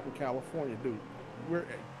 Alfredo out in California, dude. We're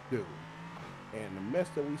dude, and the mess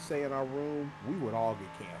that we say in our room, we would all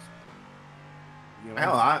get canceled.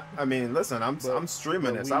 Hell, I mean, listen, I'm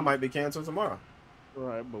streaming this. I might be canceled tomorrow.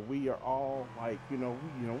 Right, but we are all like, we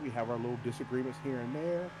have our little disagreements here and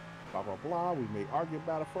there, blah blah blah. We may argue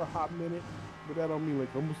about it for a hot minute, but that don't mean like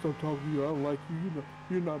I'm gonna stop talking to you. I don't like you.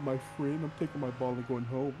 You're not my friend. I'm taking my ball and going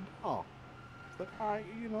home. Oh, it's like, all right,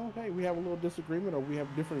 hey, we have a little disagreement or we have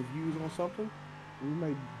different views on something. We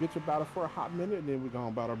may bitch about it for a hot minute and then we go on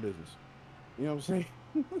about our business. You know what I'm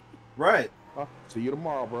saying? Right. See you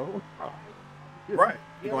tomorrow, bro. Right.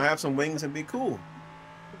 You're gonna have some wings and be cool.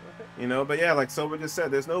 But yeah, like Silver just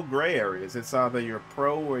said, there's no gray areas. It's either you're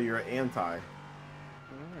pro or you're anti.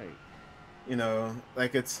 Right.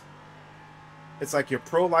 Like it's like you're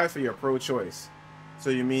pro-life or you're pro-choice.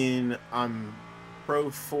 So you mean I'm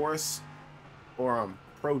pro-force or I'm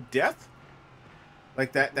pro-death?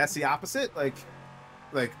 Like that's the opposite? Like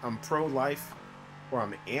I'm pro-life or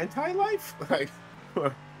I'm anti-life? Like,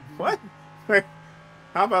 what? Like,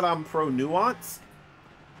 how about I'm pro-nuance?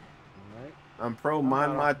 Right. I'm pro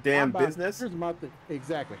mind my damn business. Here's my thing.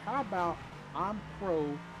 Exactly. How about I'm pro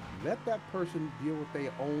let that person deal with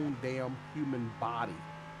their own damn human body.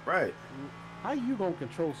 Right. How you gonna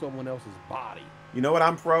control someone else's body? You know what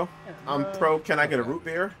I'm pro? I'm pro. Can I get a root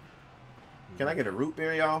beer? Can I get a root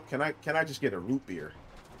beer, y'all? Can I just get a root beer?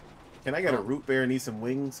 Can I get a root beer and eat some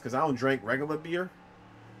wings? Because I don't drink regular beer.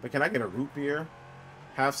 But can I get a root beer?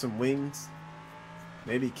 Have some wings?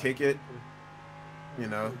 Maybe kick it? Jim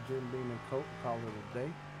Beam and Coke, call it a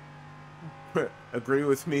day. Agree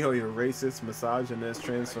with me or you're racist, misogynist,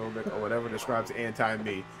 transphobic, or whatever describes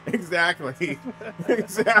anti-me. Exactly.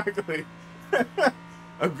 Exactly.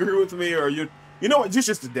 Agree with me or you know what? You're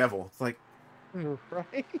just the devil. It's like,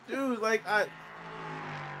 right? Dude, like I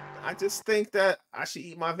just think that I should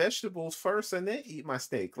eat my vegetables first and then eat my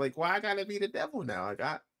steak. Like, why I gotta be the devil now? Like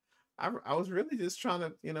I was really just trying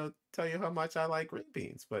to, tell you how much I like green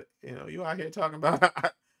beans, but you out here talking about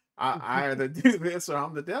I either do this or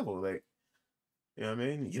I'm the devil. Like, you know what I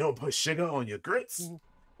mean? You don't put sugar on your grits.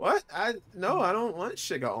 What? No, I don't want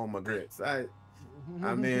sugar on my grits.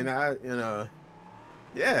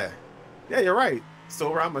 Yeah, you're right.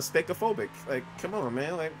 So I'm a steakophobic. Like, come on,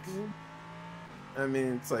 man. Like, I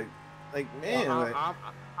mean, it's like man. Well,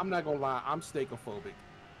 I'm not gonna lie. I'm steakophobic.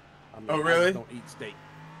 Oh, really? I don't eat steak.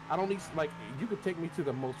 I don't eat, like, you could take me to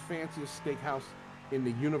the most fanciest steakhouse in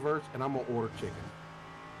the universe, and I'm gonna order chicken.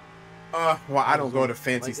 Well, I don't go to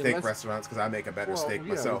fancy steak restaurants because I make a better steak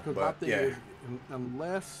myself. But yeah,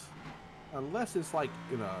 unless it's like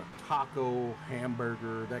taco,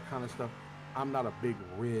 hamburger, that kind of stuff, I'm not a big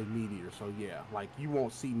red meat eater. So yeah, like you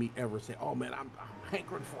won't see me ever say, "Oh man, I'm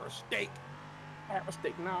hankering for a steak." I have a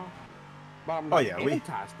steak now. But I'm not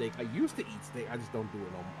anti-steak. I used to eat steak. I just don't do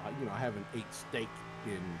it no more. I haven't ate steak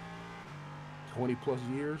in 20 plus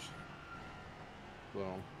years. So.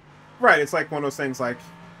 Right. It's like one of those things. Like,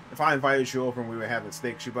 if I invited you over and we were having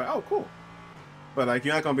steak, she'd be like, "Oh, cool." But like,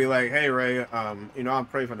 you're not gonna be like, "Hey, Ray, I'm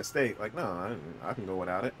craving a steak." Like, no, I can go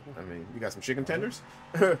without it. I mean, you got some chicken tenders?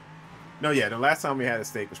 No, yeah. The last time we had a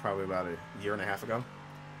steak was probably about a year and a half ago.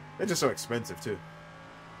 They're just so expensive too.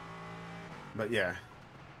 But yeah.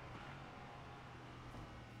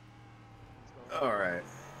 All right.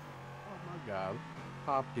 Oh my God,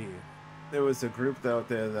 popped in. there was a group out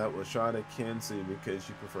there that will try to cancel you because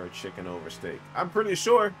you prefer chicken over steak. I'm pretty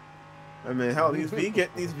sure. I mean, hell, these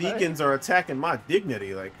vegans are attacking my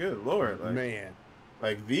dignity. Like, good lord,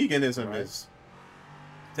 like veganism is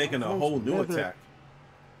taking a whole new attack.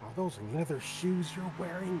 Are those leather shoes you're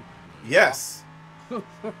wearing? Yes.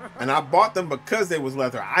 And I bought them because they was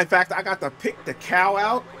leather. In fact, I got to pick the cow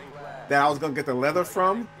out that I was gonna get the leather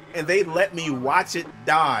from, and they let me watch it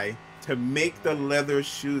die to make the leather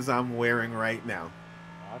shoes I'm wearing right now.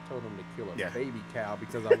 I told them to kill a baby cow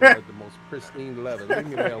because I wanted the most pristine leather. Leave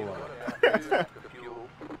me the hell alone.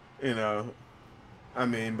 You know, I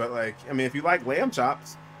mean, but like, I mean, if you like lamb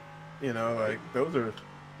chops, you know, like those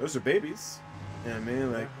are babies. You know what I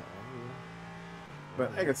mean? Like,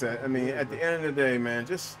 but like I said, I mean, at the end of the day, man,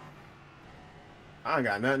 just I ain't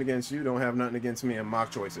got nothing against you. Don't have nothing against me and my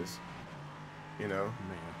choices. You know,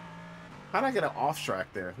 Man. how'd I get an off track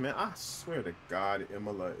there, man? I swear to God,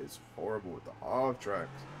 Imola is horrible with the off tracks.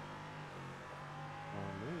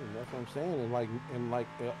 Man, that's what I'm saying. And like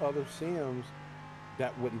the other Sims,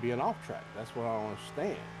 that wouldn't be an off track. That's what I don't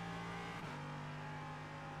understand.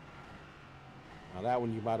 Now that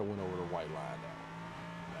one you might have went over the white line.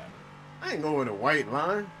 I ain't going to white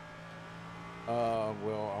line. Well,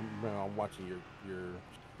 I'm watching your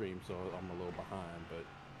stream, so I'm a little behind, but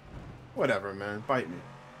whatever, man. Bite me.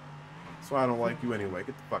 That's why I don't like you anyway.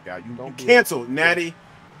 Get the fuck out. You canceled, Natty.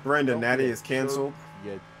 Brenda, Natty is canceled.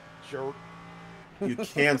 You jerk. You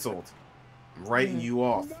canceled. I'm writing you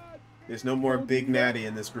off. There's no more big Natty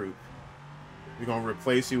in this group. We're gonna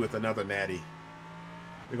replace you with another Natty.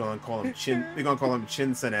 We're gonna call him Chin. We're gonna call him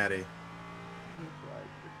Cincinnati.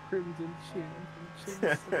 Crimson Chin.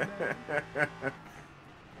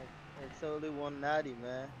 It's only one natty,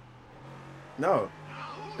 man. No,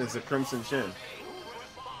 it's a Crimson Chin.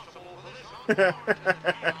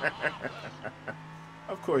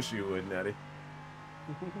 Of course you would, Natty.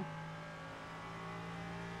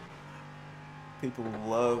 People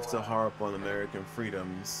love to harp on American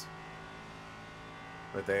freedoms,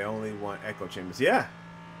 but they only want echo chambers. Yeah.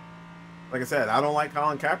 Like I said, I don't like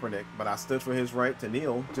Colin Kaepernick, but I stood for his right to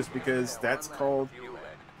kneel just because that's called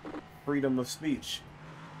freedom of speech.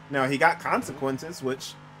 Now, he got consequences,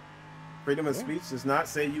 which freedom of speech does not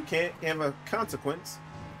say you can't have a consequence.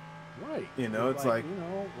 Right. You know, it's like you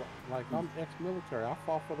know, like I'm ex-military. I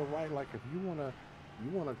fought for the right. Like if you wanna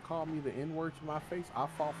call me the N-word to my face, I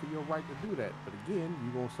fought for your right to do that. But again,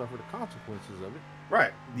 you're gonna suffer the consequences of it.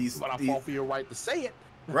 Right. But I fought for your right to say it.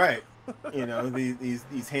 Right. You know,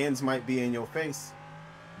 these hands might be in your face.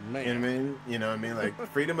 Man. You know what I mean? You know what I mean? Like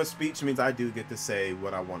freedom of speech means I do get to say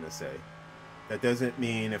what I want to say. That doesn't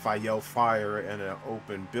mean if I yell fire in an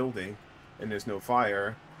open building and there's no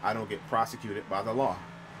fire, I don't get prosecuted by the law.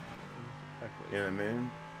 Exactly. You know what I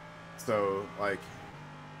mean? So, like,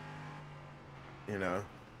 you know.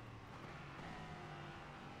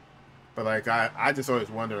 But, like, I just always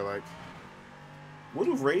wonder, like, what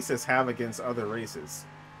do racists have against other races?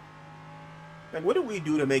 Like, what do we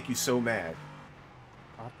do to make you so mad?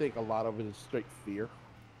 I think a lot of it is straight fear.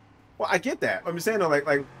 Well, I get that. I'm just saying, though, like,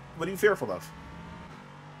 what are you fearful of?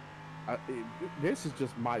 This is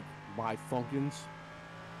just my funkins.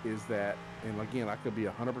 Is that, and again, I could be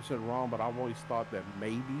 100% wrong, but I've always thought that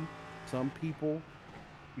maybe some people,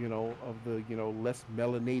 you know, of the, you know, less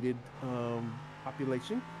melanated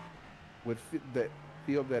population would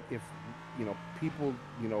feel that if, you know, people,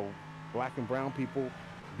 you know, black and brown people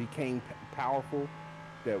became powerful,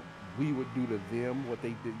 that we would do to them what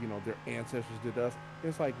they did, you know, their ancestors did to us.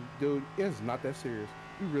 It's like, dude, it's not that serious.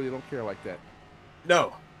 We really don't care like that.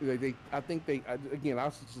 No. I think again,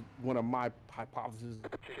 that's just one of my hypotheses,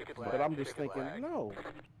 but I'm just thinking, no.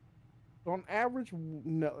 On average,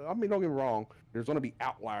 no. I mean, don't get me wrong. There's going to be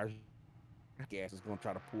outliers. Gas is going to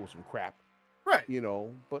try to pull some crap, right? You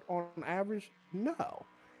know, but on average, no.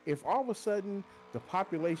 If all of a sudden the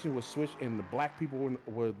population was switched and the black people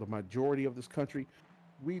were the majority of this country,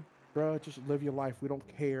 just live your life. We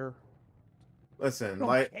don't care. Listen,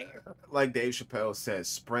 like Dave Chappelle says,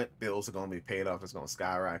 Sprint bills are gonna be paid off. It's gonna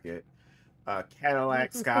skyrocket.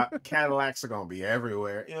 Cadillacs are gonna be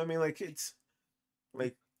everywhere. You know what I mean? Like it's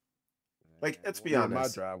like let's be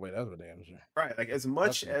honest. My driveway, that's what damn sure. Right, like as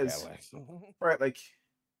much as right, like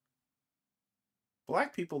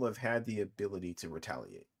black people have had the ability to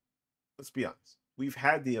retaliate. Let's be honest. We've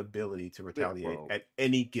had the ability to retaliate at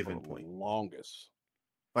any given point. Longest.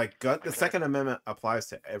 Like the Second Amendment applies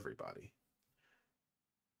to everybody.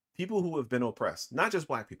 People who have been oppressed, not just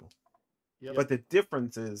black people. Yep. But the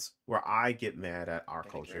difference is where I get mad at our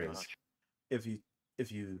culture is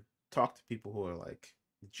if you talk to people who are like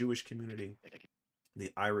the Jewish community,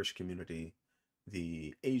 the Irish community,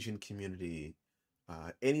 the Asian community,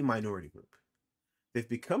 any minority group. They've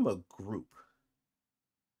become a group.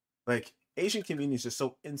 Like, Asian communities are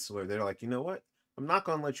so insular. They're like, you know what? I'm not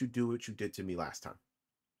going to let you do what you did to me last time.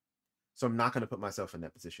 So I'm not going to put myself in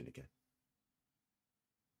that position again.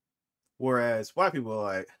 Whereas white people are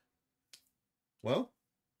like, well,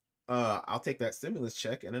 I'll take that stimulus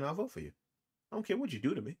check and then I'll vote for you. I don't care what you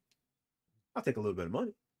do to me. I'll take a little bit of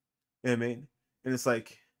money. You know what I mean? And it's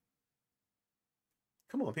like,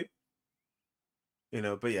 come on, people. You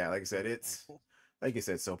know, but yeah, like I said, it's, like you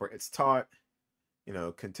said, Soper, it's taught. You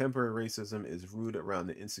know, contemporary racism is rooted around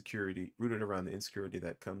the insecurity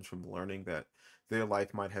that comes from learning that their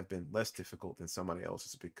life might have been less difficult than somebody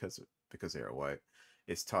else's because they are white.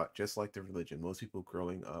 It's taught just like the religion. Most people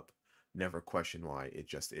growing up never question why. It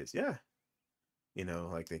just is. Yeah. You know,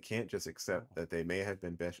 like they can't just accept that they may have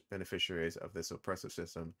been beneficiaries of this oppressive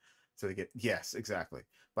system. So they get, yes, exactly.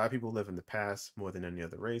 Black people live in the past more than any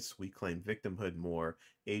other race. We claim victimhood more.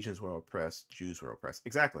 Asians were oppressed. Jews were oppressed.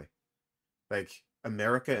 Exactly. Like,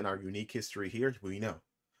 America and our unique history here, we know.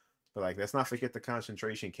 But, like, let's not forget the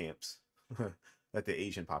concentration camps that the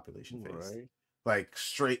Asian population faced. Right. Like,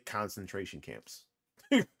 straight concentration camps.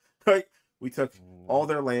 Like, we took all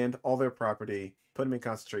their land, all their property, put them in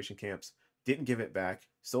concentration camps, didn't give it back,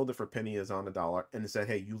 sold it for pennies on the dollar, and said,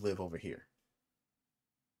 hey, you live over here.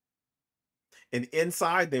 And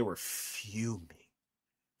inside, they were fuming.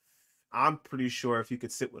 I'm pretty sure if you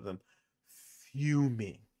could sit with them,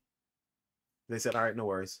 fuming. They said, all right, no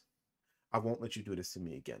worries. I won't let you do this to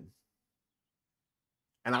me again.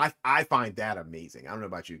 And I find that amazing. I don't know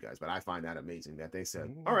about you guys, but I find that amazing that they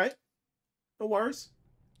said, all right, no worries.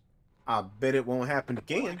 I bet it won't happen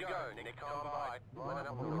again.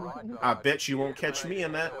 I bet you won't catch me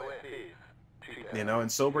in that. You know, and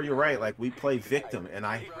Sober, you're right. Like, we play victim, and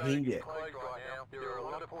I hate it.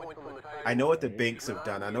 I know what the banks have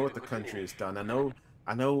done. I know what the country has done.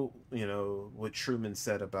 I know, you know, what Truman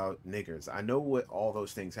said about niggers. I know what all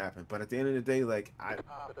those things happen. But at the end of the day, like,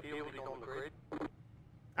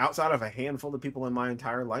 outside of a handful of people in my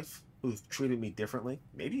entire life who've treated me differently,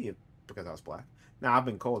 maybe because I was black. Now, I've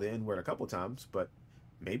been called the N-word a couple times, but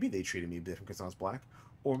maybe they treated me different because I was black.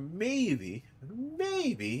 Or maybe, and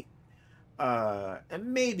maybe,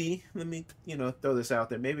 let me, you know, throw this out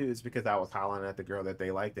there. Maybe it was because I was hollering at the girl that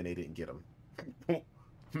they liked and they didn't get them.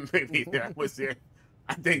 Maybe that was it.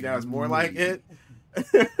 I think that was more like it.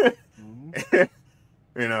 You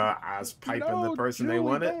know, I was piping the person Julie, they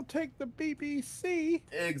wanted. Don't take the BBC.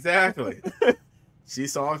 Exactly. She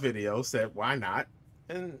saw a video, said, why not?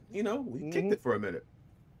 And, you know, we kicked it for a minute.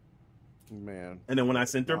 Man. And then when I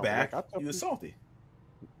sent her No, back, like, he was salty.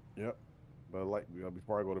 Yep. But, like, you know,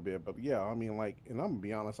 before I go to bed, but yeah, I mean, like, and I'm gonna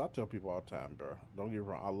be honest, I tell people all the time, bro. Don't get me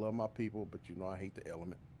wrong, I love my people, but you know, I hate the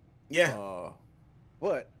element. Yeah.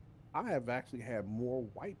 But I have actually had more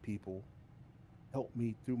white people help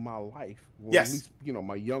me through my life. Well, Yes. At least, you know,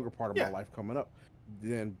 my younger part of Yeah. my life coming up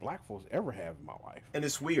than black folks ever have in my life. And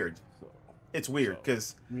it's weird. So, It's weird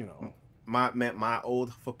because, you know, my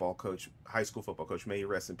old football coach, high school football coach, may he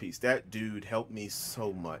rest in peace. That dude helped me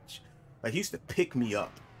so much. Like, he used to pick me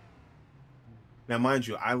up. Now, mind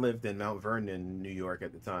you, I lived in Mount Vernon, New York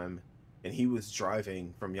at the time, and he was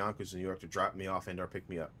driving from Yonkers, New York to drop me off and or pick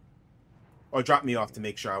me up. Or drop me off to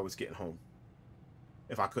make sure I was getting home.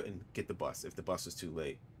 If I couldn't get the bus, if the bus was too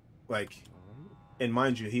late. Like, and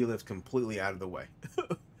mind you, he lived completely out of the way.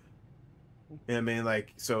 And I mean,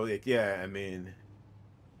 like, so, like, yeah, I mean,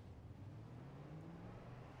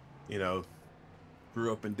 you know,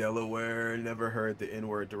 grew up in Delaware, never heard the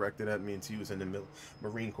N-word directed at me until he was in the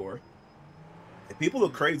Marine Corps. And people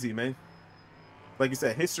look crazy, man. Like you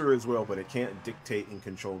said, history is real, but it can't dictate and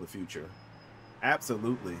control the future.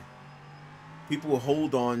 Absolutely. People will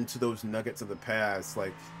hold on to those nuggets of the past,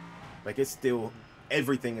 like it's still,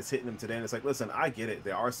 everything is hitting them today. And it's like, listen, I get it.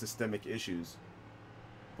 There are systemic issues,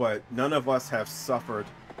 but none of us have suffered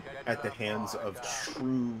at the hands of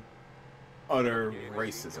true, utter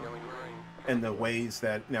racism. And the ways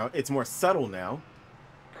that, now, it's more subtle now.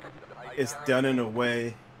 It's done in a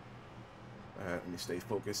way, let me stay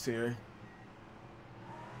focused here.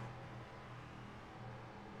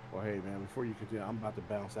 well, hey, man, before you continue, I'm about to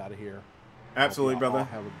bounce out of here. Absolutely, brother.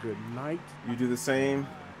 Have a good night. You do the same.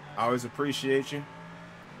 I always appreciate you.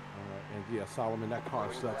 And yeah, Solomon, that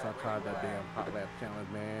car sucks. I tried that damn hot lap challenge,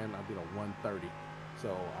 man. I did a 130, so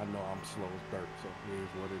I know I'm slow as dirt. So it is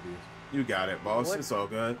what it is. You got it, boss. What? It's all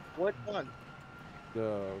good. What one?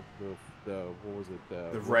 The what was it?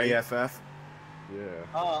 The Ray FF. Yeah. Yeah.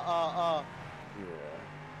 Yeah.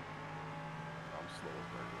 I'm slow as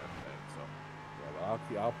dirt that thing. So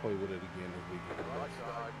yeah, I'll play with it again as we get the rest.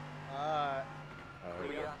 Alright. All right.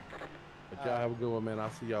 Clear. But y'all have a good one, man.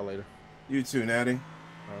 I'll see y'all later. You too, Natty.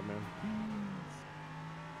 All right, man.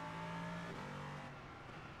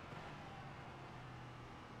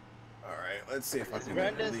 All right, let's see if I Is can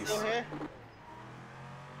Brandon release. still here?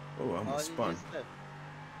 Oh, I Oh, almost he spun. just left.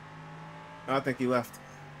 I think he left.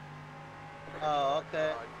 Oh,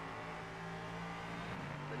 okay.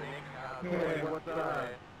 The next car. Hey, what's up?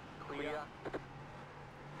 Clear.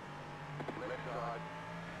 Left side.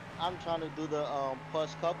 I'm trying to do the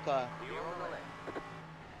Porsche Cup car Clear on the left.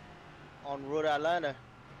 on Road Atlanta.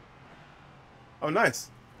 Oh, nice.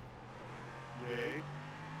 Yay.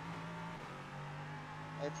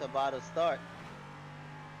 It's about to start.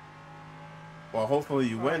 Well, hopefully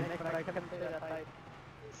you win.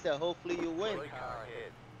 So hopefully you win. Three car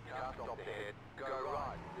ahead. Car stopped ahead. Go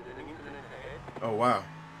right. There's an incident ahead. Oh, wow.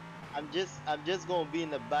 I'm just gonna be in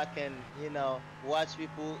the back and watch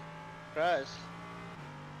people crash.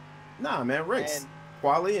 Nah, man, race. And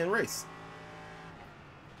Quali and race.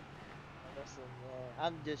 listen,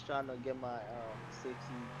 I'm just trying to get my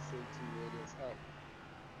safety ratings up.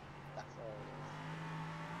 That's all it is.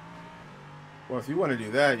 Well, if you want to do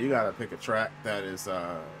that, you got to pick a track that is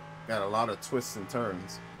got a lot of twists and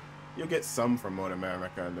turns. You'll get some from Motor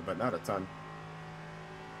America, but not a ton.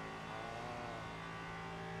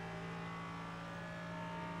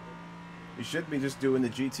 You should be just doing the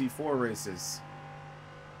GT4 races.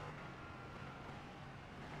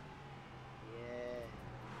 Yeah.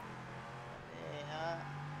 Yeah,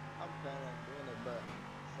 I'm planning on doing it, but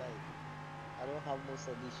it's like I don't have most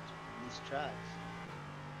of these tracks.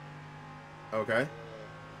 Okay. Yeah,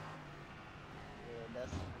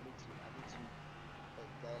 that's I need to like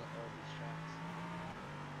get all these tracks.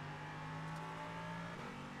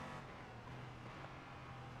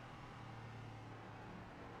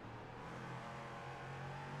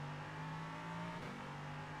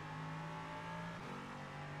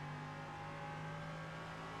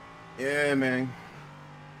 Yeah, man.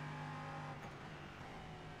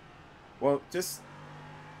 Well, just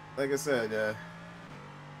like I said,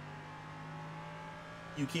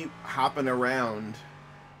 you keep hopping around.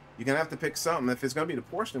 You're gonna have to pick something. If it's gonna be the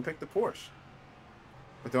Porsche, then pick the Porsche.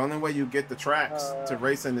 But the only way you get the tracks to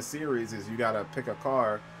race in the series is you gotta pick a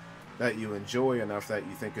car that you enjoy enough that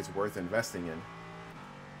you think it's worth investing in.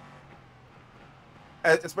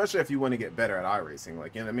 Especially if you want to get better at iRacing,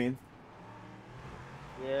 like, you know what I mean?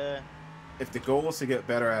 Yeah. If the goal is to get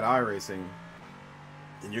better at iRacing,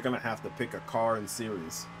 then you're gonna have to pick a car in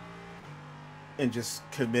series and just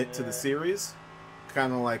commit to the series,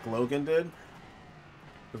 kind of like Logan did.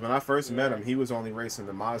 Because when I first met him, he was only racing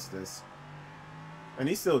the Mazdas, and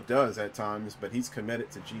he still does at times, but he's committed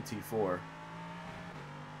to GT4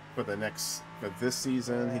 for this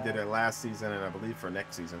season. He did it last season, and I believe for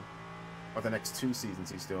next season, or the next 2 seasons,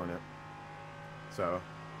 he's doing it. So,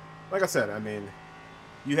 like I said, I mean,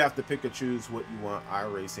 you have to pick and choose what you want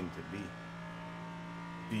iRacing to be.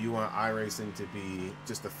 Do you want iRacing to be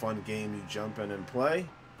just a fun game you jump in and play?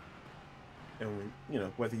 And, you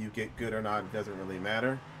know, whether you get good or not, it doesn't really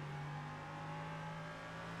matter.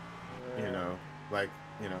 You know, like,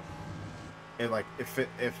 you know, and like if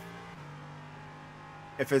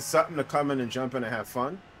it's something to come in and jump in and have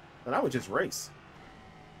fun, then I would just race.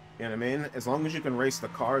 You know what I mean? As long as you can race the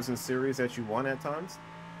cars in series that you want at times,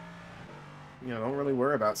 you know, don't really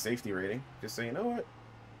worry about safety rating. Just say, you know what,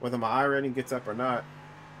 whether my I rating gets up or not,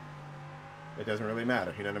 it doesn't really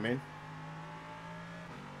matter. You know what I mean?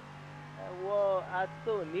 Well, I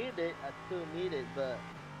still need it, but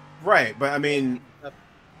Right, but I mean,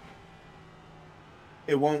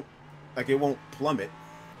 it won't plummet,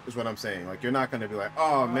 is what I'm saying. Like, you're not going to be like,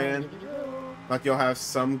 oh man, like, you'll have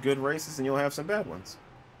some good races and you'll have some bad ones.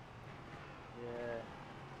 yeah.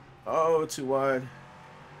 Oh, too wide.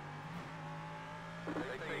 They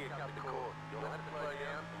say you cut the course. You'll have to slow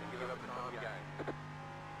down and give up the time game.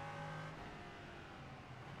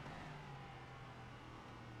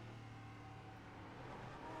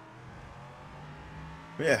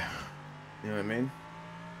 But yeah, you know what I mean?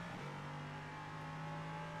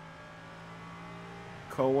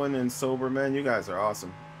 Cohen and Soberman, you guys are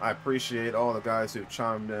awesome. I appreciate all the guys who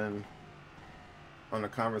chimed in on a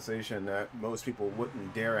conversation that most people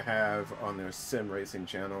wouldn't dare have on their sim racing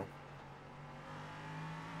channel.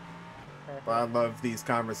 But I love these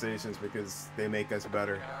conversations because they make us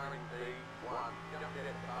better. Car in P1, just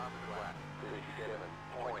at half the lap.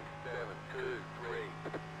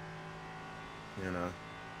 37.723. You know,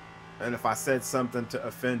 and if I said something to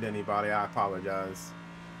offend anybody, I apologize.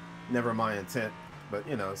 Never my intent, but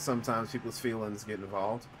you know, sometimes people's feelings get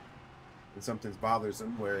involved and something bothers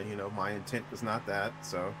them where, you know, my intent was not that.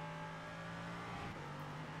 So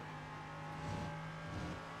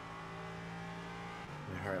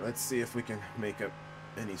Alright, let's see if we can make up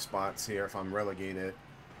any spots here if I'm relegated.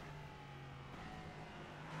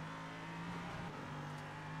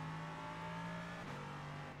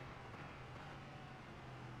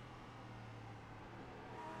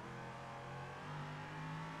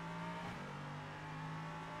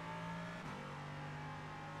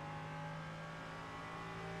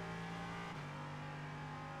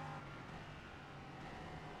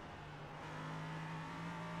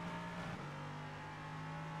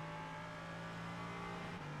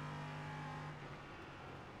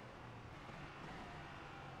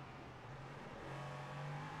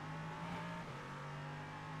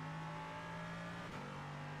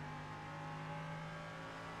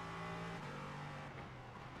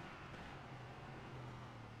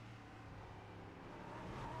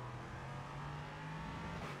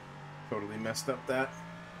 Totally messed up that.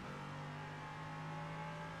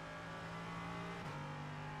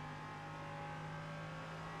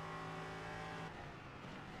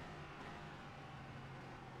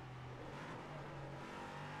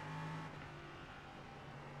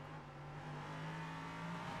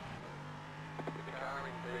 The car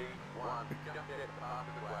in P1, just at the back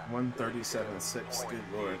of the lap. 137.6. Good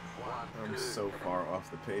lord. I'm so far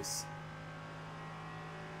off the pace.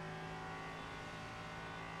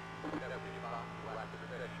 That was your back of the lap of the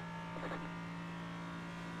session.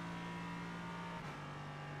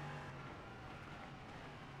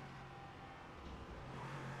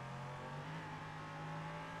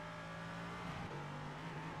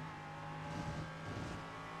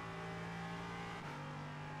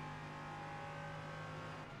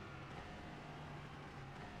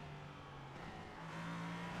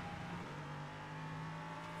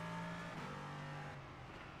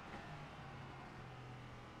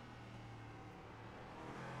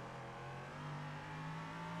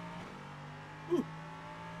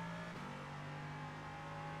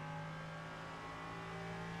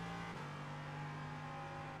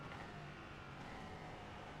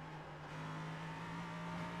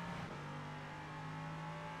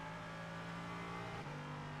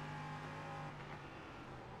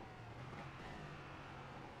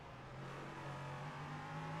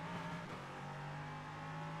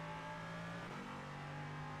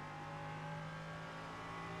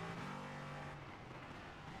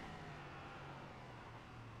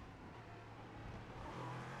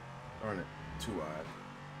 Darn it. Too wide.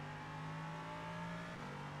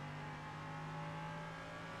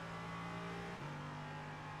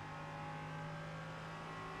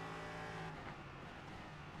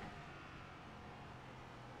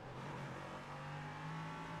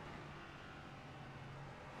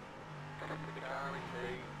 The car in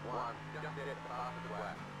P1, just at the back of the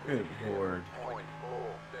lap. Good lord.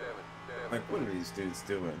 0.477. Like, what are these dudes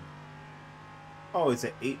doing? Oh, it's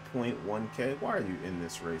at 8.1K? Why are you in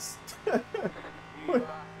this race? You are flat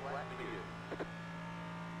to you.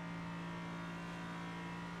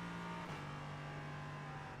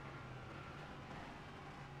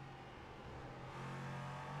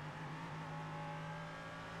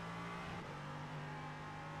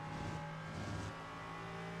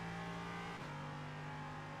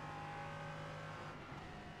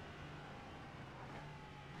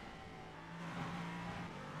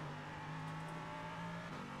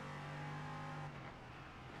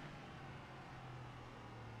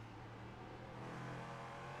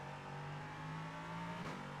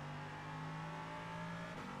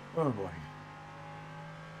 Oh boy.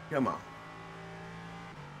 Come on.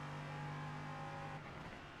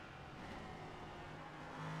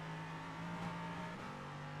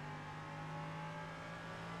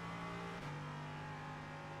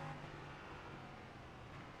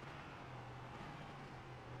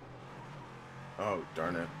 Oh,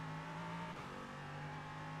 darn it.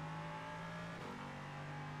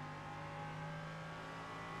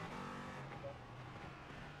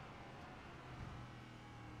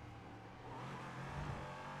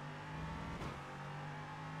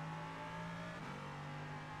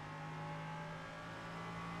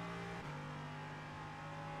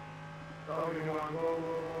 Oh, you want to go?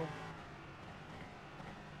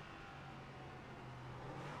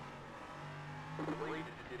 We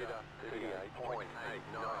did up 38.892.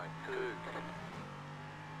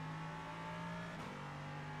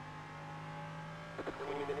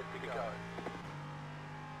 20 minutes to go.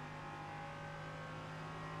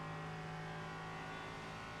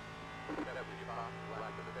 That was your fast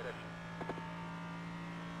lap of the session.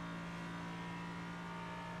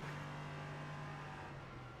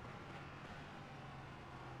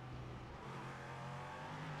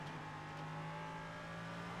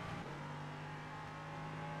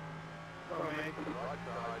 Go, man. Right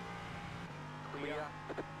side, clear.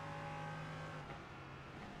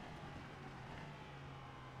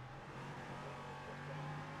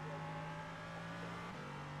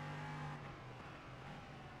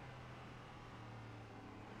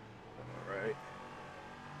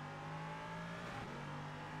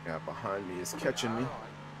 That behind me is catching me,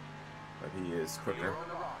 but he is quicker. On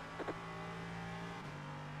the right.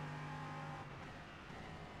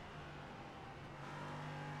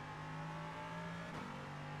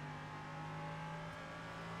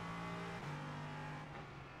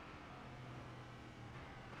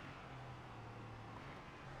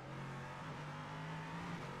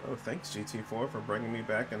 Oh, thanks GT4 for bringing me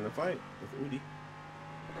back in the fight with Udi.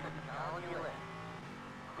 Car on your left.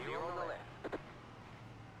 Clear on the left.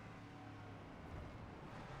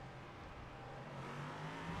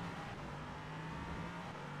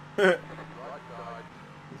 Right side.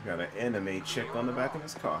 He's got an anime chick on the back of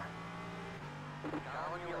his car. Car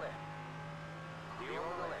on your left. Clear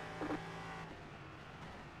on the left.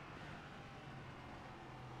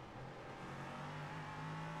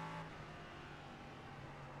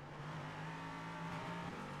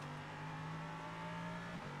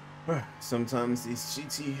 Sometimes these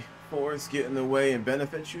GT4s get in the way and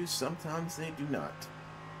benefit you, sometimes they do not.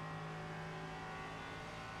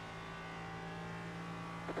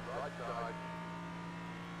 Right side.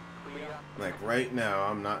 Clear. Like right now,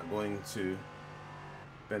 I'm not going to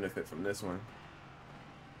benefit from this one.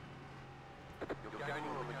 You're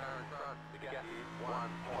gaining on the car in front. The gap is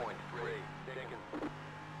 1.3 seconds.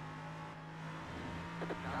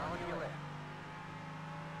 Car on your left.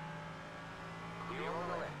 Clear on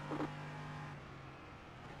the left.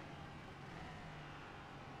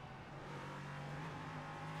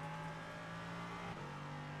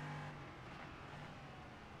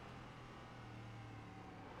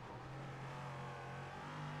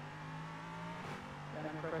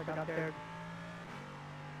 Up there.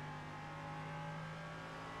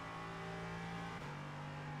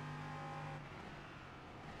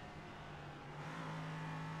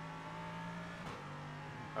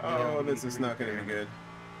 Oh, this is not going to be good.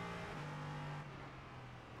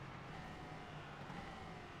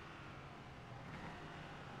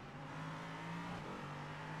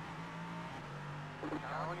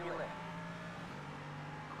 Car on your left.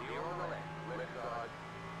 Clear on the left. Left side.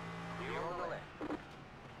 Clear on the left.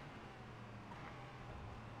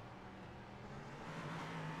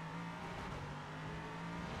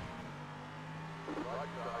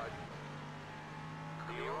 Right side.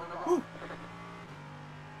 Clear on the right.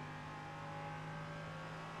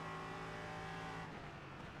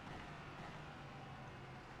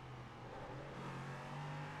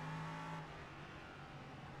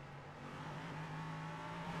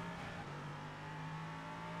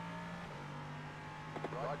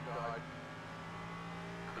 Right side.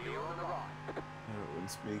 Clear on the right. When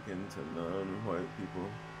speaking to non-white people,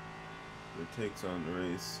 their takes on the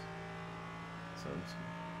race. Sounds.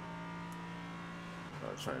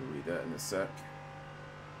 I'll try and read that in a sec.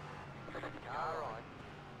 Car right.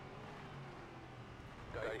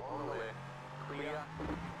 Stay on the left. Clear.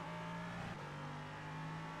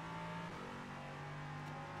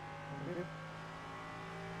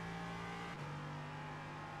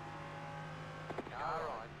 Car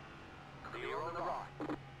right. Clear on the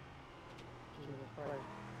right.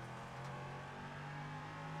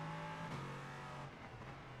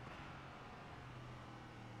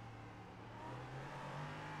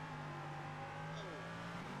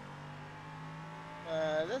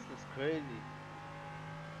 This is crazy.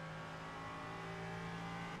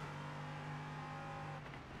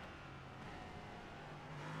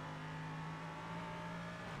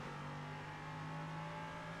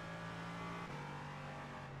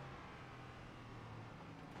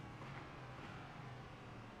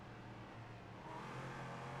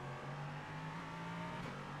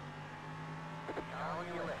 Car on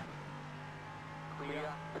your left.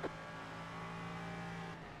 Clear.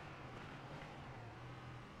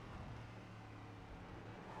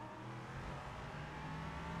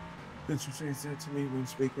 Interesting said to me when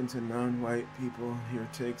speaking to non-white people, your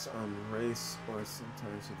takes on race or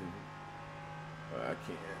sometimes with the... I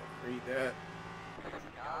can't read that.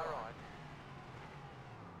 Car right.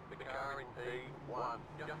 The car in P1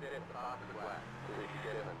 just at the fastest lap.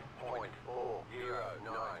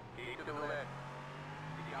 37.409. Keep to the left.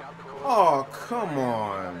 Pick up the course. Oh, come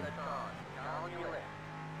on. Car on your left.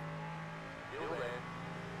 Still there.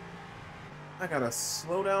 I gotta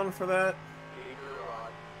slow down for that? Keep to the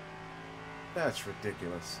right. That's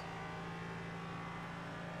ridiculous.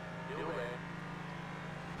 Still there.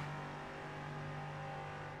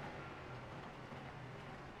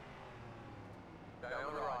 Stay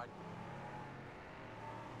on the right.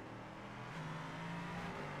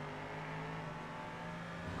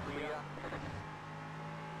 Clear.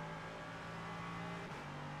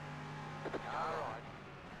 Car right.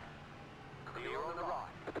 Clear on the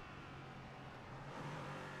right.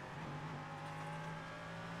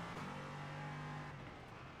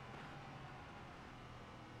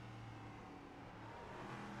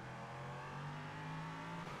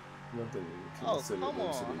 don't think we Oh, consider come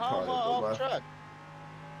those to on. be How part am I of the off left. track?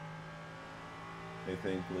 They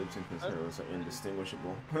think libs and That's conservatives are crazy.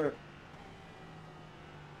 indistinguishable.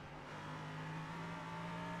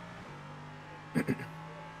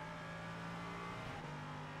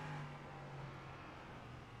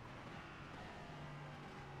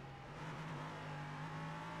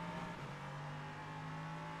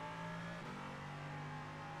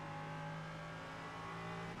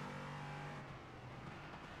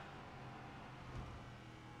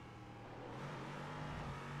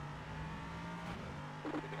 The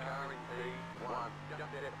car in P1 just out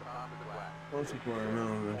the path of the black. Most people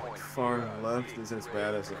know the far left is as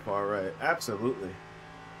bad as the far right. Absolutely.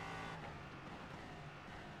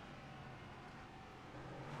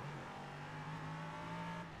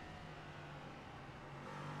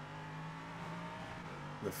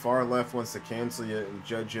 The far left wants to cancel you and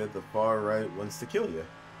judge you. The far right wants to kill you.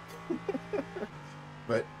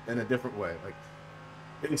 But in a different way. Like,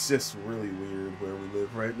 it's just really weird where we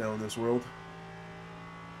live right now in this world.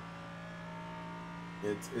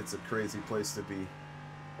 It's a crazy place to be. No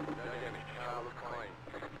damage, car was clean.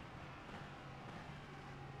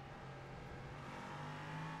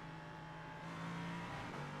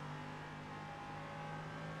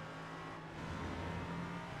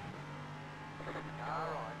 Car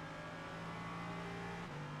right.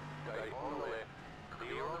 Stay on the left,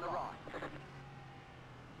 clear on the right.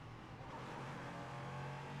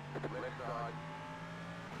 Left side.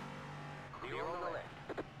 Clear on the left.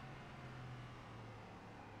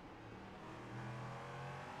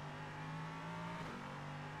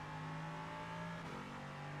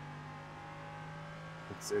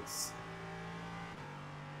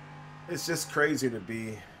 It's just crazy to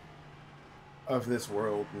be of this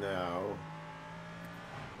world now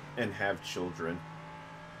and have children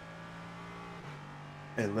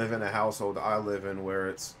and live in a household I live in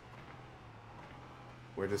where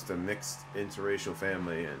we're just a mixed interracial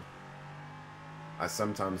family, and I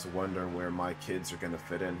sometimes wonder where my kids are going to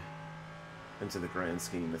fit into the grand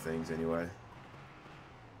scheme of things anyway.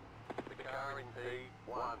 The car in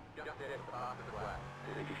P1 just out the path of the black.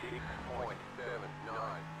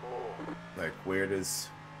 66.794. Like, where do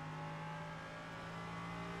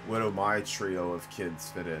my trio of kids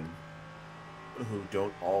fit in who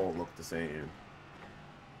don't all look the same?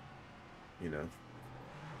 You know,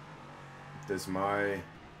 does my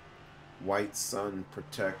white son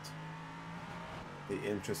protect the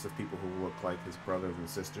interests of people who look like his brothers and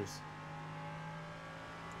sisters?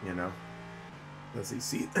 You know, does he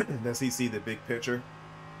see the big picture?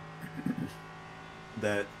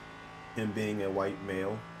 That him being a white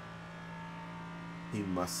male, he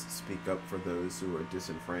must speak up for those who are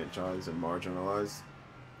disenfranchised and marginalized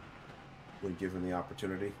when given the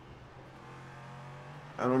opportunity.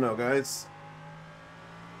 I don't know, guys.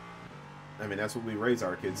 I mean, that's what we raise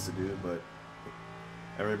our kids to do, but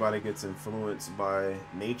everybody gets influenced by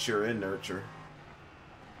nature and nurture.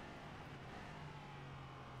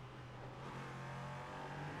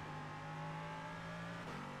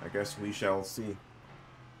 I guess we shall see.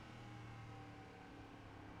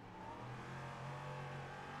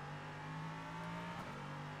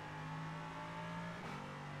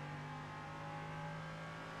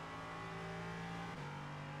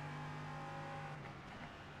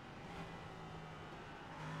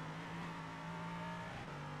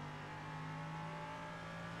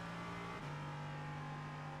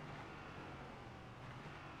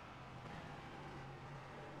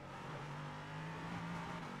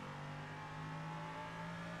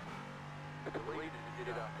 The lead did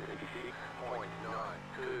it up to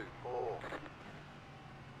 66.924.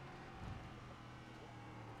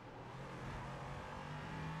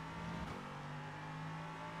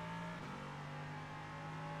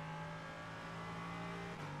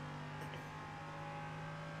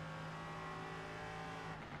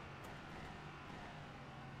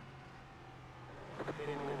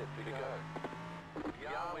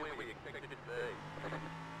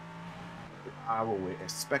 I will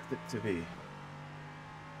expect it to be.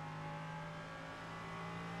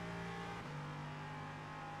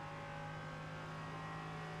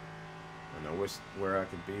 And I wish where I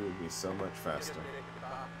could be would be so much faster.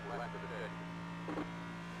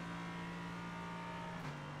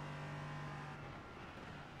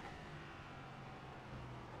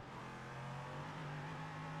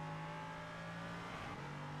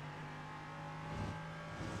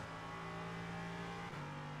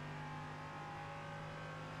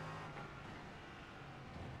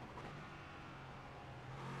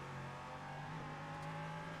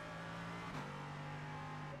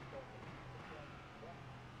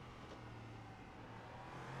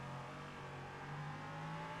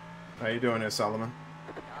 How you doing there, Solomon?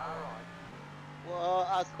 Well,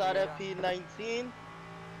 I started P19.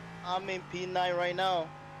 I'm in P9 right now.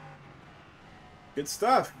 Good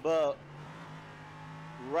stuff. But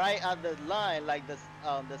right at the line, like the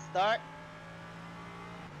start,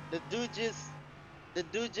 the dude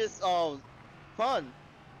just fun.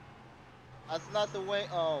 As not the way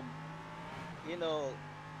you know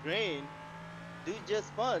green. Dude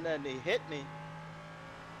just fun and he hit me.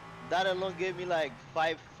 That alone gave me like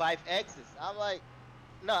five X's. I'm like,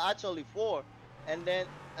 no, actually four. And then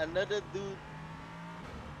another dude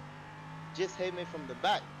just hit me from the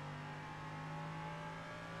back.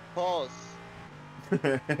 Pause.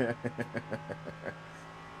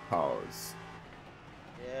 Pause.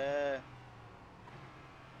 Yeah.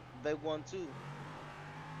 Big one too.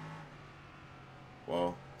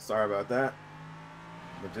 Well, sorry about that.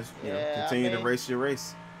 But just, you know, Yeah, I continue to mean, race your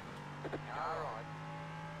race.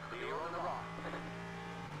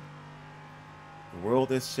 The world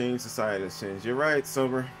has changed, society has changed. You're right,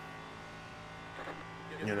 Sober.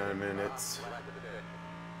 You know what I mean?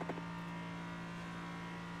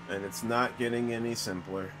 And it's not getting any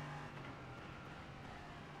simpler.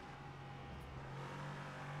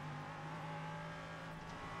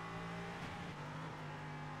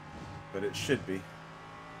 But it should be.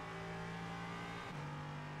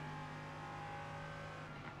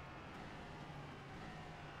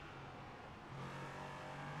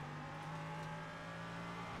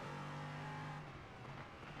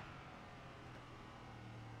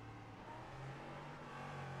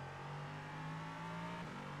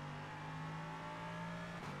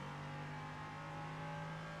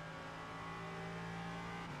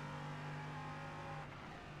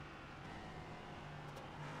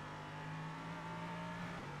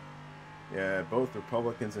 Yeah, both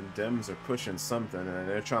Republicans and Dems are pushing something, and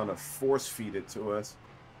they're trying to force feed it to us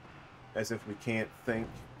as if we can't think.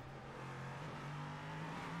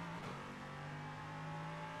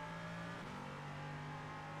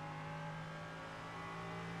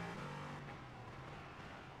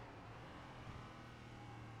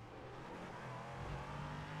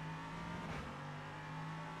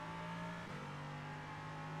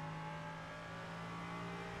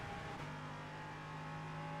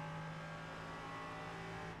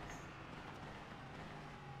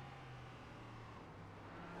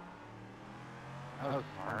 That was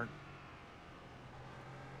smart.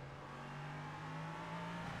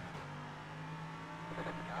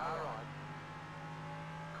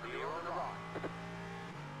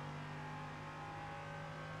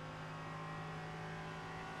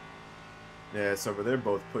 Yeah, so they're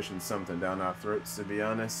both pushing something down our throats, to be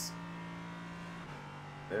honest.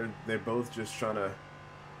 They're both just trying to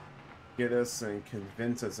get us and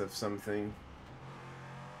convince us of something.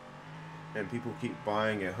 And people keep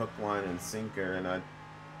buying it hook, line, and sinker, and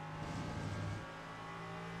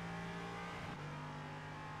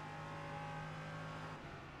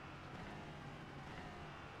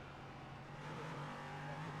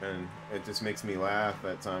and it just makes me laugh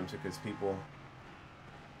at times because people,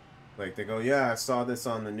 like, they go, yeah, I saw this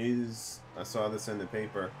on the news, I saw this in the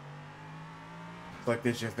paper. It's like,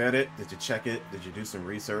 did you vet it? Did you check it? Did you do some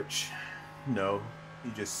research? No,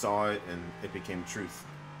 you just saw it and it became truth.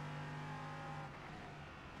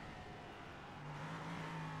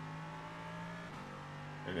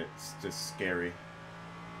 And it's just scary.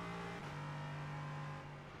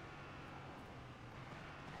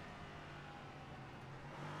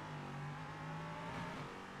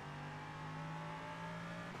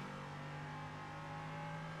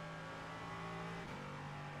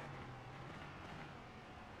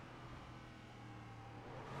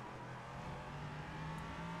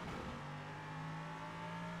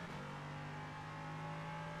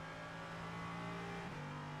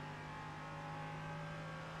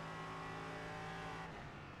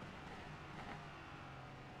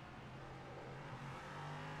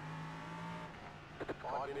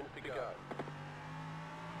 To go.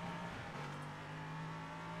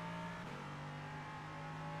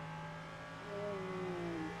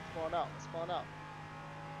 Spawn out, spawn out.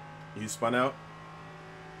 You spun out?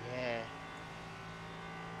 Yeah.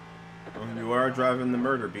 Well, you are driving the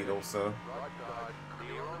murder beetle, so. Right side,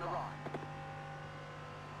 clear on the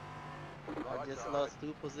right. I just lost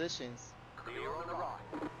 2 positions. Clear on the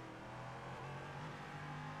right.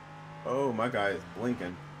 Oh, my guy is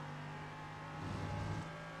blinking.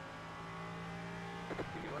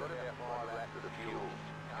 You've got about 5 laps of the fuel.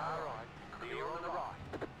 Car right, clear on the right.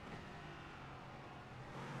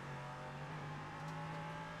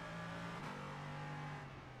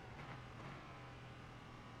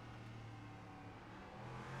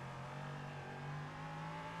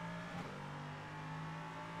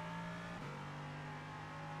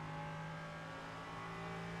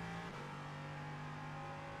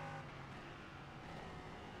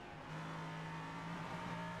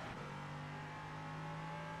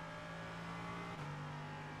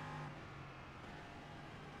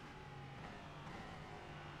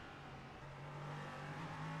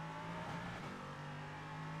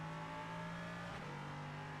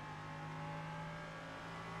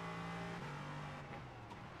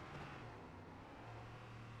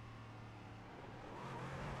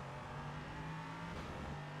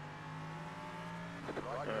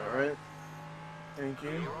 Thank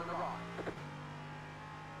you. Clear on the right.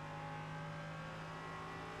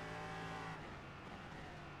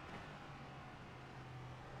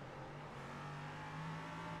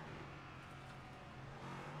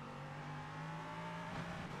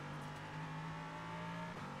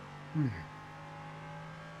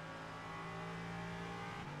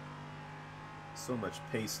 So much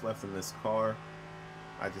pace left in this car.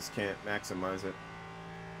 I just can't maximize it.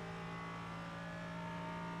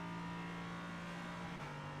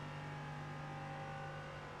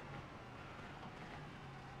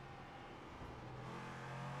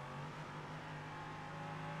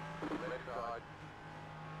 Left side.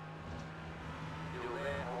 Still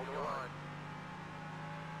there, hold your line.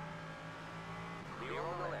 Clear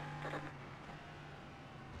on the left.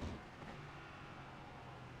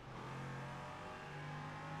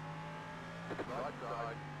 Right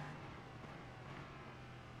side.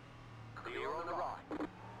 Clear on the right.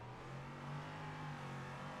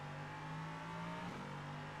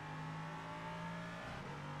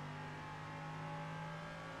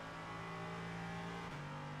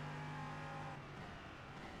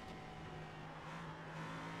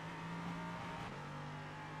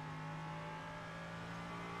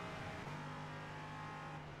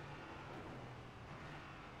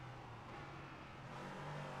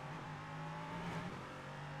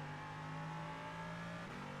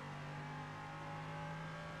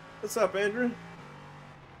 What's up, Andrew?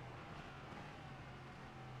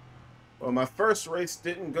 Well, my first race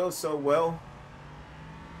didn't go so well.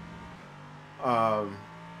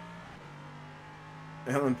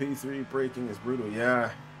 LMP3 braking is brutal.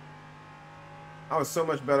 Yeah. I was so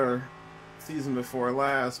much better season before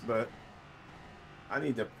last, but I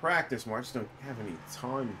need to practice more. I just don't have any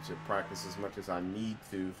time to practice as much as I need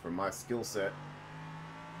to for my skill set.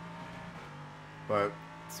 But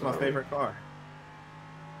it's my favorite car.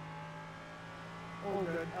 Oh,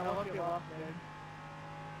 good. I love you off, man.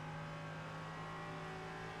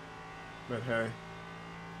 But hey,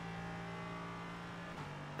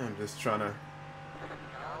 I'm just trying to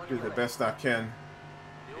do the best I can.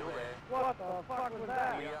 Still there. What the fuck was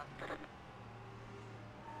that? Clear.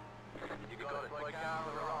 You got it. Play car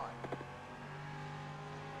on the right.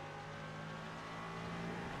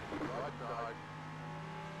 Right side.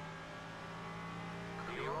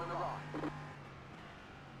 Clear on the right.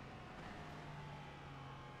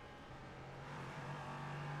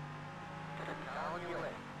 Car on your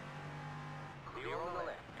left. Clear on the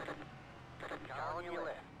left. Car on your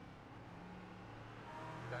left.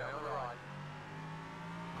 Stay on the right.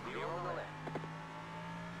 Clear on the left.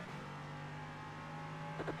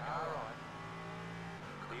 Car right.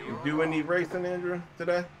 Clear You on do the any right. racing, Andrew,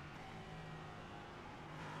 today?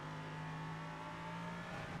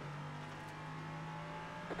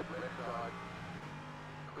 Left side.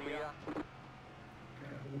 Clear.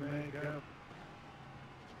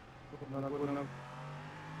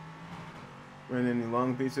 Ran any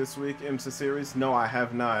Long Beach this week, IMSA series? No, I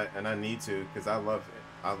have not, and I need to because I love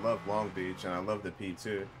Long Beach and I love the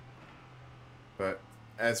P2. But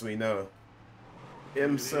as we know,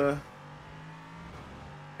 IMSA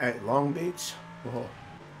at Long Beach, oh,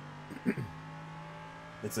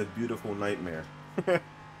 it's a beautiful nightmare.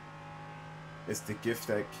 It's the gift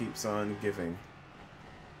that keeps on giving.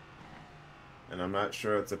 And I'm not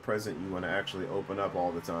sure it's a present you want to actually open up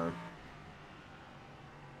all the time.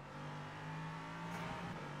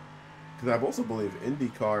 Because I also believe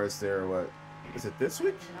IndyCar is there, what, is it this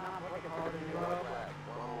week? Right flag.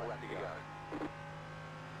 One more lap to go.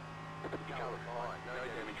 You car was fine. No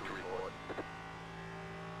damage to report.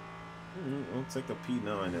 Well, it's like a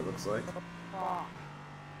P9, it looks like. As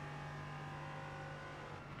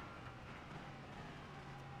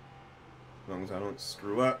long as I don't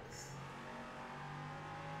screw up.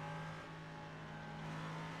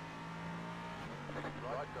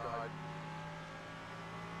 Right side.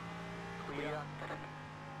 Clear.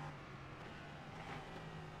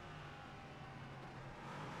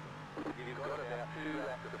 You've got about 2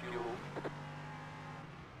 laps of fuel.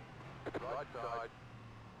 Right side.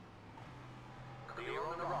 Clear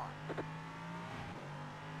on the right.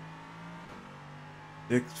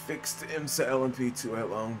 They fixed IMSA LMP2 at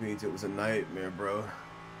Long Beach. It was a nightmare, bro.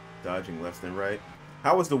 Dodging left and right.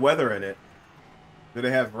 How was the weather in it? Did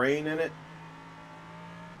it have rain in it?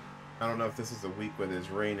 I don't know if this is a week where there's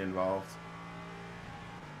rain involved.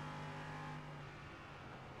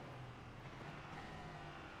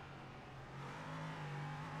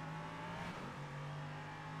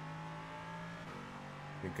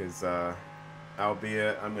 Because,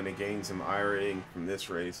 albeit I'm going to gain some I rating from this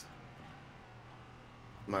race,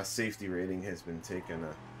 my safety rating has been taking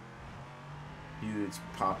a huge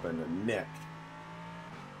pop in the neck.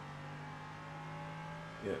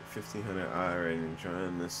 Yeah, 1500 I rating.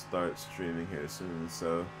 Trying to start streaming here soon,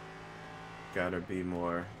 so gotta be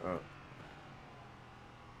more. Oh,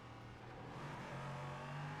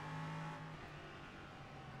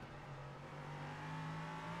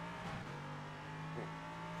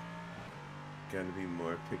 gotta be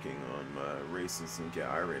more picking on my races and get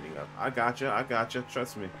I rating up. I gotcha. I gotcha.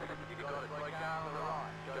 Trust me. You got a quick car on the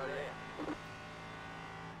right. Go there.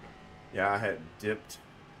 Yeah, I had dipped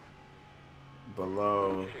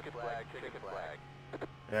below. Chicken flag.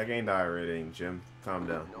 Yeah, I gained I rating, Jim. Calm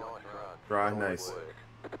down. Nice run. Drive Nice nice. work.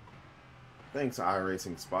 Thanks,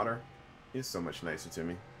 iRacing Spotter. He's so much nicer to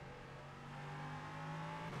me.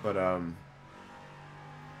 But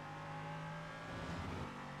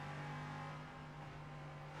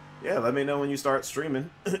yeah, let me know when you start streaming.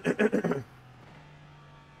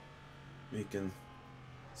 We can,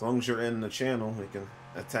 as long as you're in the channel, we can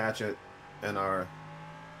attach it in our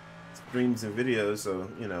streams and videos, so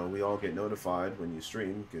you know we all get notified when you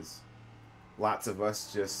stream. Because lots of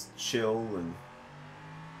us just chill and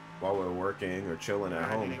while we're working or chilling at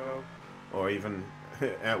home, or even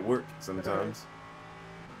at work sometimes,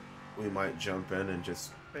 we might jump in and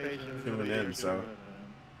just tune in. So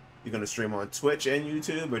you're gonna stream on Twitch and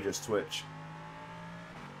YouTube, or just Twitch?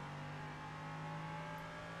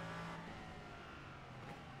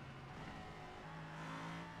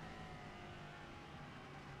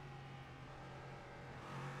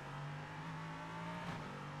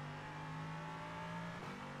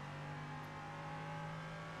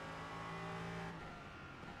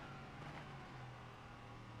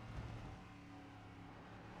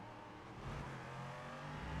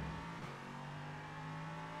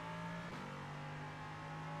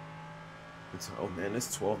 Oh man,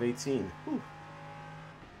 it's 12:18. Whew.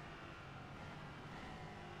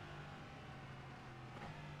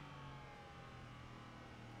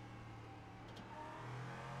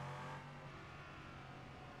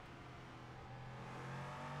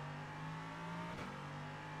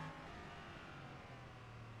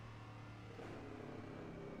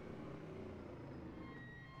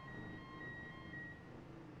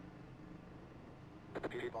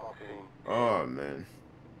 Oh man.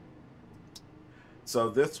 So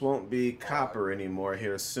this won't be copper anymore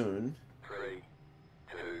here soon. 3,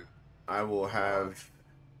 2, I will have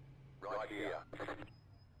right here.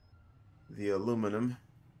 the aluminum.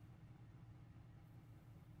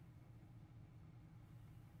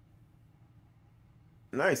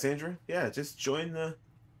 Nice, Andrew. Yeah, just join the,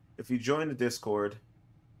 if you join the Discord,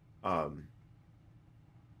 um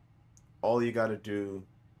all you got to do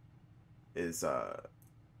is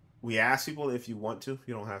we ask people if you want to,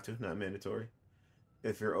 you don't have to, not mandatory.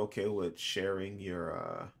 If you're okay with sharing your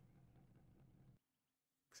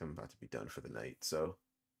cuz I'm about to be done for the night. So,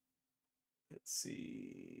 let's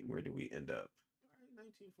see, where do we end up?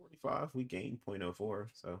 1945. We gained 0.04,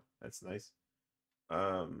 so that's nice.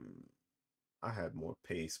 Um I had more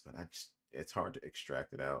pace, but I just, it's hard to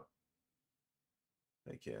extract it out.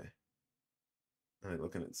 Like, yeah. I'm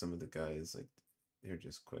looking at some of the guys, like they're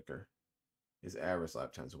just quicker. His average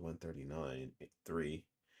lap times 139.3.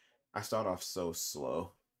 I start off so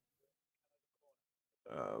slow.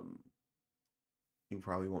 Um, you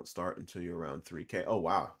probably won't start until you're around 3K. Oh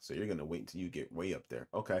wow. So you're gonna wait until you get way up there.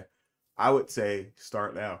 Okay. I would say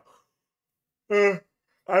start now.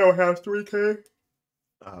 I don't have 3K.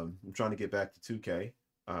 I'm trying to get back to 2K.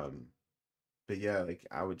 Um, but yeah, like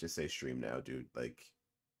I would just say stream now, dude. Like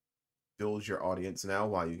build your audience now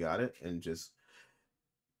while you got it, and just,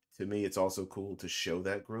 to me it's also cool to show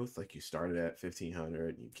that growth. Like you started at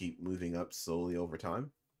 1500, you keep moving up slowly over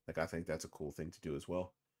time. Like I think that's a cool thing to do as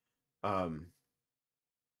well. Um,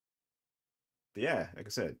 but yeah, like I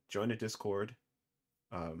said, join the Discord.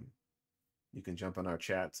 Um, you can jump on our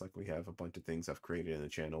chats. Like we have a bunch of things I've created in the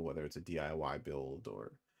channel, whether it's a DIY build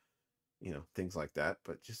or, you know, things like that.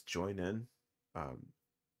 But just join in. Um,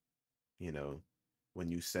 you know,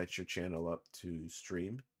 when you set your channel up to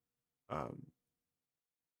stream, um,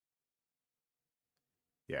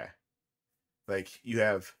 yeah, like you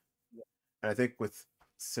have, and I think with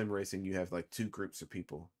sim racing, you have like two groups of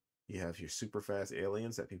people. You have your super fast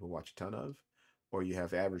aliens that people watch a ton of, or you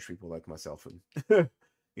have average people like myself, and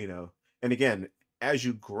you know. And again, as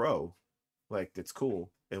you grow, like it's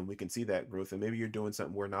cool, and we can see that growth. And maybe you're doing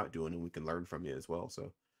something we're not doing, and we can learn from you as well.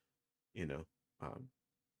 So, you know, um,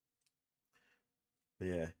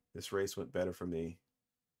 yeah, this race went better for me.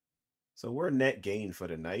 So we're net gain for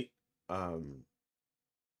the night. Um,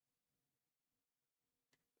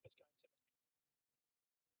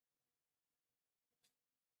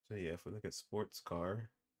 so yeah, if we look at sports car,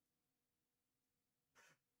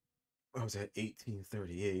 I was at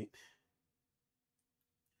 1838.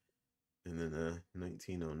 in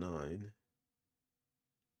 1909.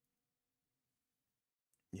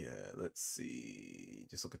 Yeah, let's see.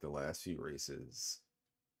 Just look at the last few races.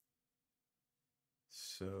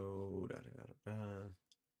 So,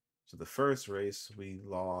 So the first race, we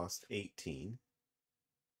lost 18.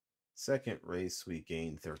 Second race, we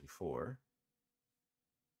gained 34.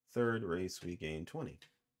 Third race, we gained 20.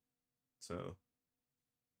 So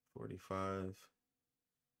 45.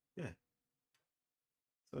 Yeah.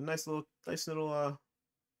 So nice little,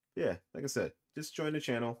 yeah, like I said, just join the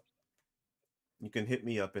channel. You can hit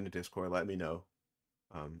me up in the Discord, let me know.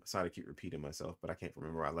 Sorry to keep repeating myself, but I can't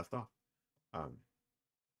remember where I left off.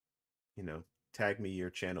 You know, tag me your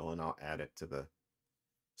channel and I'll add it to the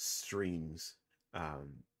streams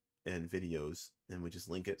and videos, and we just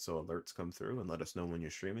link it so alerts come through and let us know when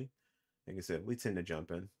you're streaming. Like I said, we tend to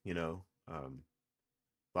jump in,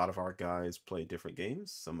 a lot of our guys play different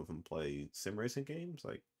games. Some of them play sim racing games.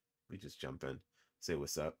 Like, we just jump in, say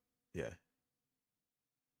what's up. Yeah.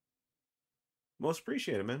 Most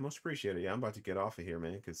appreciated, man. Most appreciated. Yeah, I'm about to get off of here,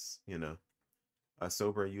 man, because,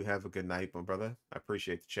 Sober, you have a good night, my brother. I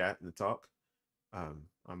appreciate the chat and the talk. I'm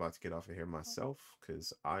about to get off of here myself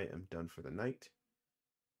because I am done for the night.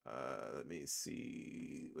 Let me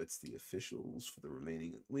see. What's the officials for the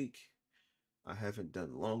remaining week? I haven't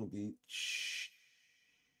done Long Beach.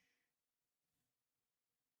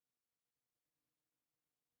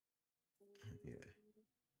 Yeah.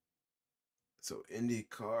 So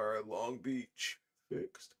IndyCar, Long Beach,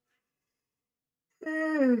 fixed. Yeah,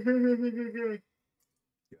 I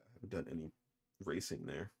haven't done any racing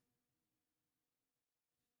there.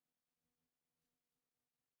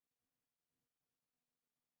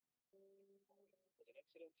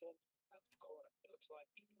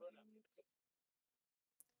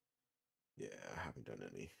 Yeah, I haven't done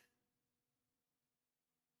any.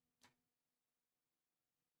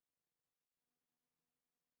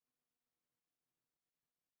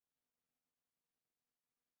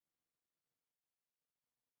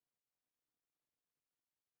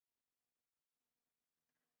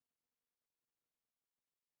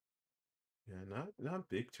 Yeah, not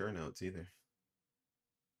big turnouts either.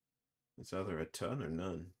 It's either a ton or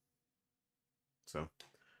none. So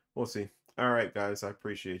we'll see. All right, guys, I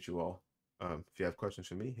appreciate you all. If you have questions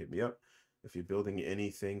for me, hit me up. If you're building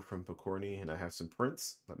anything from Picorni and I have some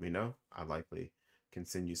prints, let me know. I likely can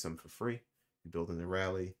send you some for free. If you're building the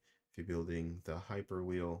rally, if you're building the hyper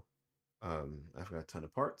wheel, I've got a ton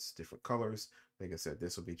of parts, different colors. Like I said,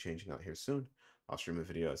 this will be changing out here soon. I'll stream a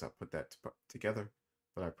video as I put that together.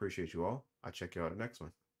 But I appreciate you all. I'll check you out the next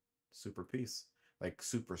one. Super peace. Like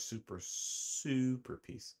super, super, super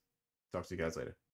peace. Talk to you guys later.